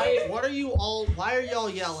going on? I- What are you all? Why are y'all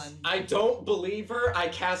yelling? I don't believe her. I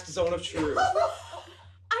cast Zone of Truth. I'm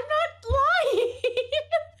not lying.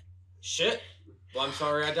 Shit. Well, I'm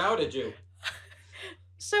sorry I doubted you.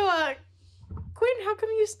 So, Quinn, how come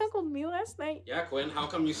you snuggled me last night? Yeah, Quinn, how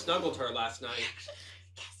come you snuggled her last night?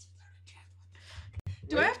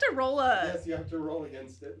 Do I have to roll a? Yes, you have to roll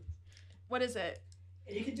against it. What is it?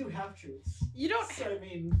 You can do half truths. You don't. So I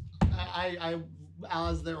mean, I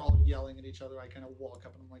as they're all yelling at each other, I kind of walk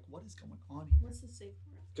up and I'm like, what is going on here? What's the safe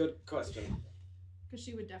for? Good question. Because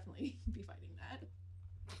she would definitely be fighting that.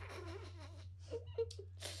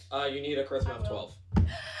 You need a charisma of 12.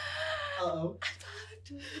 uh-oh.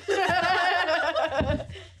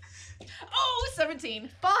 Oh, 17.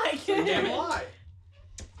 Fuck. Damn it. Why?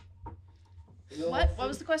 What? What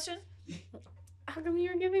was the question? How come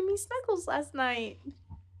you were giving me snuggles last night?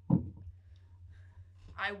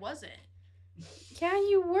 I wasn't. Yeah,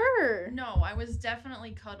 you were. No, I was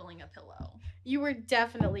definitely cuddling a pillow. You were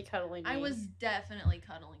definitely cuddling me. I was definitely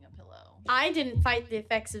cuddling a pillow. I didn't fight the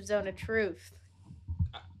effects of Zone of Truth.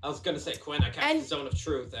 I was gonna say, Quinn, I cast And- the Zone of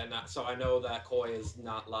Truth, and so I know that Koi is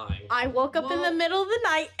not lying. I woke up in the Well- middle of the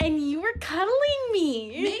night and you were cuddling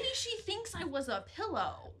me. Maybe she thinks I was a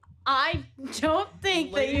pillow. I don't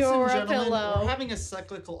think that Ladies you and were a gentlemen, pillow. we're having a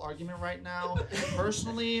cyclical argument right now.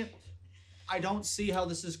 Personally, I don't see how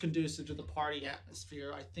this is conducive to the party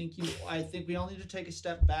atmosphere. I think we all need to take a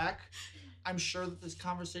step back. I'm sure that this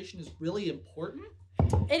conversation is really important.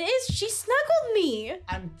 It is. She snuggled me.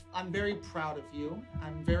 I'm very proud of you.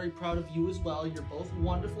 I'm very proud of you as well. You're both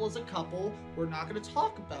wonderful as a couple. We're not going to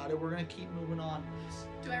talk about it. We're going to keep moving on.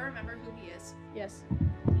 Do I remember who he is? Yes.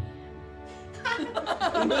 You're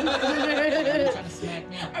trying to smack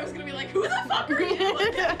me. I was gonna be like, who the fuck are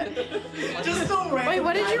you? Just so random. Wait,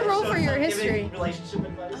 what did you roll for your history? Relationship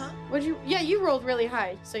advice. Uh-huh. Would you? Yeah, you rolled really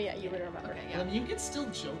high, so yeah, you would remember. Okay, yeah. You can still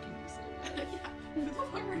joking yourself. Yeah. Who the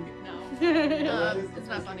fuck are you? No. What is the It's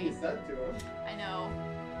not first thing funny. you said to him? I know.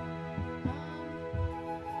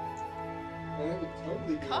 And it would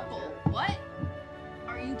totally be Couple. okay. What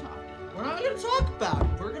are you talking about? We're not going to talk about it.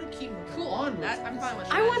 We're going to keep moving Cool. on with I'm this. fine with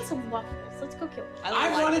that. I want some waffles. Let's go kill them.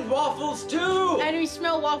 I wanted waffles too. And we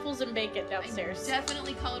smell waffles and bacon I downstairs.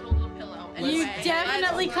 definitely cuddled a pillow. You Anyway,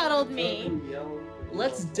 definitely I- cuddled me. Fucking yell.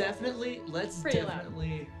 Let's definitely, Pretty loud.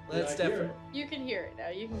 You can hear it now.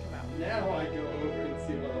 You can come out. Now I go over and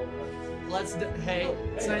see what else. hey,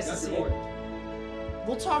 it's nice to that's see important. you.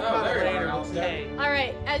 We'll talk Oh, about it there you later. are. Hey. All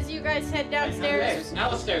right, as you guys head downstairs. Hey,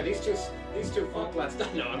 Alistair, these two fucked last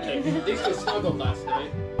night. No, I'm kidding. These two snuggled last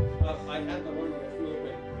night. I had the one with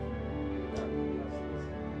movement.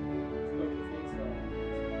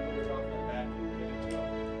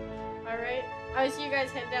 All right, as you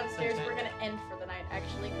guys head downstairs, we're gonna end for the night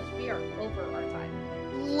actually because we are over our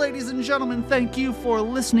time. Ladies and gentlemen, thank you for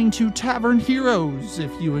listening to Tavern Heroes.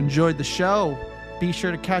 If you enjoyed the show, be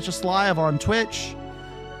sure to catch us live on Twitch.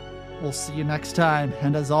 We'll see you next time.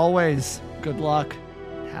 And as always, good luck.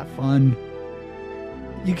 Have fun.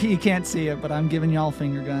 You can't see it, but I'm giving y'all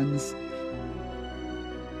finger guns.